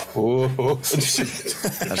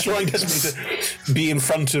 Trying desperately to be in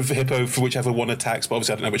front of Hippo for whichever one attacks, but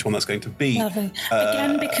obviously I don't know which one that's going to be. Lovely.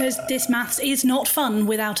 Again, because this maths is not fun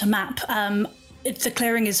without a map, if the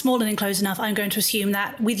clearing is small and enclosed enough, I'm going to assume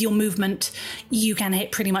that with your movement, you can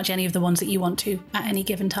hit pretty much any of the ones that you want to at any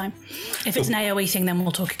given time. If it's an AoE thing, then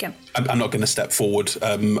we'll talk again. I'm not going to step forward.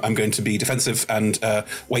 I'm going to be defensive and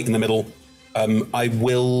wait in the middle. I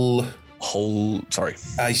will hold. Sorry.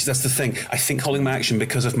 That's the thing. I think holding my action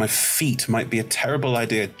because of my feet might be a terrible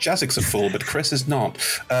idea. Jazik's a fool, but Chris is not.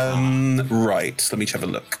 Right. Let me have a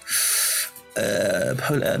look. No,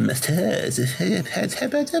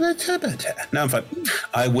 I'm fine.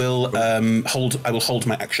 I will hold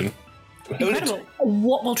my action. Incredible.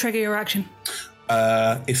 What will trigger your action?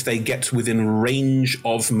 If they get within range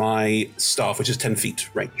of my staff, which is 10 feet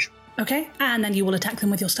range. Okay, and then you will attack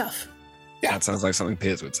them with your stuff. Yeah. That sounds like something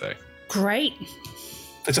Piers would say. Great.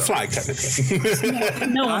 It's a flag, technically.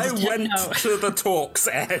 No I went to the talks,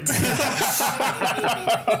 Ed.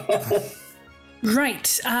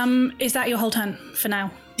 Right. Is that your whole turn for now?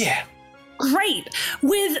 Yeah. Great.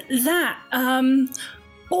 With that,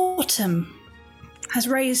 Autumn has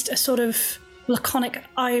raised a sort of laconic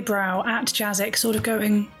eyebrow at Jazik, sort of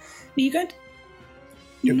going, "Are you good?"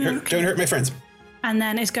 Don't hurt my friends. And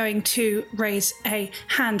then is going to raise a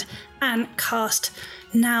hand and cast.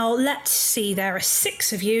 Now, let's see. There are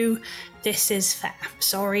 6 of you. This is fair.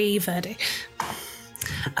 Sorry, Verdi.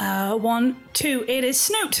 1, 2. It is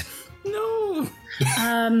Snoot. No.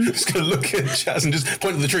 I'm just going to look at Chaz and just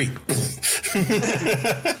point to the tree.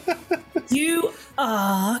 You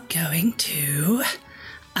are going to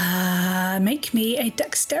make me a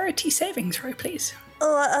dexterity saving throw, please.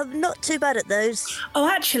 Oh, I'm not too bad at those. Oh,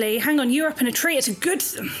 actually, hang on. You're up in a tree. It's a good...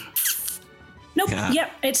 Nope. Yeah.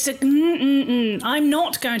 Yep. It's a... I'm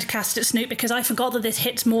not going to cast it at Snoot because I forgot that this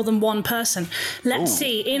hits more than one person. Let's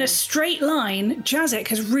see. In a straight line, Jazik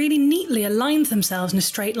has really neatly aligned themselves in a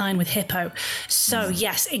straight line with Hippo. So,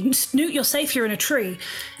 yes, Snoot, you're safe. You're in a tree.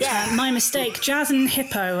 Yeah. My mistake. Jazz and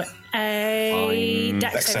Hippo, a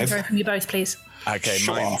dex saving throw from you both, please. Okay,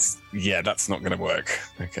 Sure. mine's... Yeah, that's not going to work.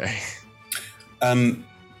 Okay. I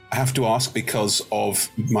have to ask because of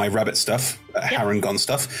my rabbit stuff, Harangon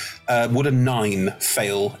stuff. Would a 9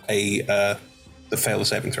 fail a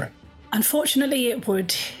saving throw? Unfortunately, it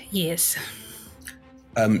would. Yes.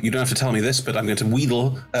 You don't have to tell me this, but I'm going to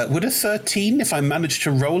wheedle. Would a 13, if I manage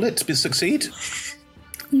to roll it, succeed?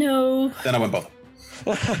 No. Then I won't bother.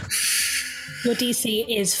 Your DC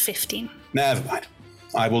is 15. Never mind.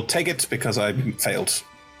 I will take it because I failed.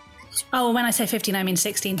 Oh, when I say 15, I mean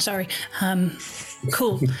 16. Sorry.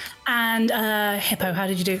 Cool. And Hippo, how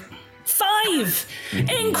did you do? 5! 35!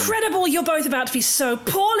 Incredible! You're both about to be so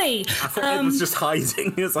poorly. I thought Ed was just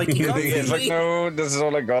hiding. He was like, you can't see It's like, me. no, this is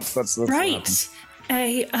all I got. That's Right.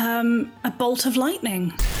 A bolt of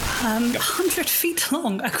lightning, 100 feet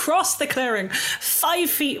long, across the clearing, 5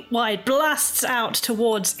 feet wide, blasts out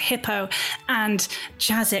towards Hippo and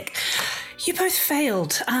Jazik. You both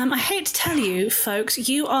failed. I hate to tell you, folks,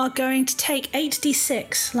 you are going to take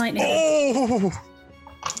 8d6 lightning. Oh!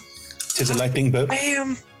 Tis a lightning bolt.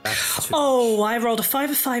 Bam! Oh, I rolled a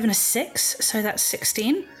 5, a 5, and a 6, so that's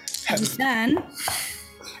 16. And then...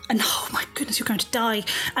 And oh my goodness, you're going to die.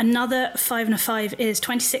 Another 5 and a 5 is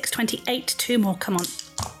 26, 28, 2 more, come on.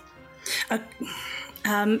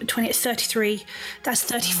 28, 33, that's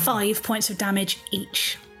 35 points of damage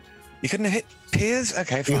each. You couldn't have hit Piers?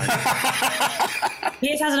 Okay, fine.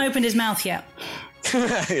 Piers hasn't opened his mouth yet.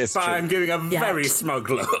 Yes, But I'm giving a very smug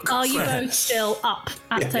look. Are you both still up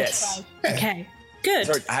at 35? Yes. Okay, good.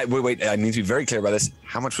 Sorry, wait, I need to be very clear about this.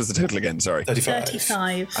 How much was the total again? Sorry.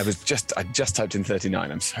 35. I just typed in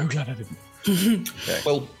 39. I'm so glad I didn't. Okay.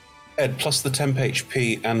 Well, Ed, plus the temp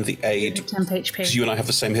HP and the aid. Temp HP. Because you and I have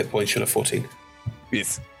the same hit points, you'll have 14.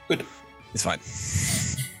 Yes. Good. It's fine.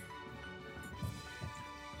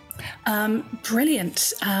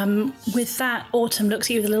 Brilliant. With that, Autumn looks at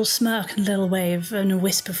you with a little smirk and a little wave, and a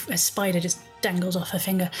wisp of a spider just dangles off her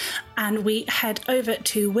finger. And we head over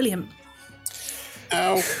to William.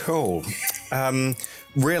 Oh, cool.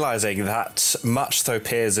 Realising that much though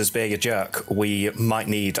Piers is being a jerk, we might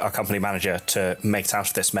need our company manager to make it out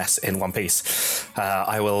of this mess in one piece.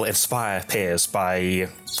 I will inspire Piers by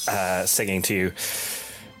singing to you.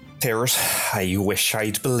 Piers, I wish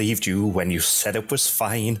I'd believed you when you said it was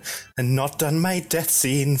fine and not done my death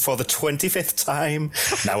scene for the 25th time.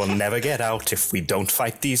 Now we'll never get out if we don't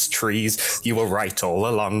fight these trees. You were right all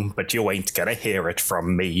along, but you ain't gonna hear it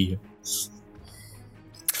from me.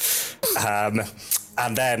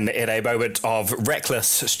 And then, in a moment of reckless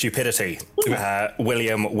stupidity,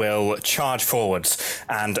 William will charge forwards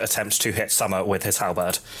and attempt to hit Summer with his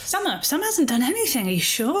halberd. Summer hasn't done anything, are you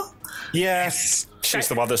sure? Yes, she's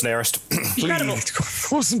the one that's nearest. Incredible.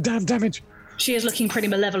 Cause some damn damage. She is looking pretty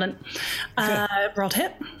malevolent. Rolled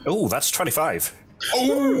hit. Oh, that's 25.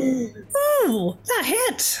 Ooh, that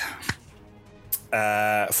hit.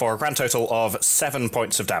 For a grand total of 7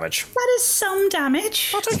 points of damage. That is some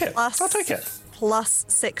damage. I'll take it. I'll take it. Plus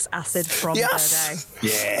 6 acid from her day.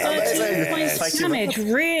 Yeah. 13 points of damage.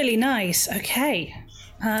 Really nice. Okay.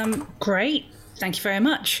 Great. Thank you very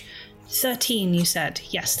much. 13, you said.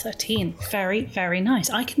 Yes, 13. Very, very nice.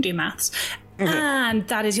 I can do maths. And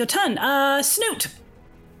that is your turn. Snoot.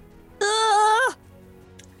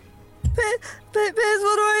 Piers,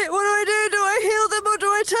 what do I do? Do I heal them or do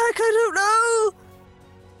I attack? I don't know.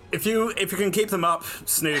 If you can keep them up,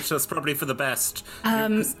 Snoot, that's probably for the best.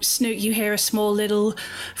 Snoot, you hear a small little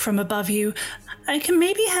from above you. I can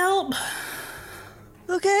maybe help.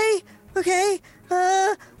 Okay.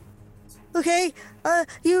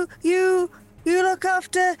 You look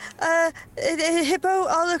after Hippo.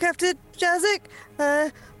 I'll look after Jazik.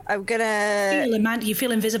 I'm gonna. You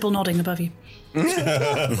feel invisible nodding above you.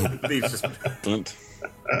 Excellent.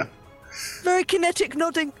 Very kinetic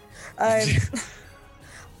nodding.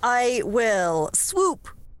 I will swoop.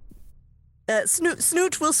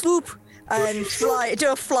 Snoot will swoop and do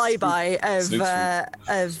a flyby of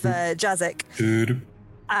Jazik.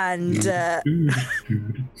 And I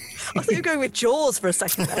thought you were going with Jaws for a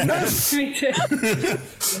second there. No, me too.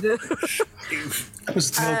 That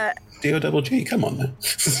was D-O-double-G. Come on now.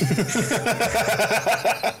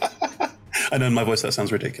 I know in my voice that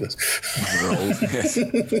sounds ridiculous.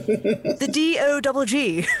 The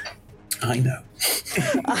D-O-double-G. I know.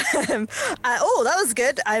 Oh, that was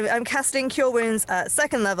good. I'm casting Cure Wounds at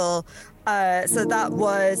second level. So that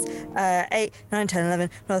was 8, 9, 10, 11,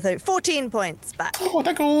 12, 13, 14 points back. Oh,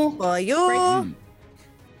 thank you. For you.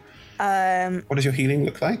 What does your healing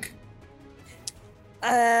look like?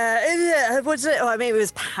 What's it? Oh, I mean, it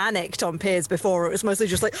was panicked on Piers before. It was mostly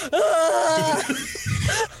just like, ah!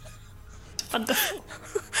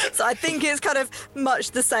 So I think it's kind of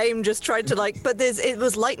much the same, just trying to but it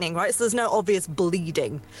was lightning, right? So there's no obvious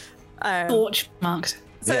bleeding. Torch marked.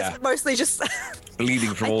 So it's mostly just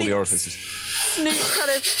bleeding from all the orifices. Snoot kind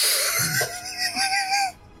of,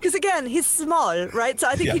 because again, he's small, right? So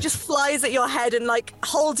I think he just flies at your head and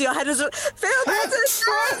holds your head as feel better.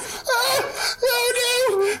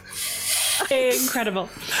 Oh no! Incredible.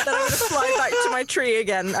 Then I'm going to fly back to my tree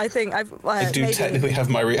again. I think I do maybe. Technically have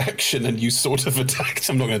my reaction, and you sort of attacked.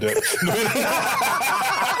 I'm not going to do it.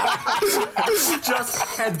 Just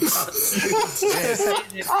headbutts.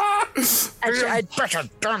 Actually,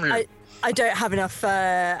 I don't have enough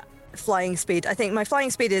flying speed. I think my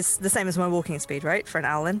flying speed is the same as my walking speed, right? For an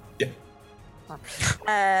owlin. Yeah.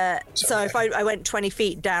 So if I went 20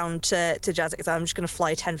 feet down to Jazzix, I'm just going to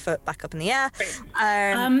fly 10 foot back up in the air.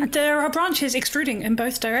 There are branches extruding in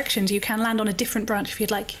both directions. You can land on a different branch if you'd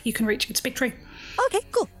like. You can reach its big tree. Okay,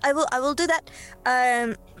 cool. I will do that.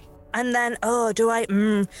 And then do I?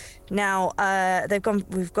 Now they've gone.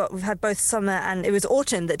 We've had both summer and it was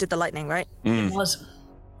autumn that did the lightning, right? It was.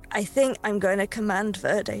 I think I'm going to command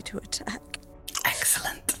Verde to attack.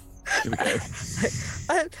 Excellent. Here we go.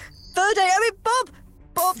 Verde,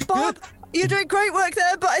 Bob, you're doing great work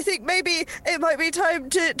there, but I think maybe it might be time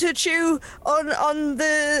to chew on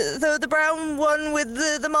the brown one with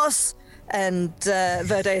the moss. And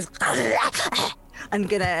Verde's I'm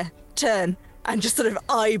gonna turn and just sort of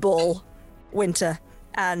eyeball Winter.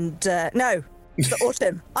 And no, the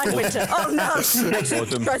autumn. I'm Winter. Oh no!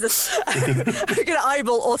 Autumn. I'm gonna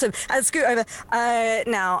eyeball Autumn and scoot over.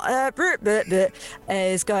 Now,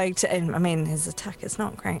 is going to. I mean, his attack is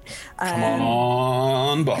not great. Come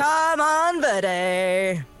on, Bob. Come on,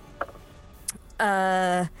 Verde.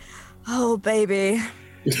 Oh baby,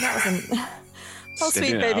 that wasn't. Oh,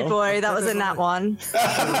 sweet baby boy, that was in that one.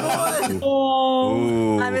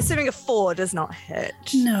 I'm assuming a 4 does not hit.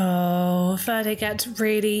 No, Verde gets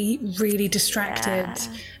really, really distracted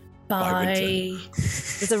by...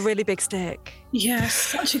 It's a really big stick. Yes,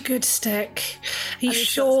 such a good stick. Are you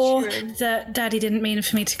sure that Daddy didn't mean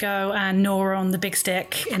for me to go and gnaw on the big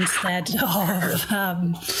stick instead of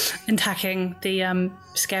attacking the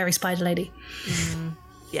scary spider lady?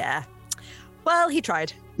 Yeah. Well, he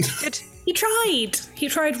tried. Good. He tried. He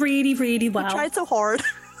tried really, really well. He tried so hard.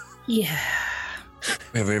 Yeah.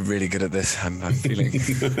 We're really good at this. I'm feeling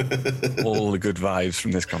all the good vibes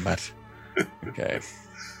from this combat. Okay.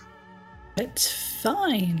 It's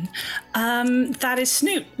fine. That is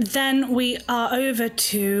Snoot. Then we are over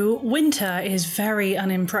to Winter. Is very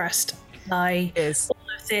unimpressed by all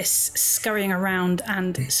of this scurrying around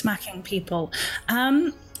and smacking people.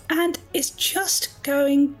 And it's just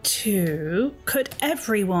going to... Could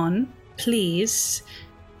everyone please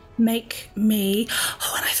make me...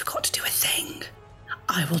 Oh, and I forgot to do a thing.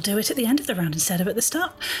 I will do it at the end of the round instead of at the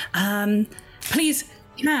start. Please,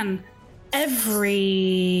 can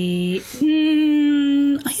every...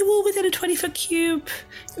 are you all within a 20-foot cube?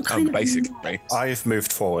 Basically. I've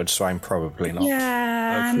moved forward, so I'm probably not.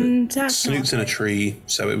 Yeah, and that's Snoot's in a tree,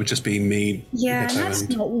 so it would just be me. Yeah, that's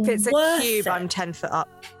not If it's a worth cube, it. I'm 10 foot up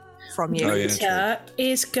from you. Winter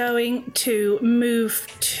is going to move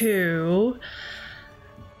to...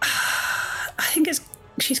 I think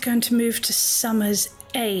she's going to move to Summer's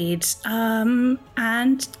aid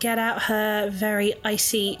and get out her very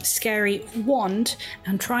icy, scary wand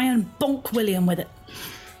and try and bonk William with it.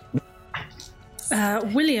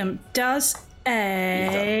 William, does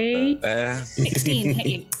a 16 hit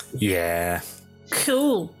you? Yeah.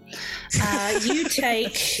 Cool. You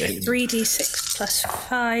take 3d6 plus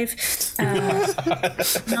 5,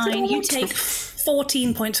 9. You take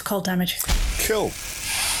 14 points of cold damage. Cool.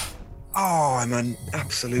 Oh, I'm an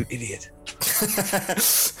absolute idiot.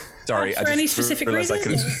 Sorry, For any specific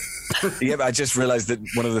reason? Yeah, but I just realised that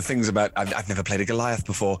one of the things about I've never played a Goliath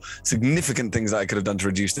before. Significant things that I could have done to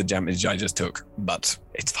reduce the damage I just took, but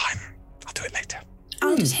it's fine. I'll do it later.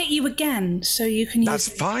 I'll just hit you again, so you can use. That's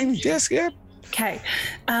fine. Yes, yeah. Okay.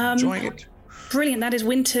 Enjoying it. Brilliant. That is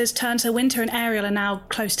Winter's turn. So Winter and Ariel are now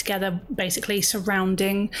close together, basically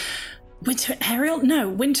surrounding. Winter and Ariel? No,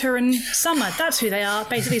 Winter and Summer. That's who they are,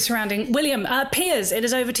 basically surrounding William. Piers, it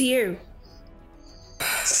is over to you.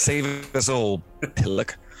 Save us all,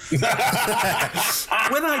 Pillock. When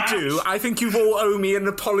I do, I think you all owe me an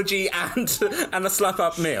apology and a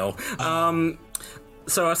slap-up meal.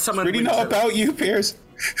 So I summoned. Really not about you, Piers.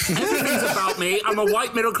 Everything's about me. I'm a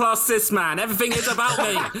white middle-class cis man. Everything is about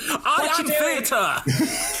me. I am theatre.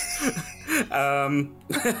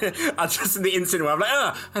 I just in the instant where I'm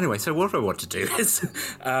like, anyway, so what I want to do is,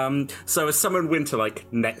 so I summoned Winter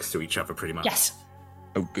like next to each other, pretty much. Yes.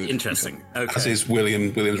 Oh, good. Interesting. Okay. As is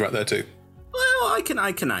William. William's right there too. Well, I can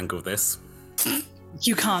angle this.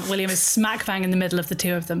 You can't. William is smack bang in the middle of the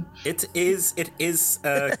two of them. It is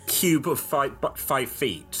a cube of 5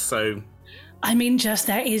 feet. So, I mean,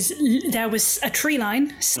 there was a tree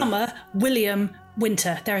line. Summer, William,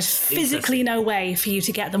 Winter. There is physically no way for you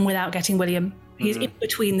to get them without getting William. He's in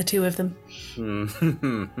between the two of them. You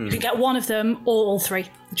can get one of them or all three.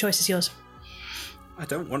 The choice is yours. I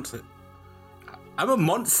don't want to. I'm a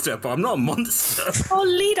monster, but I'm not a monster. Oh,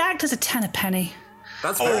 lead actor's a tenner penny.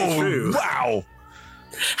 That's very true. Wow.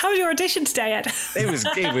 How was your audition today, Ed? It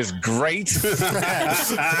was great.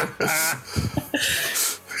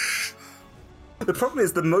 The problem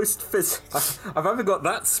is the most I've either got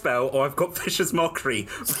that spell or I've got Vicious Mockery,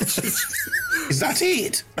 which is that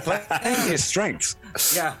it? Playing his strengths.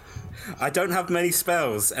 Yeah, I don't have many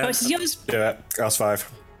spells. Oh, it's yours. Do it. Class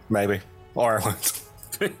 5, maybe, or I won't.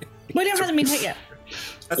 William hasn't been hit yet.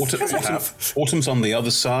 Autumn's on the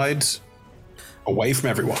other side, away from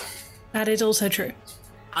everyone. That is also true.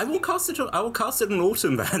 I will cast it on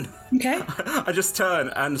Autumn then. Okay. I just turn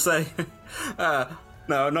and say, no,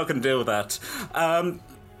 I'm not going to deal with that.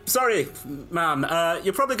 Sorry, ma'am.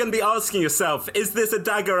 You're probably going to be asking yourself, is this a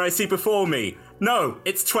dagger I see before me? No,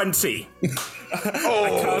 it's 20.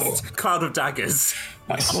 I cast Cloud of Daggers.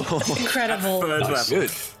 Nice. Incredible. Third level.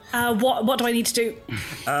 Good. What do I need to do?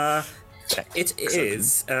 It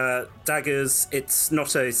is daggers. It's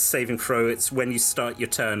not a saving throw. It's when you start your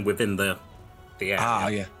turn within the area. Ah,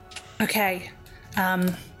 yeah. Okay.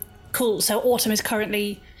 Cool. So Autumn is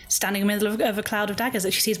currently standing in the middle of a cloud of daggers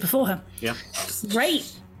that she sees before her. Yeah. Great.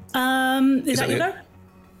 Is that your go?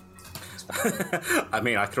 I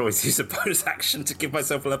mean, I could always use a bonus action to give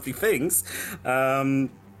myself lovely things. No,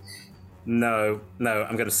 I'm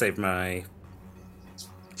going to save my...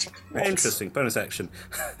 Interesting, bonus action.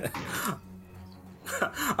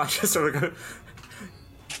 I just sort of go...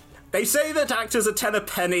 They say that actors are 10 a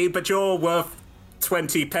penny, but you're worth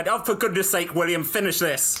 20 penny. Oh, for goodness sake, William, finish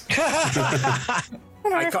this.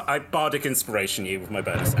 I bardic inspiration you with my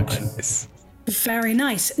bonus action. Very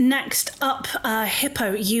nice. Next up,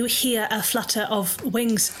 Hippo, you hear a flutter of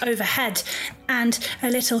wings overhead and a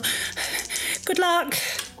little good luck.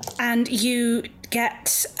 And you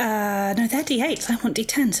get, no, they're D8s. I want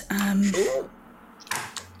D10s.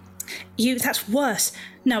 That's worse.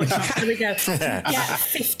 No, it's not. Here we go. You get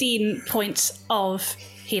 15 points of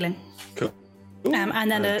healing. Cool.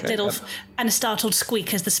 And then a startled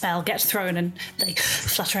squeak as the spell gets thrown and they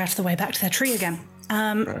flutter out of the way back to their tree again.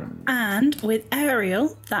 And with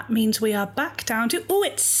Ariel, that means we are back down to... Oh,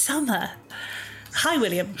 it's Summer. Hi,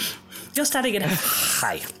 William. You're standing in her.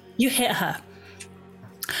 Hi. You hit her.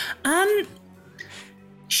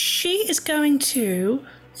 She is going to...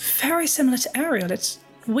 Very similar to Ariel. It's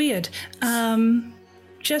weird.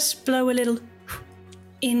 Just blow a little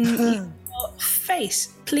in your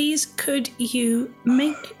face. Please, could you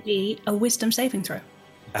make me a wisdom saving throw?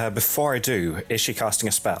 Before I do, is she casting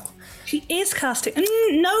a spell? She is casting...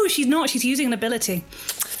 No, she's not. She's using an ability.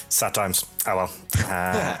 Sad times. Oh well.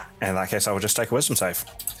 In that case, I will just take a wisdom save.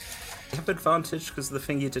 You have advantage because of the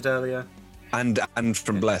thing you did earlier. And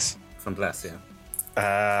from Bless. From Bless, yeah.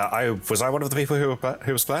 Was I one of the people who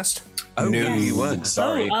was blessed? Oh, no, you weren't.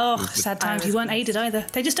 Sorry. Oh, sad times. You weren't aided either.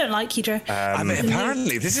 They just don't like you, Joe. I mean,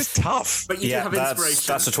 apparently, this is tough. But you do have inspiration.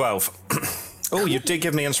 That's a 12. Oh, you did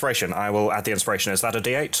give me inspiration. I will add the inspiration. Is that a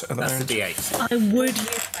D8? That's a D8. I would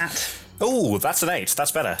use that. Oh, that's an 8.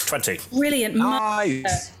 That's better. 20. Brilliant.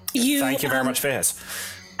 Nice. Thank you very much, Piers.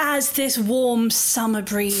 As this warm summer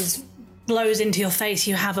breeze blows into your face,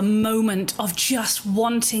 you have a moment of just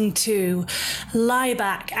wanting to lie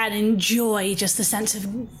back and enjoy just the sense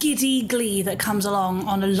of giddy glee that comes along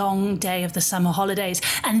on a long day of the summer holidays.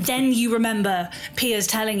 And then you remember Piers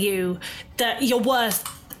telling you that you're worth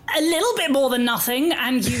a little bit more than nothing,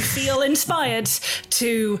 and you feel inspired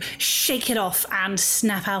to shake it off and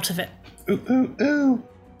snap out of it. Ooh, ooh, ooh.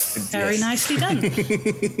 Very nicely done.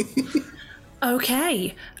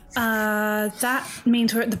 Okay. That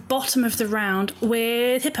means we're at the bottom of the round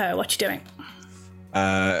with Hippo. What you doing?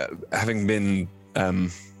 Having been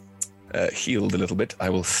healed a little bit, I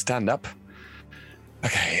will stand up.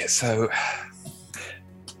 Okay, so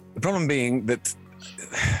the problem being that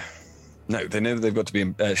no, they know that they've got to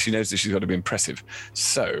be. She knows that she's got to be impressive.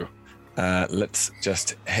 So let's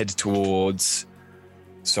just head towards.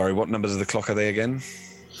 Sorry, what numbers of the clock are they again?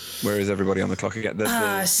 Where is everybody on the clock again?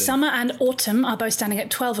 Summer and autumn are both standing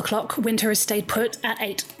at 12 o'clock. Winter has stayed put at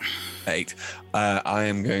 8. 8. I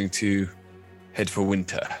am going to head for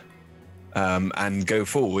winter and go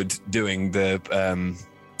forward doing the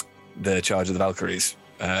charge of the Valkyries.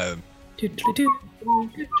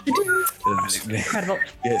 Incredible.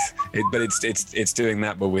 Yes, but it's doing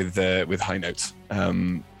that, but with high notes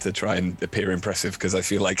to try and appear impressive. Because I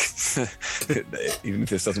feel like even if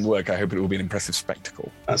this doesn't work, I hope it will be an impressive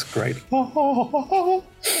spectacle. That's great.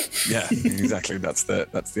 Yeah, exactly. That's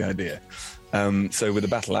the idea. So with the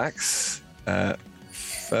battle axe,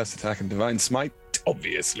 first attack and divine smite,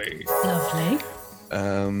 obviously. Lovely.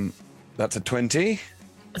 That's a 20.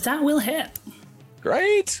 That will hit.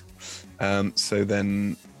 Great. So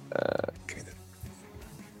then,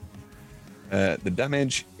 the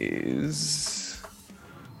damage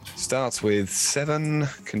starts with 7,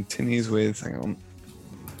 continues with, hang on,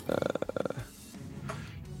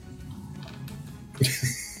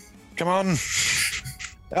 Come on.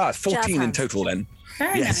 14 in total then.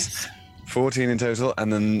 Very nice. 14 in total,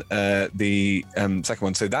 and then the second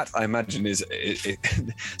one. So that I imagine is.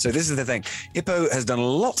 So this is the thing. Hippo has done a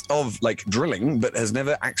lot of drilling, but has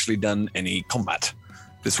never actually done any combat.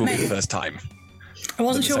 This will be the first time. I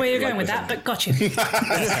wasn't sure where you were going with that, but got you.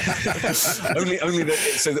 only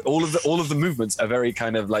that. All of the movements are very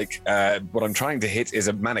kind of like what I'm trying to hit is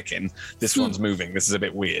a mannequin. This one's moving. This is a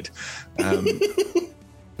bit weird.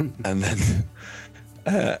 And then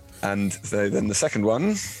then the second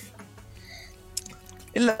one.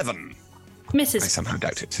 11. Misses. I somehow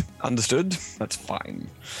doubt it. Understood. That's fine.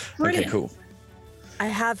 Brilliant. Okay, cool. I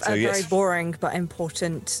have a very boring but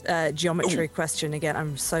important geometry question again.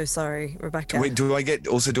 I'm so sorry, Rebecca. Wait, do I get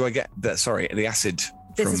that? Sorry, the acid.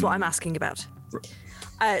 This is what I'm asking about.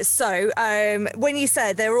 When you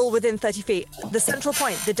said they're all within 30 feet, the central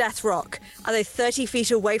point, the Death Rock, are they 30 feet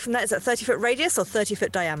away from that? Is that 30-foot radius or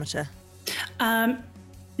 30-foot diameter?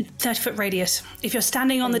 30-foot radius. If you're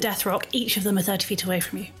standing on the Death Rock, each of them are 30 feet away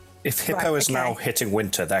from you. If Hippo is now hitting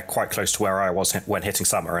Winter, they're quite close to where I was when hitting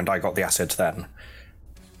Summer, and I got the acid then.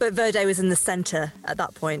 But Verde was in the centre at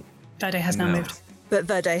that point. Verde has now moved. But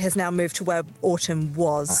Verde has now moved to where Autumn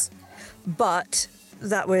was. But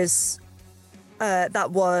that was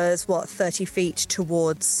what, 30 feet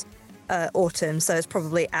towards Autumn, so it's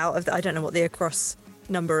probably out of I don't know what the across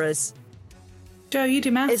number is. Joe, you do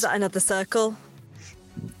maths. Is that another circle?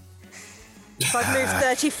 If I've moved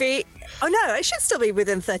 30 feet... Oh no, it should still be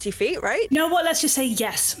within 30 feet, right? You know what, let's just say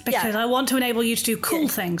yes, because I want to enable you to do cool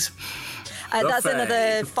things. That's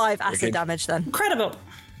another 5 acid damage then. Incredible.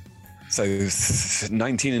 So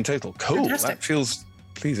 19 in total. Cool. Fantastic. That feels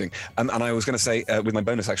pleasing. And I was going to say, with my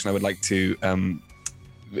bonus action, I would like to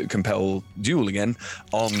compel duel again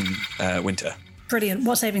on Winter. Brilliant.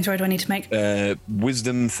 What saving throw do I need to make?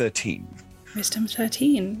 Wisdom 13. Wisdom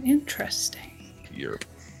 13. Interesting. Europe.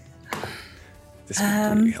 This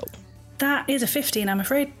would really help. That is a 15, I'm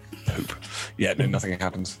afraid. Poop. Yeah, no, nothing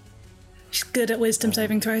happens. She's good at wisdom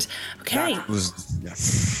saving throws. Okay. That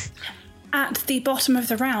was... At the bottom of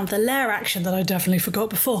the round, the lair action that I definitely forgot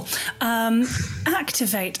before.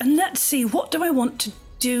 Activate, and let's see, what do I want to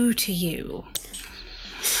do to you?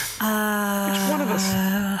 Which one of us?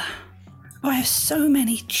 I have so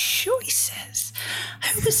many choices.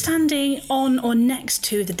 Who was standing on or next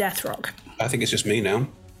to the Death Rock? I think it's just me now.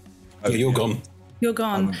 Oh, you're gone. You're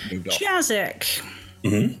gone. Jazik.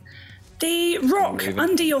 Mm-hmm. The rock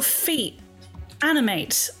under your feet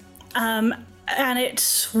animates, and it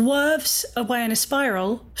swerves away in a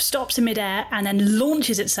spiral, stops in midair, and then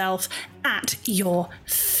launches itself at your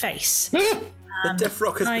face. The Death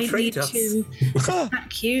Rock has betrayed us. I need to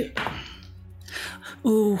attack you.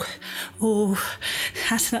 Ooh,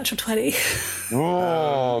 that's a natural 20.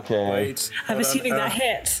 Oh, okay. I'm assuming that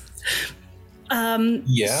hits.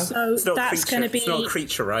 Yeah. So that's going to be... It's not a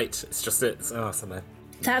creature, right? It's just something.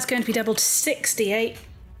 That's going to be doubled to 68.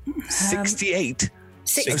 68?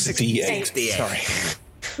 68. Sorry.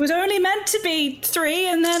 It was only meant to be 3,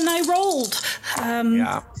 and then I rolled.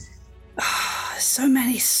 So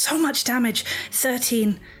much damage.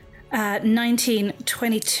 13, 19,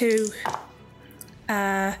 22,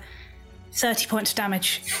 30 points of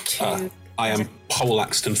damage to... I am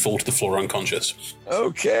poleaxed and fall to the floor unconscious.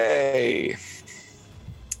 Okay.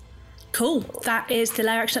 Cool. That is the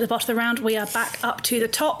lair action at the bottom of the round. We are back up to the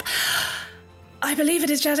top. I believe it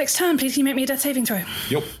is Jazik's turn. Please can you make me a death saving throw?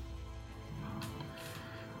 Yep.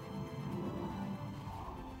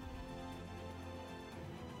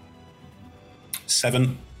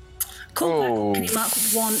 Seven. Cool. Can you mark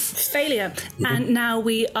 1 failure? And now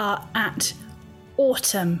we are at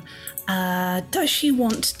Autumn. Does she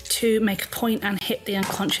want to make a point and hit the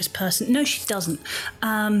unconscious person? No, she doesn't.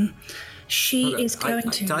 She is going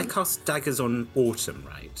to... Did I cast daggers on Autumn,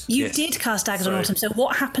 right? You did cast daggers on Autumn, so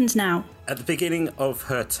what happens now? At the beginning of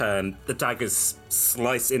her turn, the daggers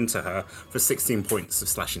slice into her for 16 points of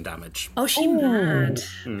slashing damage. Oh, she mad.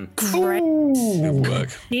 Great. Good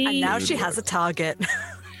work. And now she has a target.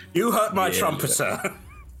 You hurt my trumpeter.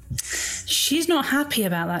 She's not happy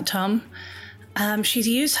about that, Tom. She's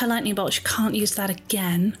used her lightning bolt. She can't use that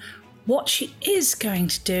again. What she is going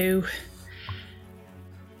to do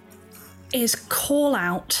is call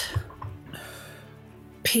out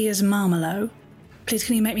Piers Marmelo. Please,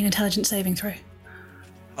 can you make me an intelligence saving throw?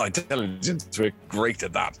 Oh, intelligence, we're great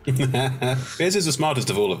at that. Piers is the smartest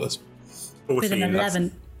of all of us. 14, with an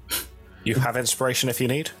 11. You have inspiration if you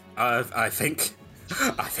need. I think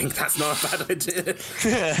that's not a bad idea.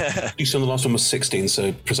 You saw the last one was 16,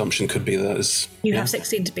 so presumption could be that is... You have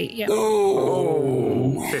 16 to beat, yeah.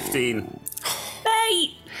 Oh! 15.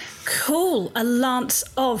 Hey! Cool. A lance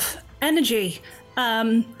of energy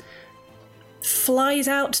flies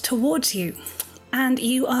out towards you, and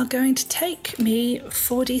you are going to take me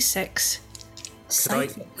 4d6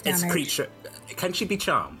 psychic This damage. creature, can she be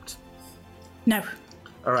charmed? No.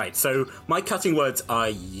 All right, so my cutting words are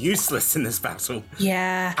useless in this battle.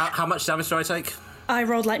 Yeah. How much damage do I take? I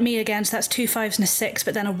rolled like me again, so that's 2 5s and a 6,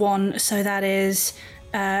 but then a 1, so that is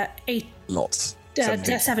 8. Lots.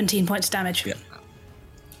 17 points of damage. Yeah.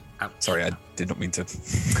 Sorry, I did not mean to.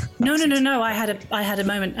 No. I had a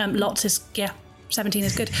moment. Lots is 17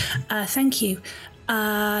 is good. Thank you.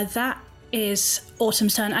 That is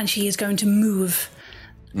Autumn's turn, and she is going to move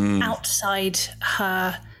outside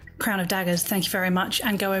her Crown of Daggers. Thank you very much,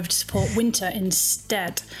 and go over to support Winter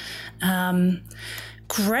instead.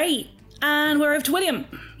 Great. And we're over to William.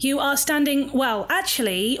 You are standing. Well,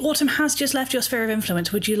 actually, Autumn has just left your sphere of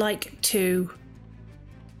influence. Would you like to?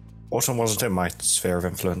 Autumn wasn't in my sphere of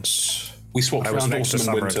influence. We swapped I was around next to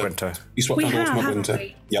Autumn and Summer Winter. You swapped around Autumn and Winter.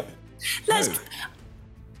 We? Yep. Let's.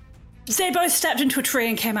 They both stepped into a tree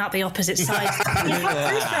and came out the opposite side.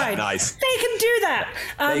 Nice. They can do that.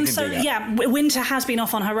 They can so do that. yeah, Winter has been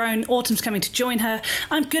off on her own. Autumn's coming to join her.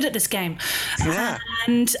 I'm good at this game. Yeah.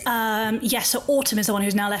 And so Autumn is the one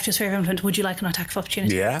who's now left your sphere of influence. Would you like an attack of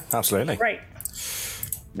opportunity? Yeah, absolutely. Great.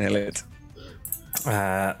 Nail it.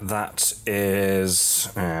 That is...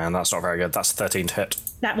 and that's not very good. That's 13 to hit.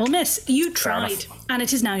 That will miss. You tried, enough. and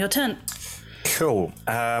it is now your turn. Cool.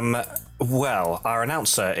 Well, our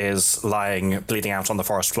announcer is lying bleeding out on the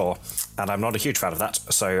forest floor, and I'm not a huge fan of that,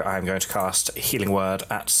 so I'm going to cast Healing Word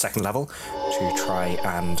at 2nd level to try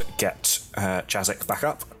and get Jazik back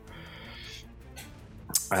up.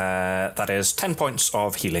 That is 10 points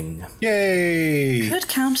of healing. Yay! Could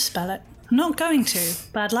counterspell it. I'm not going to,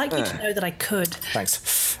 but I'd like you to know that I could.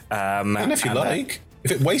 Thanks. And if you like.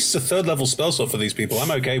 If it wastes a 3rd level spell slot for these people,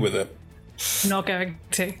 I'm okay with it. I'm not going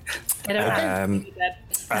to. They don't have to be dead.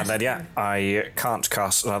 And then, I can't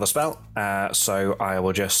cast another spell, so I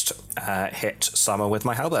will just hit Summer with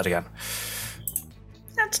my halberd again.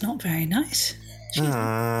 That's not very nice.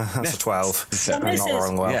 That's a 12. I'm not misses.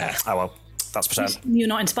 rolling well. Yeah. Oh well, that's pretend. You're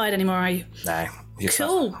not inspired anymore, are you? No.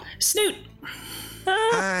 Cool. Snoot.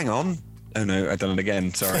 Hang on. Oh no, I've done it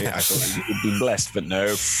again. Sorry. I thought you'd been blessed, but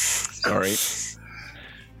no. Sorry.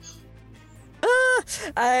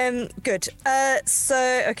 Good.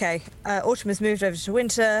 Autumn has moved over to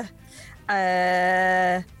Winter.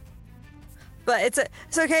 But it's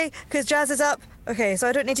okay, because Jazz is up. Okay, so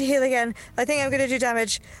I don't need to heal again. I think I'm going to do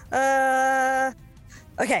damage.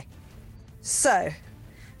 Okay. So,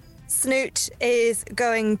 Snoot is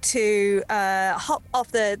going to hop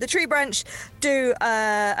off the tree branch, do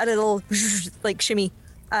a little, like, shimmy,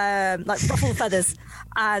 like ruffle feathers,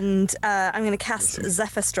 and I'm going to cast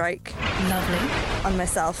Zephyr Strike. Lovely. On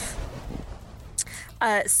myself.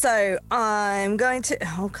 So I'm going to.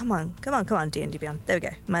 Oh, come on, D&D Beyond. There we go.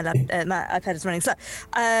 My iPad is running slow.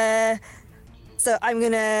 So I'm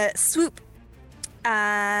going to swoop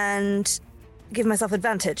and give myself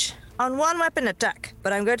advantage on one weapon attack,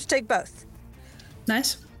 but I'm going to take both.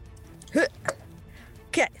 Nice.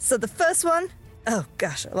 Okay, so the first one. Oh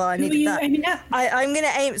gosh, well I needed that. Aiming at? I'm going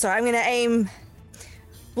to aim. Sorry, I'm going to aim.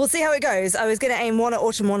 We'll see how it goes. I was going to aim one at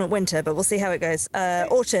Autumn, one at Winter, but we'll see how it goes.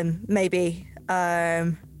 Autumn, maybe,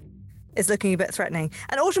 is looking a bit threatening.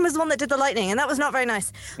 And Autumn was the one that did the lightning, and that was not very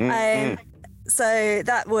nice. So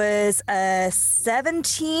that was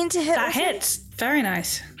 17 to hit. That hits. Very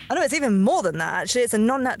nice. Oh no, it's even more than that, actually. It's a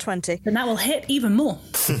non-nat 20. Then that will hit even more.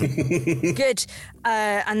 Good.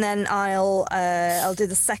 And then I'll do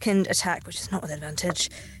the second attack, which is not with advantage.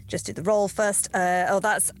 Just do the roll first.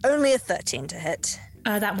 That's only a 13 to hit.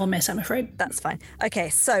 That will miss, I'm afraid. That's fine. Okay,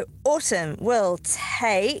 so Autumn will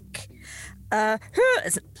take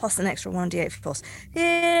plus an extra 1d8 force.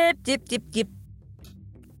 Yep.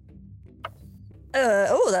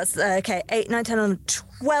 That's okay. 8, 9, 10, 11,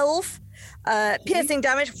 12. Piercing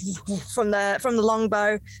damage from the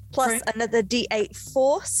longbow, plus another d8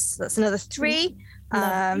 force. That's another 3.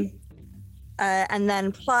 And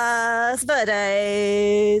then plus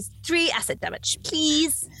Verde's 3 acid damage,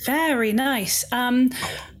 please. Very nice.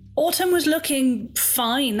 Autumn was looking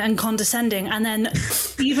fine and condescending, and then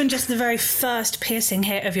even just the very first piercing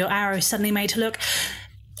hit of your arrow suddenly made her look.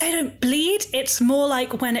 They don't bleed. It's more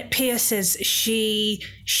like when it pierces, she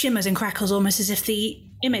shimmers and crackles, almost as if the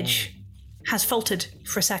image has faltered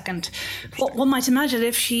for a second. What one might imagine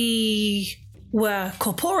if she were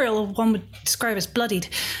corporeal, one would describe as bloodied.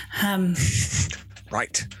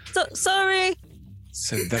 Right. So, sorry.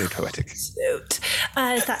 So very poetic. Snoot.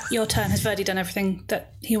 Is that your turn? Has Verdi done everything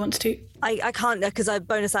that he wants to? I can't, because I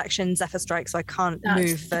bonus action Zephyr Strike, so I can't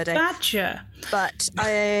move Verde. Badger. But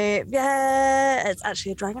it's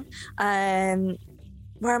actually a dragon.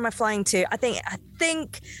 Where am I flying to? I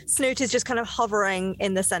think Snoot is just kind of hovering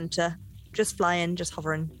in the center. Just flying, just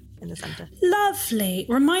hovering in the center. Lovely.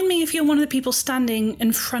 Remind me if you're one of the people standing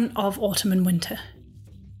in front of Autumn and Winter.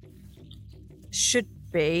 Should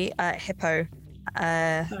be Hippo.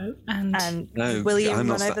 And No, William I'm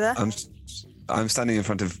not run over there. I'm standing in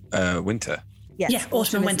front of Winter. Yes, yeah,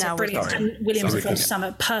 autumn and is winter, now brilliant. returning. And William's in front of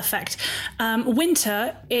summer, perfect.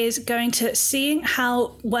 Winter is going to, seeing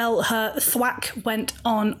how well her thwack went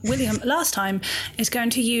on William last time, is going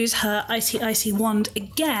to use her icy wand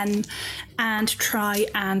again and try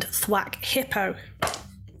and thwack Hippo.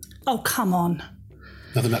 Oh, come on.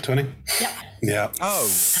 Another nat 20? Yep. Yeah. Oh.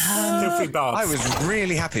 Silvery barbs. I was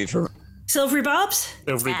really happy for... Silvery barbs?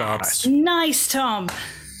 Silvery barbs. Nice, Tom.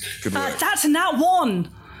 Good work. That's a nat 1.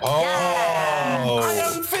 Oh!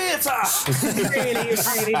 I own theatre! Really,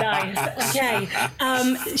 really nice. Okay.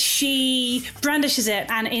 She brandishes it,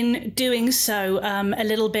 and in doing so, a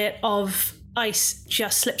little bit of ice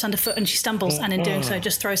just slips underfoot and she stumbles, and in doing so,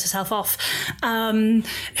 just throws herself off.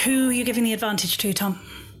 Who are you giving the advantage to, Tom?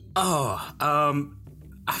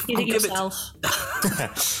 You did it yourself.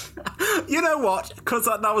 You know what? Because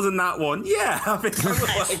that was a nat 1. Yeah. I mean,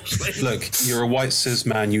 Look, you're a white cis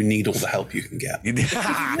man. You need all the help you can get. It's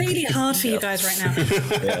really hard for you guys right now.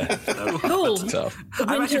 Cool.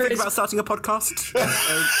 I'm actually thinking about starting a podcast.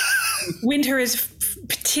 Winter is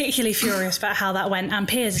particularly furious about how that went, and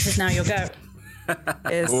Piers, this is now your go.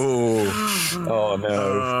 Oh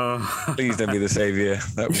no. Please don't be the saviour.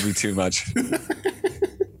 That would be too much.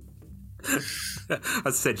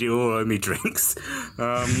 I said you all owe me drinks.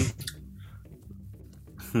 I'm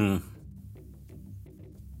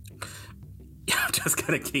just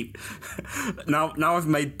gonna keep. Now I've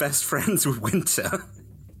made best friends with Winter.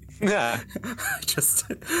 Yeah.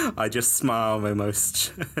 I just smile my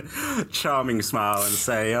most charming smile and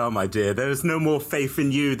say, "Oh my dear, there is no more faith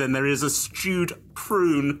in you than there is a stewed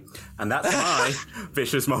prune," and that's my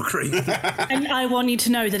vicious mockery. And I want you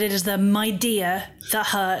to know that it is the "my dear" that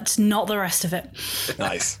hurts, not the rest of it.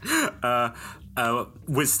 Nice.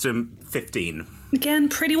 Wisdom 15. Again,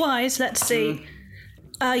 pretty wise. Let's see.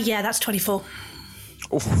 Yeah, that's 24.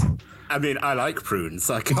 Oof. I mean, I like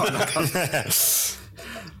prunes. I can't.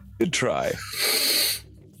 Good try.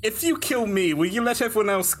 If you kill me, will you let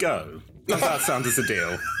everyone else go? Does that sound as a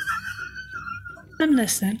deal? I'm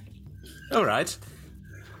listening. All right.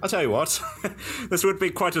 I'll tell you what. This would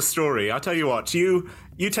be quite a story. I'll tell you what. You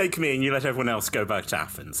take me and you let everyone else go back to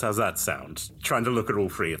Athens. How's that sound? Trying to look at all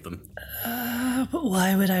three of them. But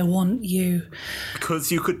why would I want you?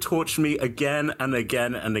 Because you could torture me again and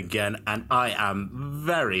again and again, and I am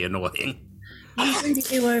very annoying. You really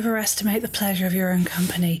do overestimate the pleasure of your own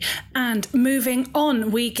company. And moving on,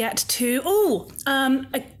 we get to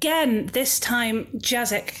again this time,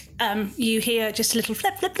 Jazik. You hear just a little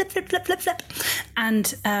flip, flip, flip, flip, flip, flip, flip, and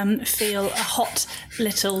feel a hot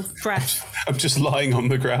little breath. I'm just lying on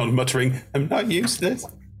the ground, muttering, "I'm not useless.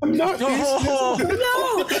 I'm not useless."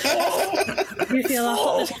 No! You feel a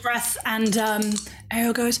hot little breath, and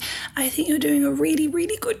Ariel goes, "I think you're doing a really,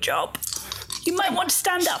 really good job. You might want to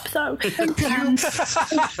stand up, though."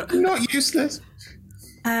 I'm not useless.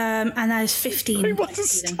 And that is 15. I want to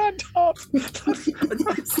stand up.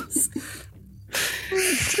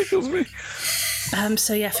 It tickles me.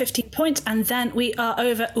 So yeah, 15 points, and then we are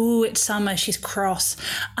over. Ooh, it's summer. She's cross.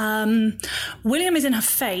 William is in her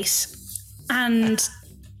face, and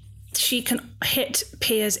she can hit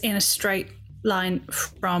Piers in a straight line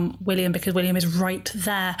from William because William is right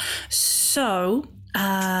there. So,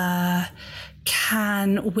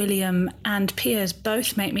 can William and Piers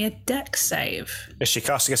both make me a dex save? Is she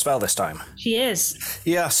casting a spell this time? She is.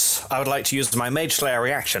 Yes, I would like to use my Mage Slayer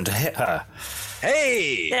reaction to hit her.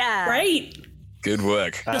 Hey! Yeah. Great. Good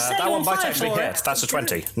work. That one might actually hit. That's a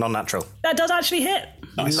 20, non-natural. That does actually hit.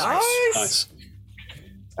 Nice.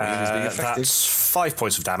 That's 5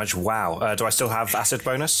 points of damage. Wow. Do I still have acid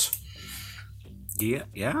bonus? Yeah.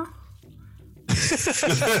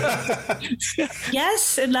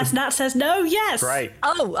 Yes, unless Nat says no, yes. Right.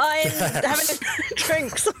 Oh, I'm having a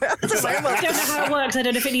drink. Sorry, I don't I don't know how it works. I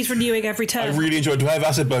don't know if it needs renewing every turn. I really enjoyed. Do I have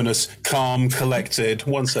acid bonus? Calm, collected.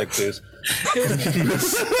 1 sec, please.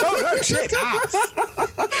 Oh no, shit!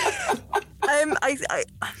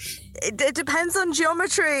 It depends on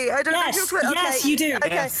geometry. I don't know. Yes, you do. Okay,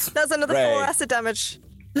 Yes. that's another Right. 4 acid damage.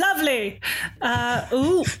 Lovely.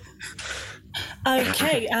 Ooh.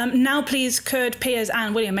 Okay, now please could Piers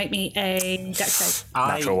and William make me a dex save?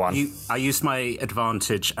 Natural one. I used my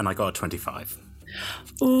advantage and I got a 25.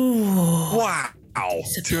 Ooh. Wow.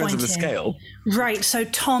 2 ends of the scale. Right, so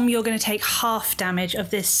Tom, you're going to take half damage of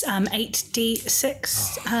this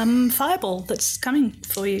 8d6 fireball that's coming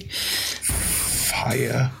for you.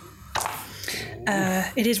 Fire.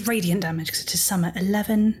 It is radiant damage because it is summer.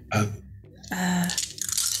 11,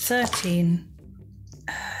 13,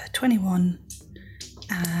 21,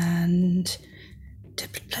 and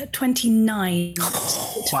 29.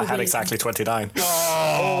 I had exactly 29.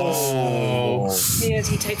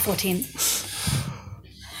 Piers, you take 14.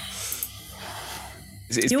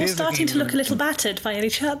 You're starting to look a little battered by any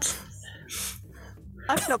chance.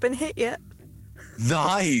 I've not been hit yet.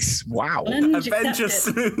 Nice. Wow. Avenger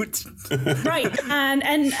Snoot. Right,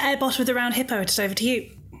 and bottom of the round, Hippo, it's over to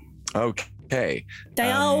you. Okay.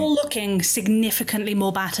 They are all looking significantly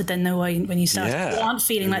more battered than they were when you started. Yeah. You aren't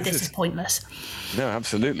feeling like this is pointless. No,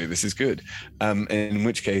 absolutely. This is good. In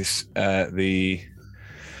which case, even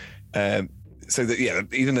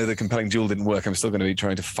though the compelling duel didn't work, I'm still going to be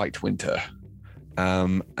trying to fight Winter.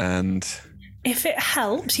 And if it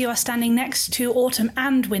helps, you are standing next to Autumn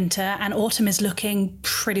and Winter, and Autumn is looking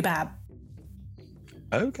pretty bad.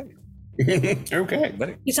 Okay. Okay.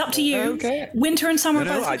 It's up to you. Okay. Winter and Summer are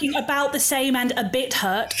both looking about the same and a bit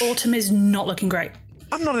hurt. Autumn is not looking great.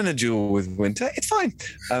 I'm not in a duel with Winter. It's fine.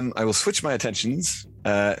 I will switch my attentions.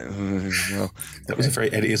 That was a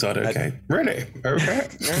very Eddie Izzard. Okay. Really? Okay.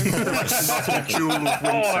 That's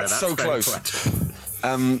so close.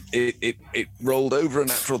 It rolled over a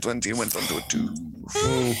natural 20 and went onto a 2.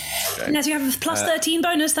 Okay. Unless you have a plus 13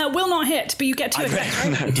 bonus, that will not hit, but you get 2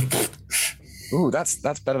 attacks, right? Ooh, that's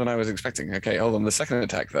better than I was expecting. Okay, hold on. The second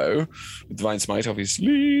attack, though, with Divine Smite,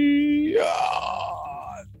 obviously.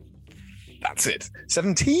 That's it.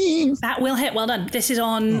 17. That will hit. Well done. This is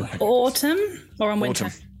on Autumn or on Winter?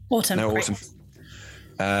 Autumn. No, Great. Autumn.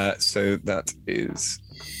 So that is...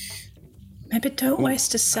 Maybe don't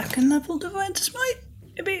waste a second level Divine Smite.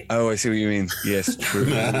 Maybe. Oh, I see what you mean. Yes, true.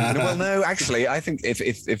 No, actually, I think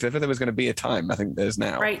if ever there was going to be a time, I think there's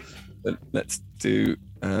now. Right. But let's do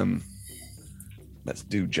just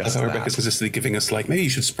I thought that. Rebecca's consistently giving us maybe you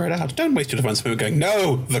should spread out. Don't waste your Divine Smite. Going,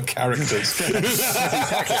 no, the characters. Here's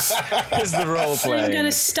the role So I'm going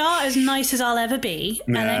to start as nice as I'll ever be,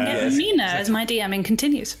 and then get meaner as my DMing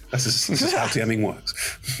continues. This is how DMing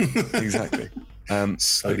works. Exactly.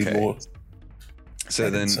 Slightly more.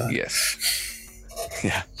 So then, yes.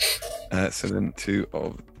 Yeah. So then 2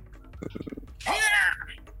 of...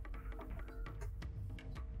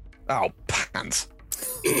 Oh, pants.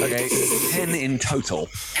 Okay, 10 in total.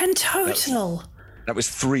 10 total? That was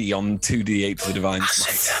 3 on 2d8 for the Divine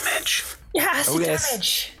Smite. Damage. Yes, Oh, yes.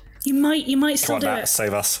 damage. You might still do it.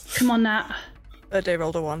 Save us. Come on, Nat. They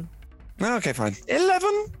rolled a 1. Okay, fine.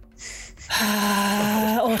 11.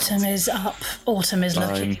 Autumn is up. Autumn is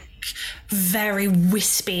looking very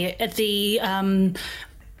wispy. The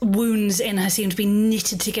wounds in her seem to be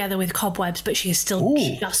knitted together with cobwebs, but she is still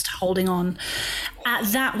just holding on. At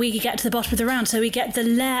that, we get to the bottom of the round, so we get the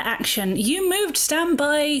lair action. You moved stand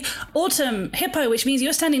by Autumn, Hippo, which means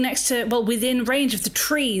you're standing next to, within range of the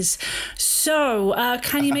trees. So,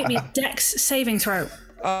 can you make me a dex saving throw?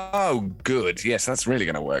 Oh, good. Yes, that's really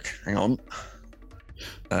going to work. Hang on.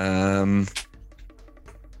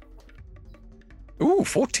 Ooh,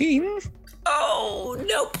 14. Oh,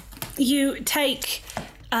 nope. You take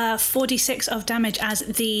 46 of damage as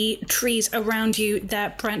the trees around you,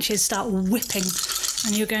 their branches start whipping,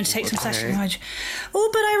 and you're going to take some slashing damage. Oh,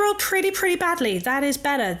 but I rolled pretty badly. That is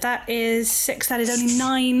better. That is 6. That is only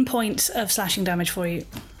 9 points of slashing damage for you.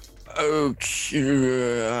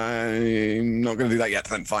 Okay, I'm not going to do that yet.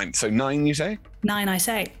 Then fine. So 9, you say? 9, I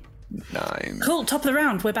say. 9. Cool. Top of the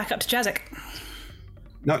round. We're back up to Jazik.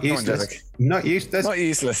 Not useless. Not useless. Not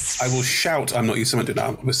useless. I will shout, I'm not useless. I won't do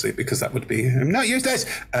that, obviously, because that would be, I'm not useless.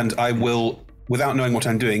 And I will, without knowing what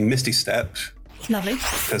I'm doing, Misty Step. Lovely.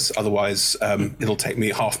 Because otherwise it'll take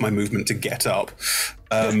me half my movement to get up.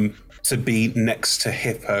 To be next to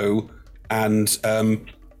Hippo. And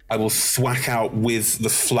I will thwack out with the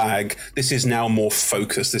flag. This is now more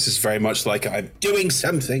focused. This is very much like I'm doing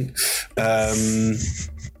something.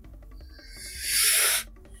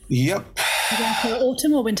 Yep. You going for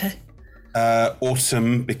Autumn or Winter?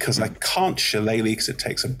 Autumn, because I can't shillelagh because it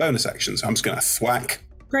takes a bonus action. So I'm just going to thwack.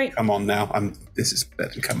 Great. Come on now. This is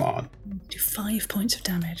better. Come on. Do 5 points of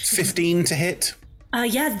damage. 15 to hit.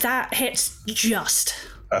 Yeah, that hits just.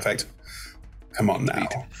 Perfect. Come on now.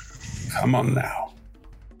 Come on now.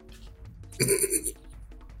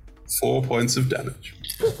 4 points of damage.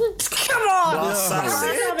 Come on!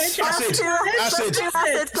 Acid!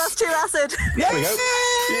 Plus 2 acid. There we go.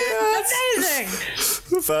 Amazing!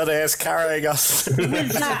 Verde is carrying us.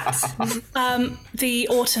 With that, the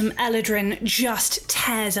Autumn Eladrin just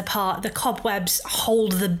tears apart. The cobwebs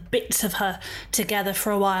hold the bits of her together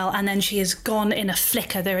for a while, and then she is gone in a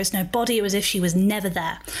flicker. There is no body. It was as if she was never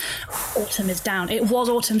there. Autumn is down. It was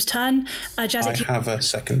Autumn's turn. Jazzy, I have a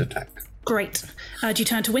second attack. Great. Do you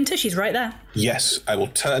turn to Winter? She's right there. Yes, I will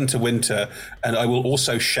turn to Winter, and I will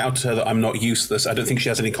also shout to her that I'm not useless. I don't think she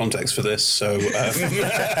has any context for this, so... Needs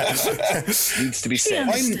to be said.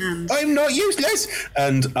 I'm not useless!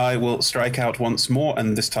 And I will strike out once more,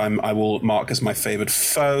 and this time I will mark as my favoured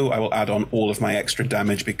foe. I will add on all of my extra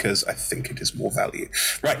damage because I think it is more value.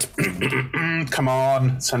 Right. Come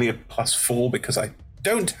on. It's only a +4 because I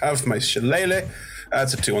don't have my shillelagh.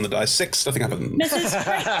 That's a 2 on the die. 6. Nothing happens. Misses.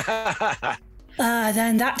 Great.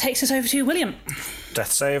 Then that takes us over to William.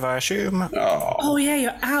 Death save, I assume. Oh yeah,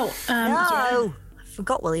 you're out. No, I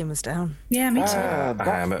forgot William was down. Yeah, me too.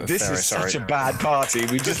 I am This very is sorry. such a bad party.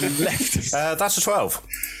 We just left us. That's a 12.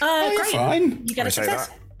 Great. Fine. You get a success.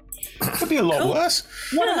 Could be a lot worse.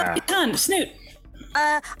 What a lucky turn, Snoot.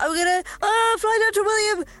 I'm gonna fly down to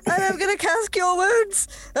William, and I'm gonna cast Cure Wounds.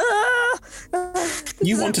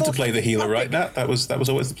 You wanted to play the healer, right, Nat? That was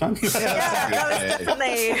always the plan.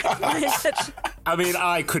 Definitely. I mean,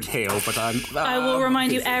 I could heal, but I will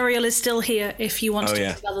remind you, Ariel is still here if you want to do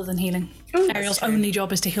anything other than healing. Ariel's only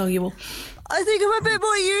job is to heal you all. I think I'm a bit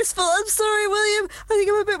more useful. I'm sorry, William. I think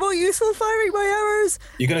I'm a bit more useful firing my arrows.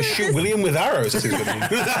 You're going to shoot William with arrows, I think what I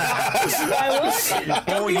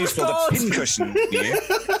mean. More useful the pincushion.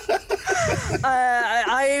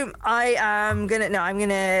 I'm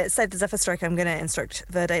gonna save the Zephyr Strike. I'm gonna instruct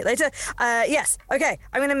Verde later. Yes. Okay.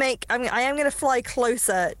 I am gonna fly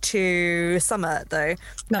closer to Summer though.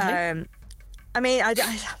 Lovely.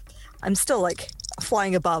 I'm still like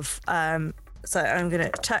flying above. So I'm going to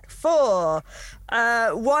attack 4.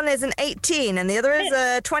 One is an 18 and the other is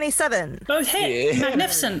a 27. Both hit. Yeah.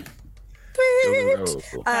 Magnificent.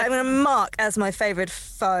 I'm going to mark as my favoured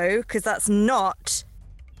foe because that's not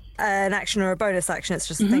an action or a bonus action. It's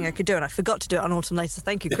just a thing I could do, and I forgot to do it on Autumn later.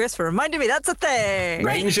 Thank you, Chris, for reminding me. That's a thing.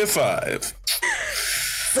 Range of 5.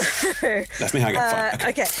 Left me hanging. Fine.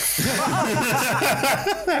 Okay.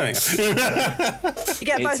 You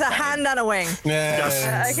get both a hand and a wing.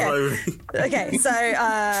 Okay, so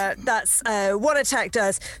that's one attack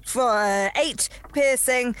does for 8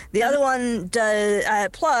 piercing. The other one does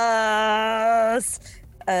plus.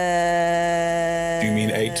 Do you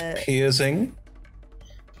mean 8 piercing?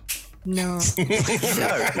 No. And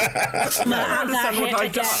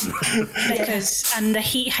the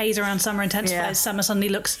heat haze around Summer intensifies. Yeah. Summer suddenly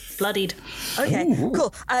looks bloodied. Okay,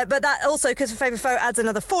 cool. But that also, because for Favourite Foe, adds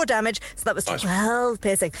another 4 damage, so that was 12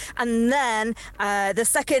 piercing. And then the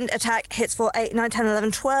second attack hits for 8, 9, 10,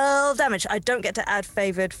 11, 12 damage. I don't get to add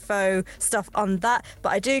Favoured Foe stuff on that,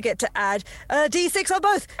 but I do get to add D6 on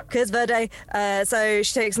both, because Verde. So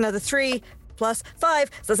she takes another 3 plus 5,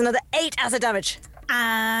 so that's another 8 acid damage.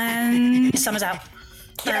 And Summer's out.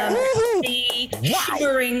 The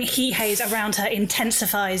shivering heat haze around her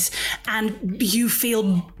intensifies, and you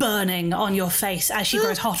feel burning on your face as she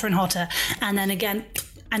grows hotter and hotter, and then again,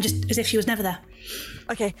 and just as if she was never there.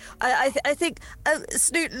 Okay, I think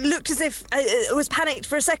Snoot looked as if was panicked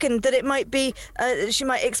for a second that it might be she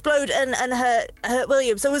might explode and hurt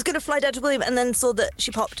William. So I was going to fly down to William and then saw that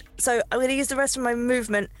she popped. So I'm going to use the rest of my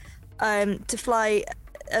movement to fly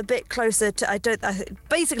a bit closer to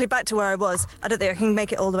basically back to where I was. I don't think I can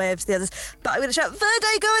make it all the way over to the others, but I'm going to shout,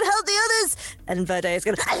 Verde, go and help the others, and Verde is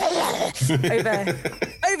going to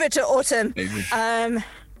over to Autumn.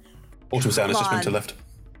 Autumn's down, it's just Winter left.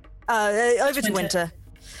 Over to Winter.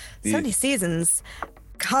 So many seasons.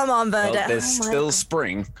 Come on, Verde. Well, there's still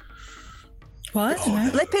spring. What?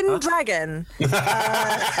 Flippin' dragon. It's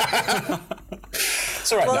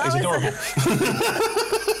all right, that is adorable.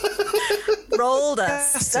 Rolled a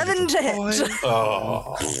 7 to hit.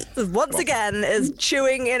 Once again is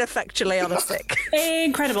chewing ineffectually on a stick.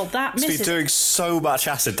 Incredible. That misses. It's been doing so much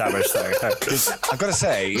acid damage though. I've got to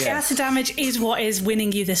say, The acid damage is what is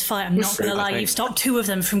winning you this fight. I'm not going to lie. You've stopped 2 of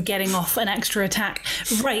them from getting off an extra attack.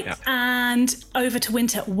 Right, and over to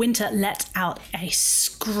Winter. Winter let out a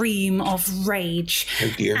scream of rage.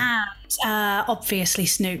 Oh dear. And obviously,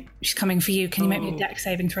 Snoot, she's coming for you. Can you make me a dex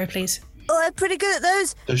saving throw, please? Oh, I'm pretty good at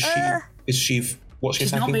those. Is she? What's she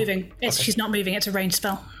She's attacking? not moving. She's not moving. It's a ranged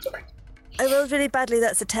spell. Sorry. I rolled really badly.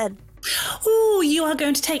 That's a 10. Ooh, you are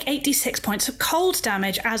going to take 8d6 points of cold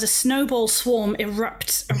damage as a snowball swarm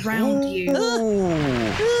erupts around you.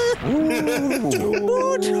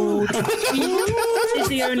 She's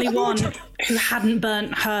the only one who hadn't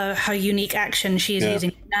burnt her unique action. She is using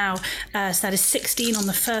it now. So that is 16 on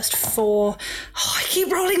the first 4. Oh, I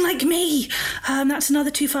keep rolling like me. That's another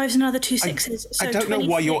 2 5s, another 2 6s. So I don't know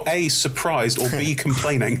why you're A, surprised, or B,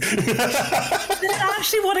 complaining. I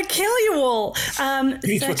actually want to kill you all. You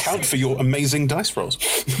need to account for your amazing dice rolls.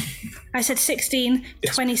 I said 16,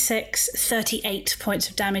 26, 38 points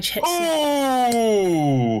of damage hits.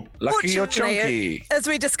 Oh! Lucky you're Fortunately, chunky. as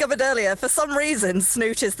we discovered earlier, for some reason,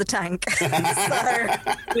 Snoot is the tank. So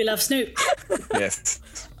We love Snoot. Yes.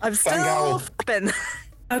 I'm still flipping.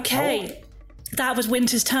 Okay, that was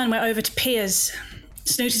Winter's turn. We're over to Piers.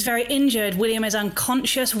 Snoot is very injured. William is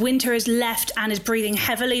unconscious. Winter is left and is breathing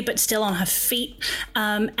heavily, but still on her feet.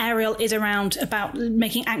 Ariel is around, about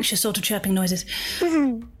making anxious sort of chirping noises.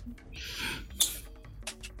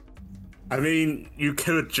 I mean, you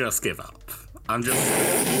could just give up. I'm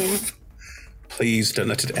just... Please don't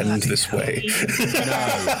let it end this way.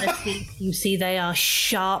 No. You see they are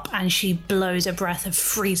sharp, and she blows a breath of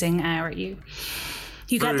freezing air at you.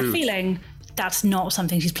 You get the Rude. feeling that's not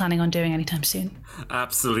something she's planning on doing anytime soon.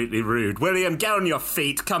 Absolutely rude. William, get on your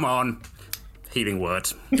feet. Come on. Healing word.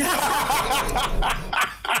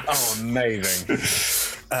 Oh, amazing.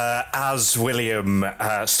 As William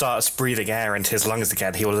starts breathing air into his lungs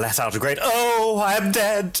again, he will let out a great, "Oh, I am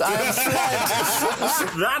dead! I am fled!"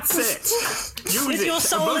 That's it. Use Is it. your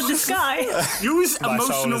soul in the sky? Use My soul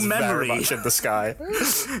emotional is memory. very much in the sky.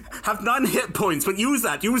 Have 9 hit points, but use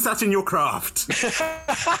that. Use that in your craft.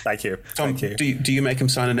 Thank you. Tom, Thank you. do you make him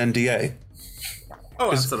sign an NDA?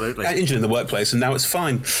 Oh, absolutely. Injured in the workplace, and now it's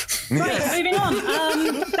fine. Right, moving on.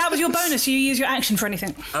 That was your bonus. You use your action for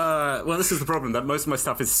anything. Well, this is the problem. That most of my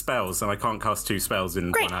stuff is spells, and I can't cast 2 spells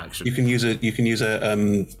in one action. You can use a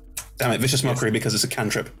damn it, vicious mockery, because it's a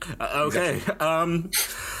cantrip. Okay.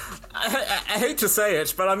 I hate to say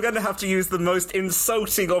it, but I'm going to have to use the most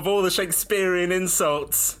insulting of all the Shakespearean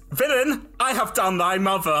insults. Villain, I have done thy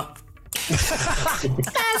mother.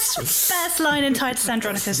 Best line in Titus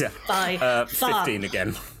Andronicus by far. 15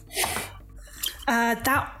 again.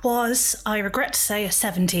 That was, I regret to say, a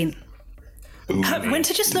 17.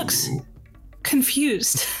 Winter just looks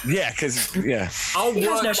confused. Yeah, because, I'll He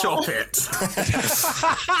has no workshop ball. it.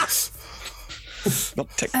 Not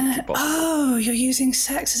technically possible. Oh, you're using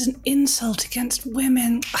sex as an insult against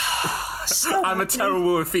women. So I'm a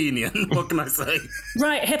terrible Athenian. What can I say?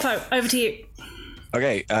 Right, Hippo, over to you.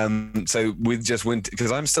 Okay, so with just Winter,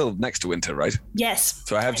 because I'm still next to Winter, right? Yes.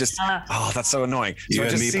 So I have just. Oh, that's so annoying. So You I've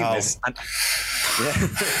and just me, seen pal. this. And,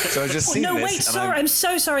 so I've just seen No, this. wait, and sorry. I'm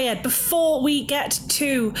so sorry, Ed. Before we get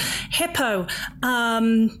to Hippo,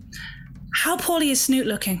 how poorly is Snoot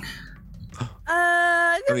looking?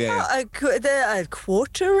 yeah. A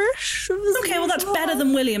quarter-ish. Okay, well, that's better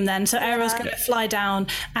than William then. So Ariel's going to fly down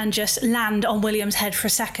and just land on William's head for a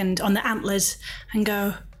second on the antlers and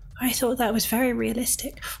go, I thought that was very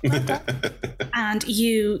realistic. And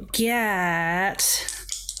you get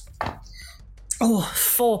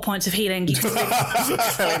 4 points of healing. You can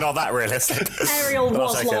Clearly not that realistic. Ariel But I'll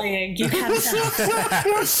was take it. lying. You can tell.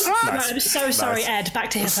 Right, I'm so sorry, Ed.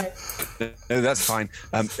 Back to Hippo. No, that's fine.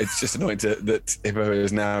 It's just annoying that Hippo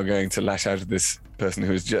is now going to lash out at this person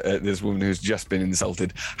who's this woman who's just been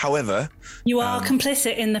insulted. However, You are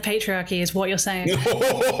complicit in the patriarchy, is what you're saying.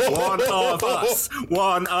 One of us.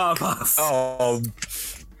 One of us. Oh,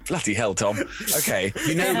 bloody hell, Tom. Okay,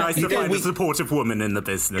 Nice to find a supportive woman in the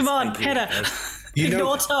business. Come on, Thank you. hit her. You know-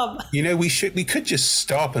 Ignore Tom. You know, we could just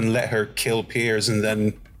stop and let her kill Piers and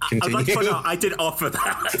then I'd continue. like to point out, I did offer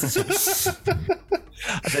that.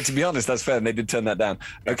 To be honest, that's fair, and they did turn that down.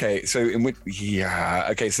 Okay, so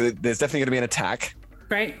okay, so there's definitely going to be an attack.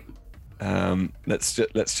 Right. Let's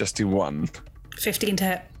just do one. 15 to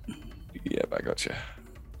hit. Yep, I got you.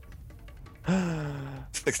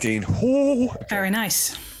 16. Ooh. Very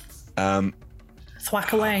nice.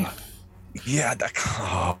 Thwack away. Yeah. Okay,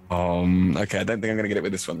 I don't think I'm going to get it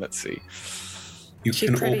with this one. Let's see. She's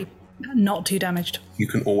pretty not too damaged. You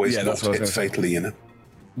can always Yeah, not that's what I was hit gonna say. fatally, you know.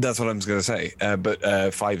 That's what I was going to say.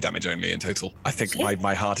 But 5 damage only in total. I think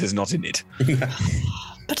my heart is not in it.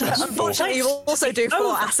 But unfortunately, you also do 4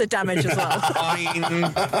 acid damage as well.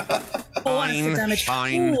 Four acid damage.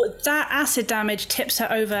 Fine. Ooh, that acid damage tips her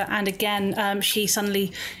over, and again, she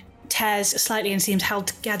suddenly tears slightly and seems held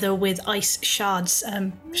together with ice shards.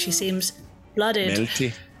 She seems blooded.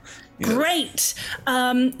 Melty. Great.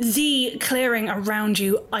 The clearing around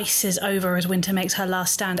you ices over as Winter makes her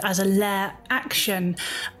last stand as a lair action.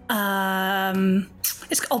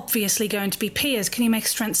 It's obviously going to be Piers. Can you make a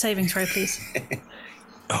strength saving throw, please?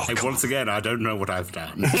 Once again, I don't know what I've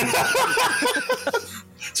done.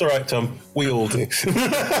 It's all right, Tom. We all do.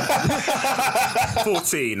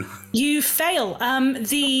 14. You fail.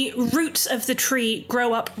 The roots of the tree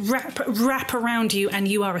grow up, wrap around you, and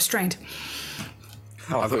you are restrained.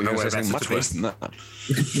 I thought you were saying much worse than that.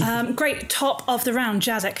 Great. Top of the round,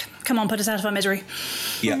 Jazek. Come on, put us out of our misery.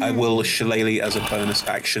 Yeah, I will Shillelagh as a bonus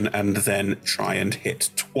action and then try and hit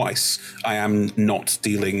twice. I am not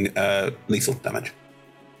dealing lethal damage.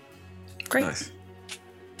 Great. Nice.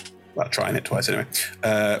 Well, try and hit twice anyway.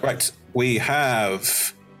 Right, we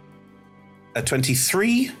have a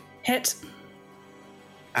 23. Hit.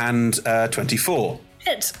 And 24.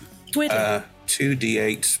 Hit. Weirdly.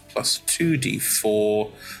 2d8 plus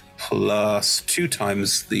 2d4 plus 2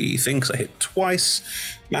 times the thing, because I hit twice.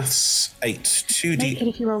 Maths 8. Make it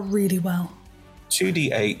if you roll really well.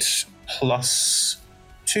 2d8 plus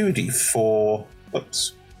 2d4.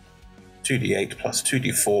 Whoops. 2d8 plus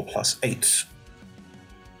 2d4 plus 8.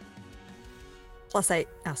 Plus 8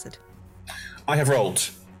 acid. I have rolled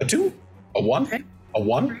a 2, a 1, a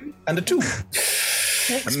 1, and a 2.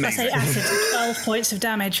 6 plus 8 acid, 12 points of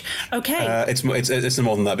damage. Okay. It's more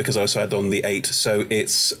than that because I also had on the 8, so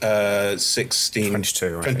it's 16.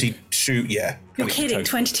 22. 22, yeah. You're kidding.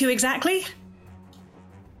 22 exactly?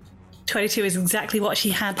 22 is exactly what she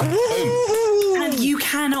had. And you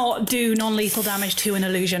cannot do non-lethal damage to an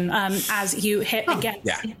illusion. As you hit again,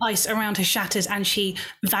 the ice around her shatters and she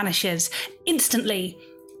vanishes. Instantly,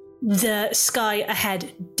 the sky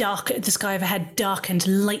overhead darkened,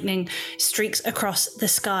 lightning streaks across the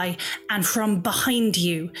sky, and from behind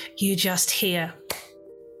you, you just hear.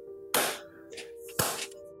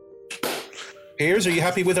 Piers, are you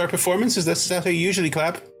happy with our performance? Is that how you usually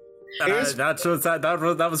clap?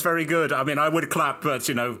 That was very good. I mean, I would clap, but,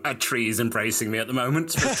 a tree's embracing me at the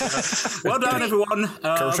moment. But, well done, everyone.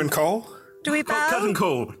 Curtain call? Do we bow? Curtain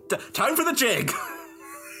call. Time for the jig.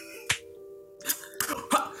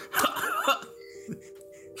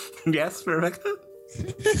 Yes, Rebecca?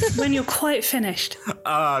 When you're quite finished.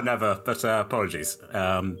 Never, but apologies.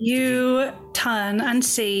 You turn and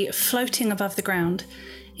see, floating above the ground,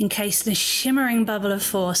 encased in a shimmering bubble of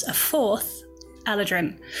force, a fourth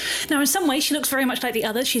Eladrin. Now, in some ways, she looks very much like the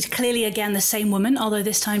others. She's clearly, again, the same woman, although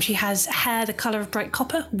this time she has hair the colour of bright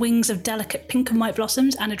copper, wings of delicate pink and white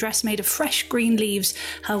blossoms, and a dress made of fresh green leaves.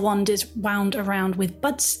 Her wand is wound around with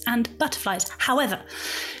buds and butterflies. However,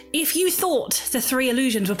 if you thought the 3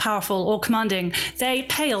 illusions were powerful or commanding, they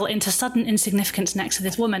pale into sudden insignificance next to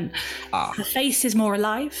this woman. Her face is more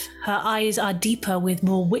alive, her eyes are deeper with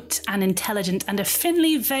more wit and intelligence, and a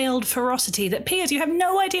thinly veiled ferocity that Piers, you have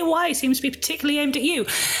no idea why, seems to be particularly aimed at you.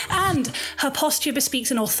 And her posture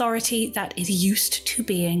bespeaks an authority that is used to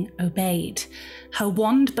being obeyed. Her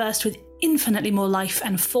wand burst with infinitely more life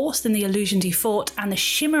and force than the illusions you fought, and the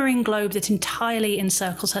shimmering globe that entirely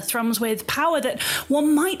encircles her thrums with power that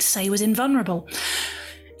one might say was invulnerable.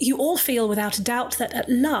 You all feel without a doubt that at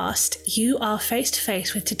last you are face to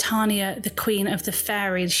face with Titania, the Queen of the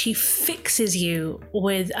Fairies. She fixes you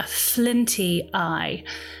with a flinty eye.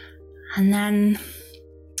 And then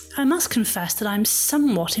I must confess that I'm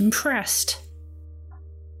somewhat impressed.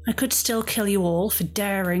 I could still kill you all for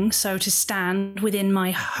daring so to stand within my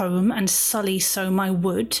home and sully so my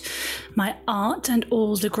wood, my art and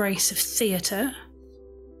all the grace of theatre.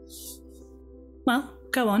 Well,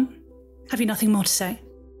 go on. Have you nothing more to say?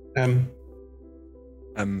 I'm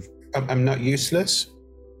not useless?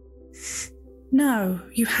 No,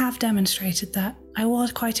 you have demonstrated that. I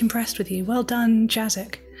was quite impressed with you. Well done,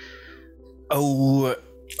 Jazek. Oh,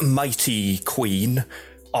 mighty queen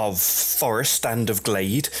of forest and of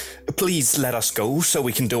glade, please let us go so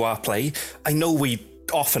we can do our play. I know we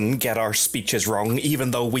often get our speeches wrong,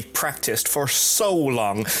 even though we practiced for so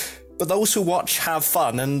long. But those who watch have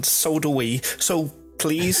fun, and so do we. So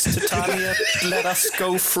please, Titania, let us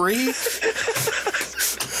go free.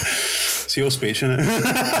 It's your speech, isn't it?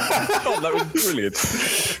 Oh, that was brilliant.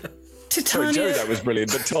 Titania... Sorry, Joe, that was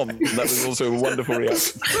brilliant, but Tom, that was also a wonderful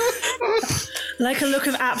reaction. Like a look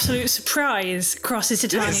of absolute surprise crosses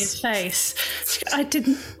Titania's face. I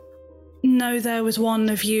didn't know there was one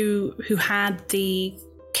of you who had the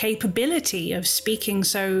capability of speaking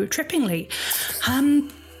so trippingly.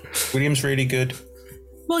 William's really good.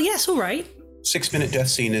 Well, yes, all right. 6-minute death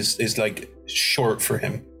scene is like short for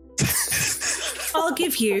him. I'll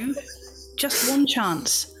give you just one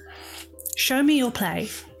chance. Show me your play.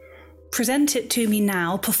 Present it to me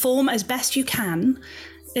now. Perform as best you can.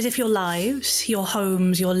 as if your lives, your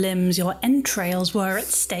homes, your limbs, your entrails were at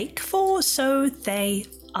stake, for so they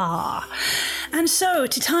are. And so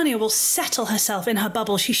Titania will settle herself in her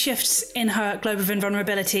bubble. She shifts in her globe of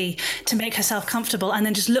invulnerability to make herself comfortable and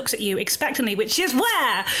then just looks at you expectantly, which is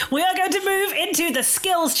where we are going to move into the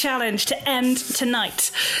skills challenge to end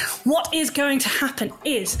tonight. What is going to happen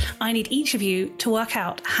is I need each of you to work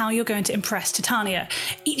out how you're going to impress Titania.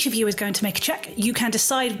 Each of you is going to make a check. You can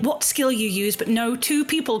decide what skill you use, but no two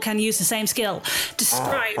people can use the same skill.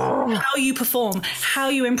 Describe how you perform, how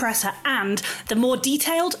you impress her, and the more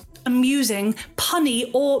detailed, amusing,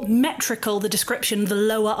 punny, or metrical the description, the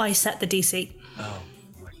lower I set the DC. Oh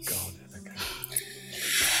my god. Okay.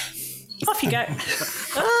 Off you go.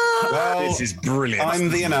 Well, this is brilliant.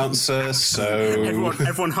 I'm the announcer, so...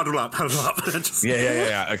 Everyone huddle up. Just...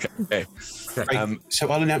 Yeah. Okay. Right,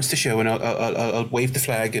 so I'll announce the show and I'll wave the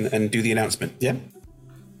flag and do the announcement, yeah?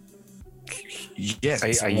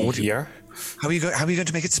 Yes. Are you here? How are you going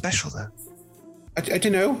to make it special, though? I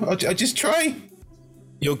don't know. I'll just try.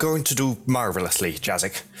 You're going to do marvelously,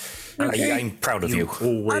 Jazik. Okay. I'm proud of you.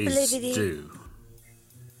 Always do.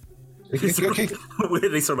 Okay.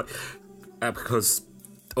 Weirdly, sorry, because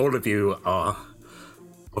all of you are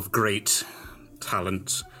of great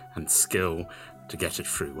talent and skill to get it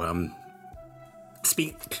through.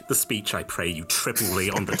 Speak the speech, I pray you,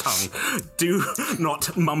 triply on the tongue. Do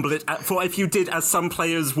not mumble it, for if you did, as some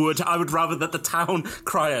players would, I would rather that the town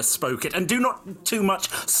crier spoke it. And do not too much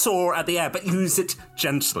soar at the air, but use it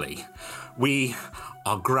gently. We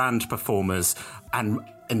are grand performers and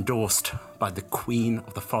endorsed by the Queen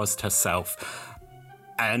of the Forest herself.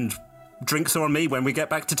 And drinks are on me when we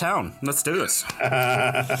get back to town. Let's do this.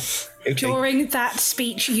 Okay. During that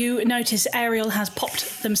speech, you notice Ariel has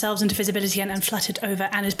popped themselves into visibility and fluttered over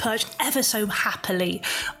and is perched ever so happily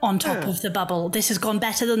on top of the bubble. This has gone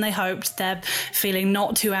better than they hoped. They're feeling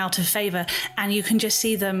not too out of favour, and you can just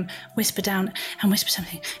see them whisper down and whisper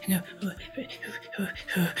something and go,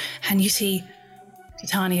 and you see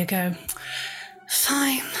Titania go,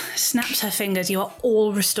 fine, snaps her fingers. You are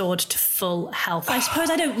all restored to full health. I suppose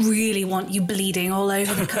I don't really want you bleeding all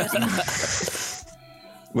over the curtain.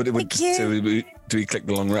 So do we click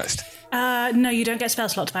the long rest? No, you don't get spell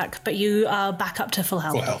slots back, but you are back up to full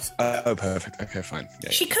health. Full health. Oh, perfect. Okay, fine.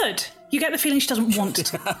 Yeah, She could. You get the feeling she doesn't want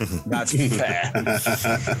to. That's fair.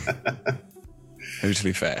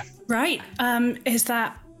 Totally fair. Right. Is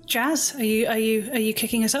that Jazz? Are you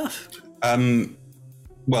kicking us off?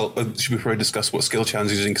 Well, should we probably discuss what skill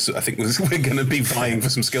challenges you're using? Because I think we're going to be vying for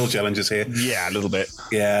some skill challenges here. Yeah, a little bit.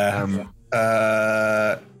 Yeah.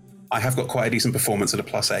 I have got quite a decent performance at a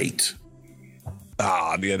 +8.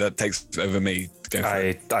 Yeah, that takes over me to go for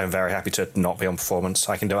it. I'm very happy to not be on performance.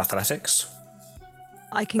 I can do athletics.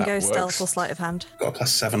 I can go stealth or sleight of hand. Got a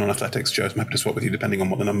 +7 on athletics, Joe. I'm happy to swap with you depending on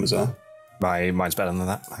what the numbers are. Mine's better than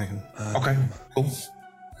that. Okay, cool.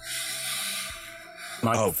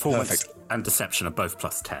 My performance and deception are both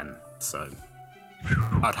 +10, so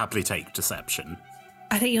I'd happily take deception.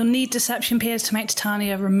 I think you'll need deception, Piers, to make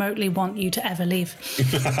Titania remotely want you to ever leave.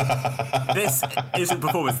 This isn't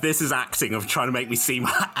performance, this is acting of trying to make me seem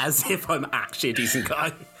as if I'm actually a decent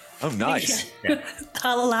guy. Oh, nice. Yeah.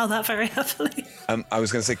 I'll allow that very happily. I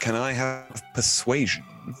was going to say, can I have persuasion?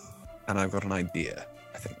 And I've got an idea,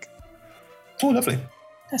 I think. Oh, lovely.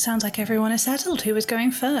 That sounds like everyone is settled. Who is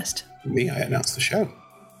going first? Me, I announced the show.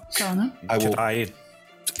 Go on then.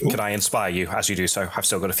 Can I inspire you as you do so? I've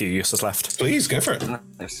still got a few uses left. Please, go for it.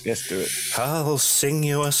 Yes, do it. I'll sing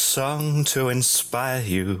you a song to inspire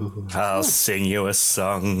you. I'll sing you a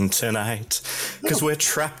song tonight. Because we're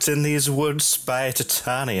trapped in these woods by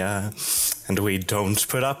Titania, and we don't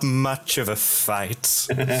put up much of a fight.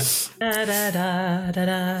 Da, da, da, da,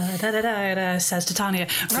 da, da, da, da, says Titania.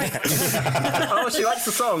 Right. Oh, she likes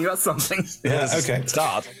the song. That's something. Yeah, okay.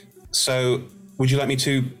 Start. So, would you like me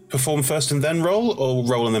to perform first and then roll, or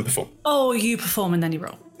roll and then perform? Oh, you perform and then you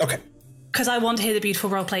roll. Okay. Because I want to hear the beautiful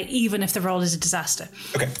role play, even if the roll is a disaster.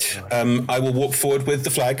 Okay. I will walk forward with the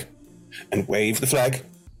flag and wave the flag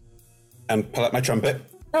and pull out my trumpet.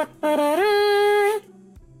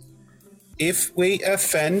 If we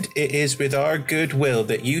offend, it is with our goodwill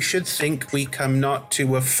that you should think we come not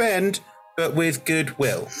to offend, but with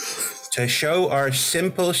goodwill. To show our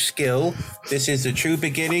simple skill, this is the true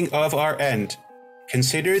beginning of our end.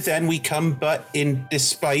 Consider then we come but in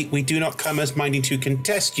despite, we do not come as minding to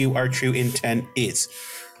contest you, our true intent is.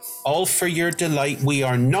 All for your delight, we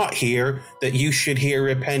are not here, that you should here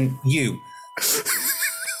repent you.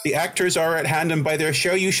 The actors are at hand, and by their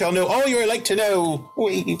show you shall know all you are like to know.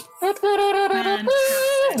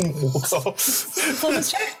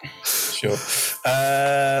 Performance check. Sure.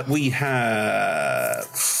 We have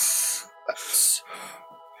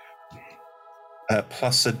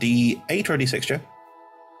plus a D8 or a D6, Joe?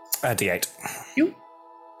 D8. You.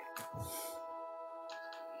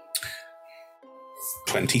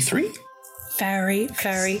 23. Very,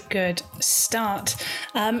 very good start.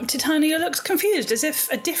 Titania looks confused, as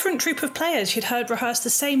if a different troop of players she'd heard rehearse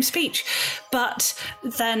the same speech, but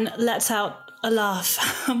then lets out a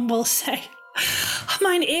laugh and will say,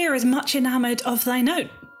 "Mine ear is much enamoured of thy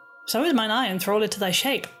note. So is mine eye enthralled to thy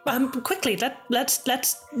shape. Quickly,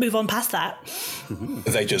 let's move on past that."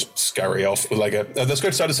 They just scurry off with like a. Let's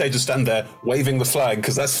go to say just stand there waving the flag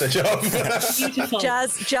because that's their job. Beautiful.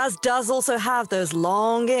 Jazz does also have those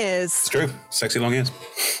long ears. It's true. Sexy long ears.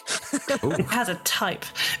 Has a type.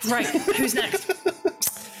 Right, who's next?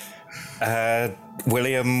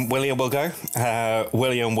 William will go.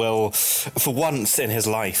 William will, for once in his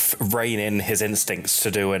life, rein in his instincts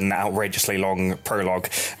to do an outrageously long prologue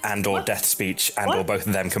and/or death speech and/or both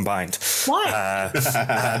of them combined. Why?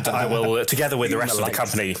 And I will, together with the rest of the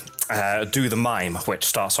company, do the mime, which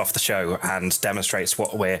starts off the show and demonstrates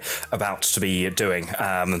what we're about to be doing.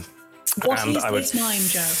 What is this mime,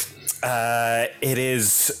 Joe? It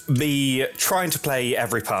is me trying to play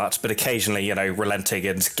every part, but occasionally, relenting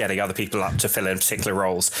and getting other people up to fill in particular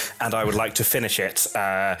roles. And I would like to finish it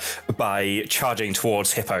by charging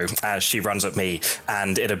towards Hippo as she runs at me,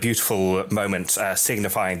 and in a beautiful moment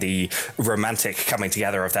signifying the romantic coming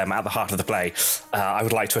together of them at the heart of the play, I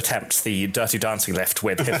would like to attempt the Dirty Dancing lift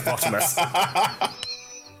with Hippopotamus.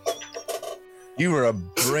 You were a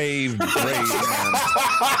brave man.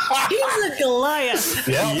 He's a Goliath.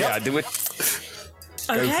 Yeah, do it.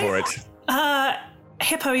 Okay. Go for it.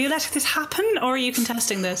 Hippo, are you letting this happen, or are you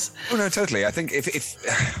contesting this? Oh no, totally. I think if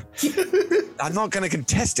I'm not going to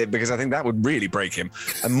contest it because I think that would really break him.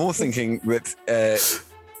 I'm more thinking that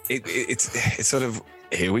it's sort of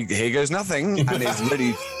here goes nothing, and it's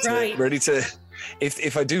ready to.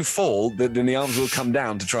 If I do fall, then the arms will come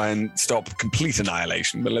down to try and stop complete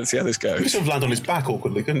annihilation. But let's see how this goes. You could sort of land on his back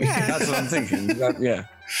awkwardly, couldn't you? Yeah. That's what I'm thinking. Yeah.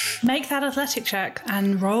 Make that athletic check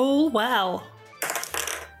and roll well.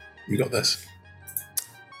 You got this.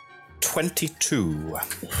 22.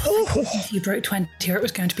 You broke 20, or it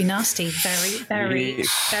was going to be nasty. Very, very,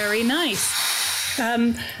 very nice.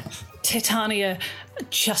 Titania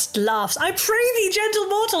just laughs. I pray thee, gentle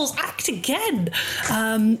mortals, act again.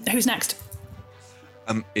 Who's next?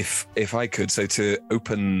 If I could, so to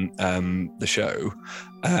open the show,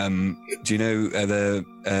 do you know the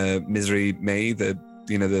Misery May, the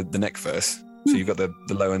neck verse? So you've got the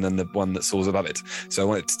low and then the one that soars above it. So I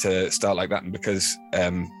want it to start like that, and because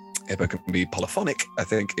Hippo can be polyphonic, I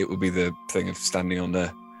think it would be the thing of standing on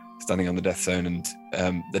the death zone and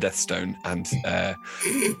the death stone and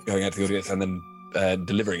going out to the audience and then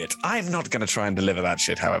delivering it. I'm not going to try and deliver that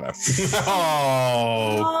shit, however. There's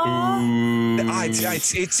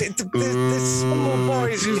some more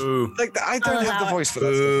boys who I don't have the voice for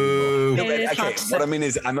that stuff. Okay, what I mean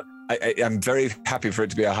is I'm very happy for it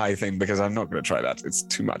to be a high thing because I'm not going to try that. It's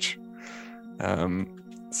too much.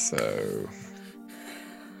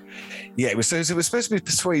 Yeah, it was supposed to be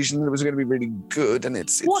persuasion. It was going to be really good, and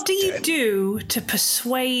it's what do you do to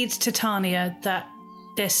persuade Titania that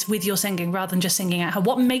this with your singing rather than just singing at her?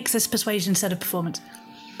 What makes this persuasion instead of performance?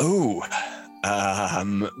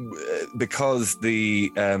 Because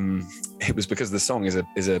it was because the song is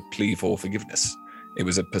a plea for forgiveness. It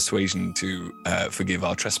was a persuasion to forgive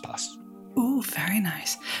our trespass. Ooh, very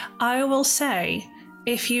nice. I will say,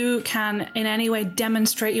 if you can in any way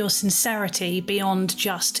demonstrate your sincerity beyond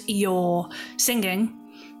just your singing,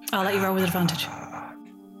 I'll let you roll with advantage.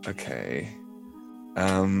 Okay.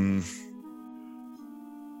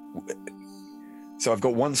 So I've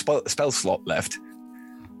got one spell slot left.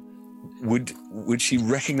 Would she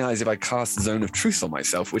recognize if I cast Zone of Truth on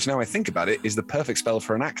myself, which now I think about it is the perfect spell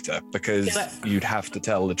for an actor because you'd have to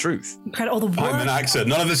tell the truth. Credit all the work. I'm an actor.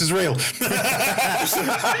 None of this is real.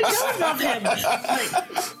 I don't love him.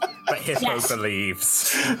 But Hippo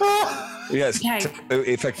believes. Yes.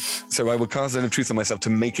 Okay. So I will cast Zone of Truth on myself to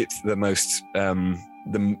make it the most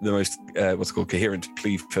what's it called, coherent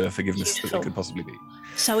plea for forgiveness that it could possibly be.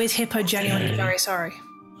 So is Hippo genuinely very sorry?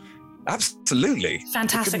 Absolutely.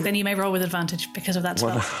 Fantastic. Then you may roll with advantage because of that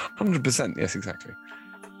spell. 100%. Yes, exactly.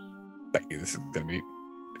 Becky, this is going to be.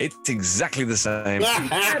 It's exactly the same.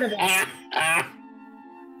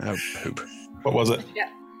 Oh, poop. What was it? Yeah.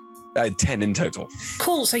 10 in total.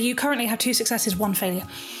 Cool. So you currently have 2 successes, 1 failure.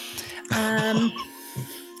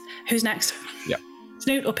 Who's next? Yeah.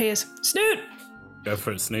 Snoot or Piers? Snoot! Go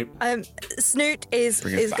for it, Snoot. Snoot is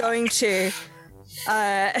going to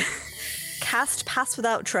cast Pass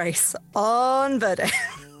Without Trace on Verde.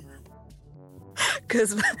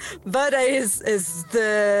 Because Verde is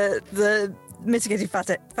the mitigating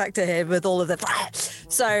factor here with all of the...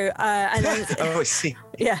 So, and then... Oh, I see.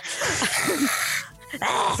 Yeah.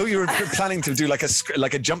 I thought you were planning to do like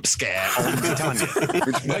a jump scare on Titania,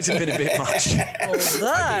 which might have been a bit much.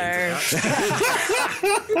 Although...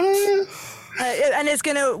 and it's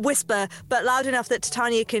going to whisper, but loud enough that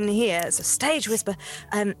Titania can hear. It's a stage whisper.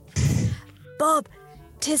 Bob,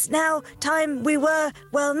 'tis now time we were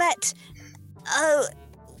well met. Oh,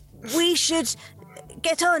 we should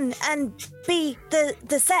get on and be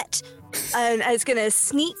the set. And it's going to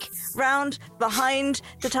sneak round behind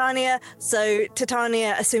Titania, so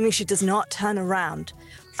Titania, assuming she does not turn around,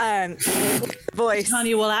 voice.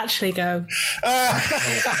 Titania will actually go.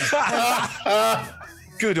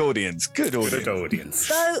 Good audience. Good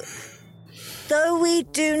audience. Though we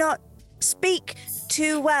do not speak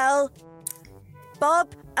too well,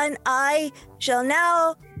 Bob and I shall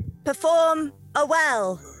now perform a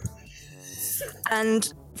well.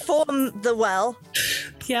 And form the well.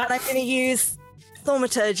 Yeah. And I'm going to use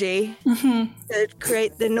thaumaturgy to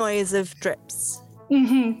create the noise of drips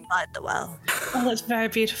inside the well. Oh, that's very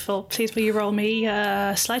beautiful. Please, will you roll me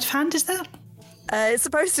sleight of hand, is that? It's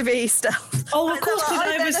supposed to be stealth. Oh, of course, because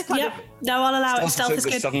I was... Yep. No, I'll allow it. Stealth is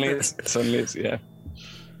good. Suddenly it's, yeah.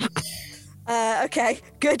 Okay,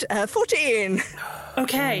 good. 14.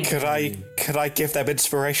 Okay. Could I give them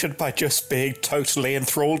inspiration by just being totally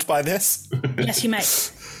enthralled by this? Yes, you may.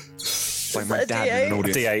 Like my dad in an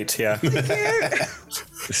audience. D8, yeah.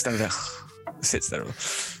 Just stand there. Sits there.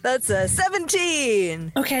 That's a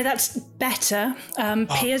 17. Okay, that's better.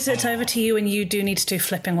 Piers, it's over to you, and you do need to do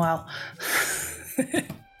flipping well.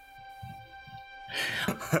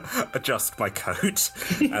 Adjust my coat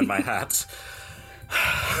and my hat.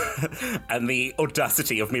 And the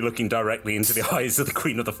audacity of me looking directly into the eyes of the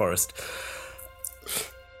Queen of the Forest.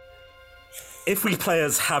 If we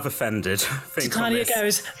players have offended, think on Titania this.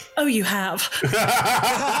 goes, oh, you have. Think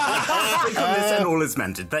on this and all is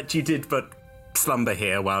mended. That you did but slumber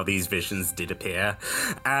here while these visions did appear.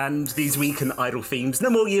 And these weak and idle themes, no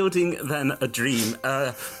more yielding than a dream.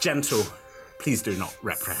 Gentle, please do not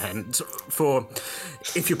reprehend. For,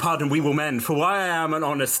 if you pardon, we will mend. For I am an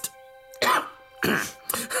honest...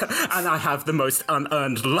 and I have the most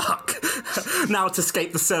unearned luck. Now to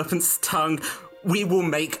escape the serpent's tongue, we will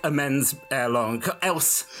make amends ere long,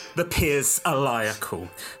 else the peers a liar call.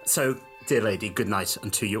 So, dear lady, good night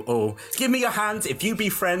unto you all. Give me your hands if you be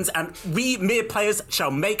friends, and we mere players shall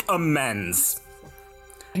make amends.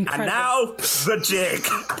 Incredible. And now, the jig.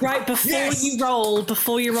 Right, before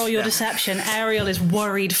you roll your deception, Ariel is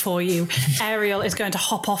worried for you. Ariel is going to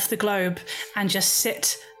hop off the globe and just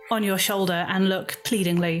sit on your shoulder and look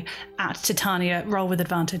pleadingly at Titania. Roll with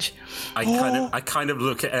advantage. I kind of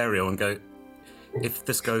look at Ariel and go, if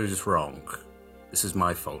this goes wrong, this is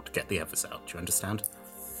my fault. Get the others out. Do you understand?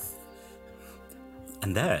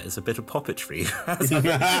 And there is a bit of puppetry.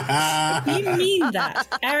 Do you mean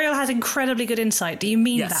that? Ariel has incredibly good insight. Do you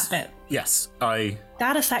mean Yes. that bit? Yes,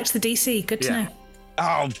 That affects the DC. Good to Yeah. know.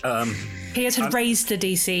 Oh, Piers had raised the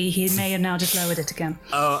DC. He may have now just lowered it again.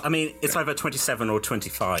 I mean, it's either 27 or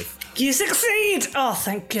 25. You succeed! Oh,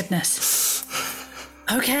 thank goodness.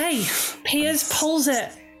 Okay, Piers pulls it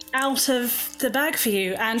out of the bag for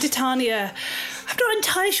you, and Titania, I'm not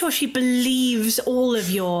entirely sure she believes all of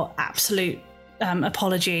your absolute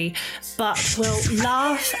apology, but will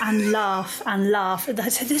laugh and laugh and laugh. So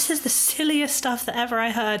this is the silliest stuff that ever I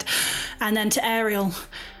heard. And then to Ariel,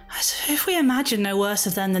 if we imagine no worse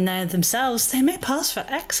of them than they themselves, they may pass for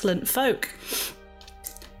excellent folk.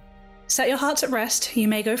 Set your hearts at rest. You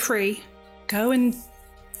may go free. Go and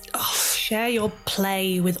share your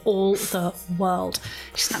play with all the world.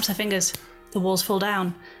 She snaps her fingers. The walls fall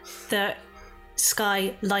down. The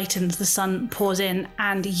sky lightens. The sun pours in,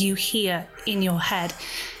 and you hear in your head,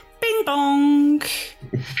 "Bing bong."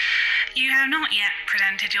 You have not yet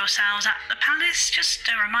presented yourselves at the palace. Just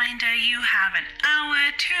a reminder, you have an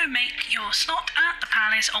hour to make your slot at the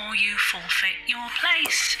palace or you forfeit your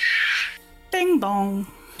place. Bing bong.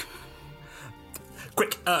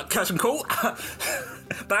 Quick, curtain call.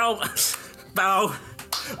 Bow.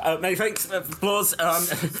 Many thanks. Applause.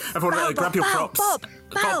 Everyone, Bow, grab your bow, props.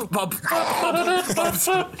 Bob. Bob.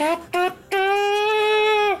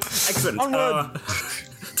 Excellent.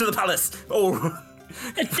 To the palace. Oh.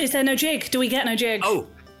 Is there no jig? Do we get no jig? Oh,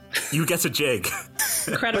 you get a jig.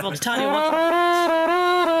 Incredible. Titania wants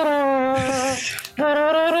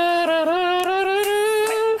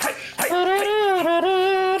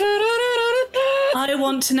I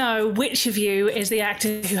want to know which of you is the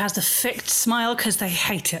actor who has the fixed smile because they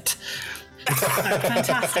hate it.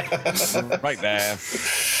 Fantastic. Right there.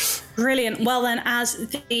 Brilliant. Well then, as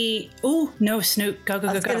the... Oh, no, Snoot. Go.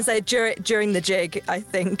 I was going to say, during the jig, I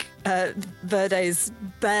think Verde's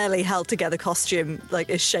barely held together costume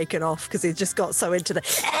is shaken off because he just got so into the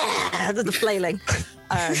flailing.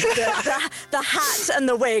 The hat and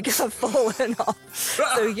the wig have fallen off.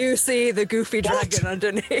 So you see the goofy dragon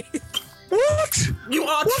underneath. What? You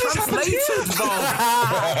are translated,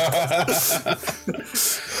 Bob!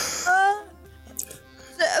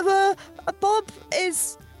 Bob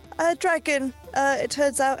is a dragon, it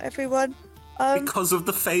turns out, everyone. Because of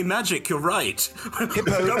the Fey magic, you're right.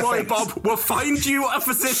 Don't worry, Bob. We'll find you a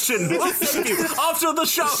physician. We'll save you after the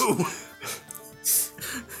show.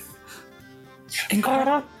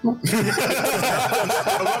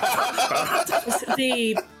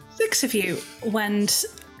 The six of you went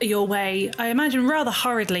your way, I imagine rather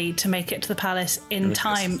hurriedly, to make it to the palace in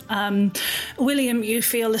time. William, you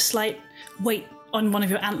feel a slight weight on one of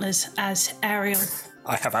your antlers as Ariel...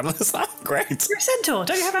 I have antlers now? Great. You're a centaur,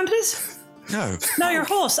 don't you have antlers? No. No, you're a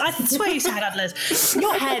horse. I swear you had antlers.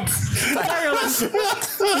 Your head.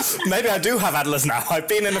 Maybe I do have antlers now. I've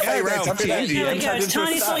been in the Fey realm. There we go.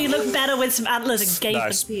 Tiny thought you looked better with some antlers and gave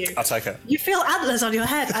them to you. I'll take it. You feel antlers on your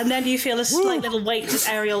head, and then you feel a slight little weight as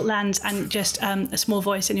Ariel lands, and just a small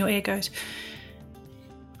voice in your ear goes,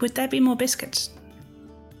 "Would there be more biscuits?"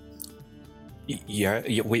 Yeah,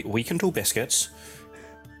 we can do biscuits.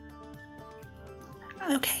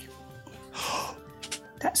 Okay.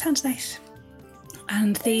 That sounds nice.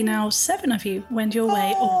 And the now 7 of you went your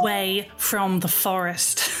way away from the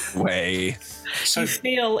forest. Way. So you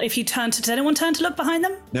feel if you turn to... Does anyone turn to look behind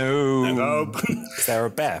them? No. Is there a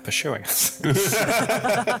bear pursuing us?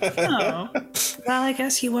 Oh. Well, I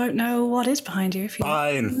guess you won't know what is behind you if you...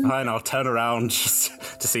 Fine. I'll turn around just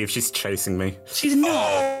to see if she's chasing me. She's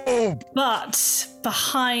not. But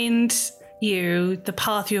behind you, the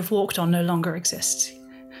path you have walked on no longer exists.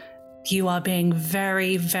 You are being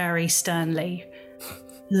very, very sternly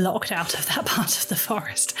locked out of that part of the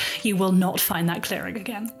forest. You will not find that clearing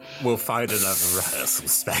again. We'll find another rehearsal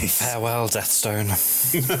space. Farewell, Deathstone.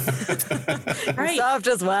 Right. Served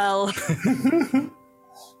as well.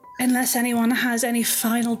 Unless anyone has any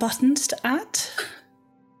final buttons to add.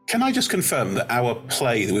 Can I just confirm that our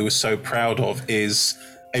play that we were so proud of is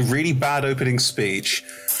a really bad opening speech,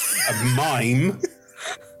 a mime,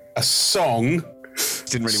 a song,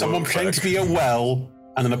 didn't really someone pretending to be a well,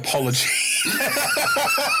 and an apology.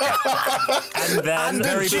 And then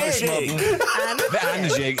very jig. postmodern.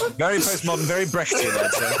 And jig. Very postmodern, very Brechtian,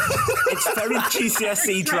 I'd say. It's very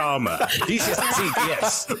GCSE drama. GCSE,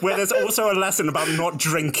 yes. Where there's also a lesson about not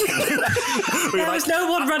drinking. There was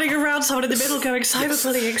no one running around, someone in the middle going,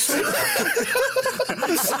 cyberbullying.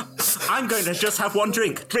 I'm going to just have one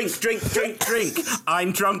drink. Drink.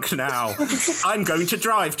 I'm drunk now. I'm going to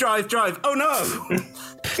drive. Oh no!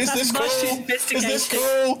 Is this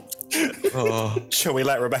cool? Shall we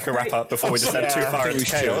let Rebecca wrap up before we descend too far into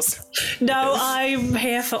chaos? No, I'm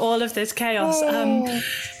here for all of this chaos.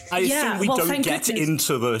 I assume we don't get goodness.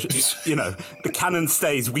 into the canon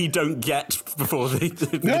stays. We don't get before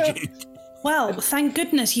the Well, thank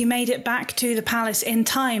goodness you made it back to the palace in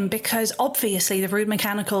time, because obviously the Rude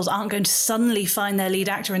Mechanicals aren't going to suddenly find their lead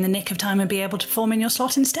actor in the nick of time and be able to perform in your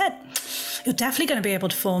slot instead. You're definitely going to be able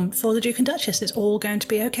to perform for the Duke and Duchess. It's all going to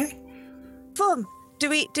be okay. Fun. Do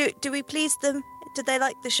we please them? Do they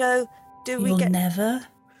like the show? You'll never,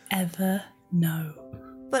 ever know.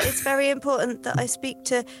 But it's very important that I speak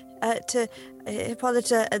to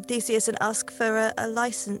Hippolyta and Theseus and ask for a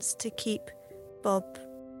license to keep Bob,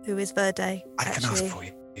 who is Verde. I can ask for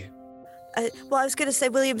you. Well, I was going to say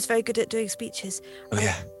William's very good at doing speeches. Oh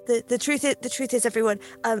yeah. The truth is, everyone.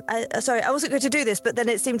 Sorry, I wasn't going to do this, but then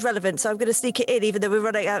it seemed relevant, so I'm going to sneak it in, even though we're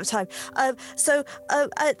running out of time.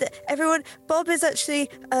 Everyone, Bob is actually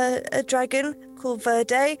a dragon called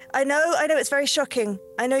Verde. I know, it's very shocking.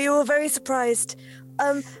 I know you're all very surprised.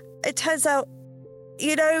 It turns out,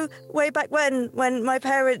 way back when my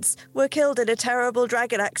parents were killed in a terrible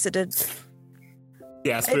dragon accident.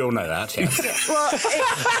 Yes, we all know that, yes. Well,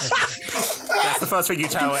 that's the first thing you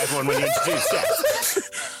tell everyone when you introduce, yes.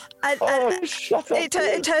 It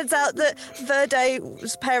turns out that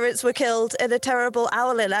Verde's parents were killed in a terrible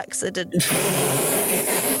owlet accident.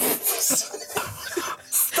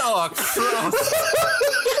 Star-crossed.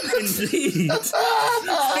 Indeed.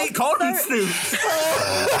 Speak Kick on, Snoot!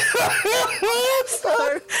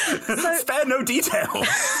 Spare no detail.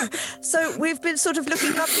 So we've been sort of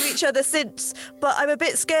looking up to each other since, but I'm a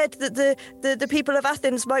bit scared that the people of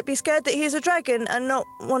Athens might be scared that he's a dragon and not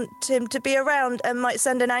want him to be around and might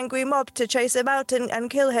send an angry mob to chase him out and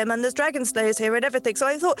kill him, and there's dragon slayers here and everything. So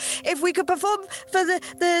I thought if we could perform for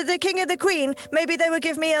the king and the queen, maybe they would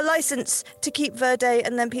give me a license to keep Verde,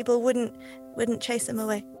 and then people wouldn't chase him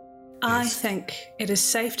away. I think it is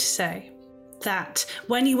safe to say that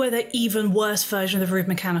when you were the even worse version of the Rude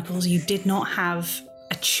Mechanicals, you did not have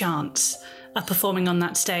a chance of performing on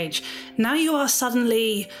that stage. Now you are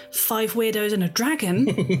suddenly 5 weirdos and a dragon.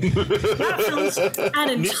 That feels an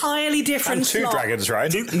entirely different And 2 slot. dragons,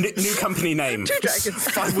 right? New company name. 2 dragons.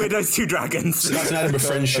 5 weirdos, 2 dragons. That's an Edinburgh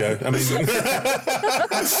Friends show. I mean,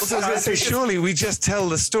 Also, I was going to say, surely we just tell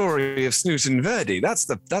the story of Snoot and Verdi. That's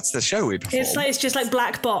the show we perform. It's just like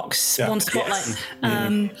black box, one spotlight.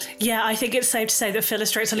 Yeah, I think it's safe to say that Phil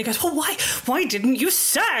Lestrade suddenly goes, well, why didn't you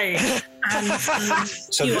say? And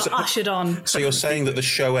you are ushered on. So you're saying that the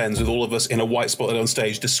show ends with all of us in a white spotlight on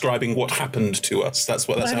stage describing what happened to us. That's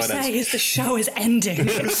What how I'm it ends. saying is the show is ending. And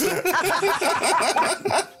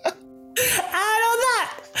on that,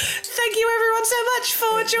 thank you everyone so much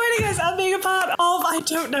for joining us and being a part of, I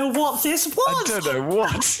don't know what this was. I don't know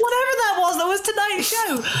what. Whatever that was tonight's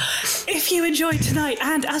show. If you enjoyed tonight,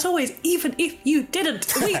 and as always, even if you didn't,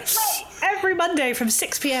 we play every Monday from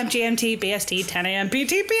 6 p.m. GMT BST, 10 a.m.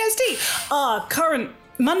 BT BST. Our current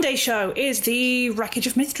Monday show is the Wreckage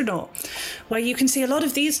of Mithranor, where you can see a lot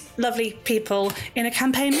of these lovely people in a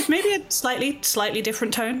campaign with maybe a slightly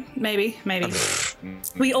different tone. Maybe.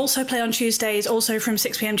 We also play on Tuesdays, also from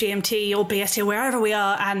 6 p.m. GMT or BST, or wherever we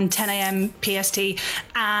are, and 10 a.m. PST.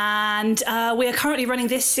 And we are currently running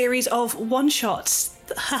this series of one-shots.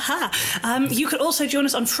 You could also join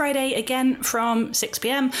us on Friday again from 6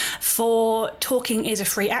 p.m. for Talking is a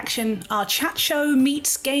Free Action, our chat show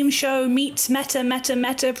meets game show meets meta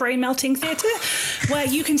brain melting theatre, where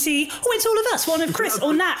you can see, it's all of us, one of Chris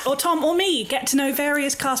or Nat or Tom or me, get to know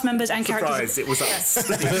various cast members and characters. Surprise, it was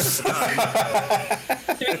us.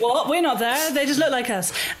 What? We're not there. They just look like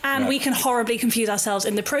us, and we can horribly confuse ourselves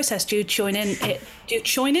in the process. Do join in or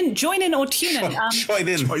tune in. Join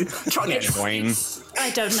in. I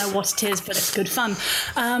don't know what it is, but it's good fun.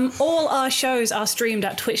 All our shows are streamed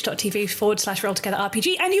at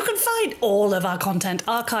twitch.tv/RollTogetherRPG, and you can find all of our content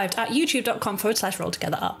archived at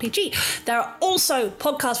youtube.com/RollTogetherRPG. There are also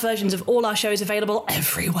podcast versions of all our shows available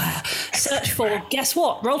everywhere. Search for, guess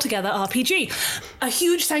what, Roll Together RPG. A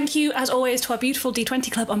huge thank you, as always, to our beautiful D20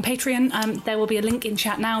 Club on Patreon. There will be a link in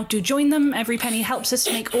chat now. Do join them. Every penny helps us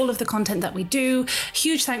to make all of the content that we do.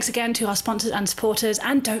 Huge thanks again to our sponsors and supporters,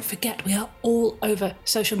 and don't forget, we are all over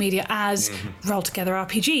social media as Roll Together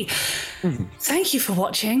RPG. Thank you for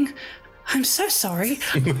watching. I'm so sorry.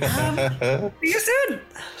 See you soon.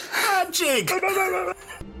 Magic.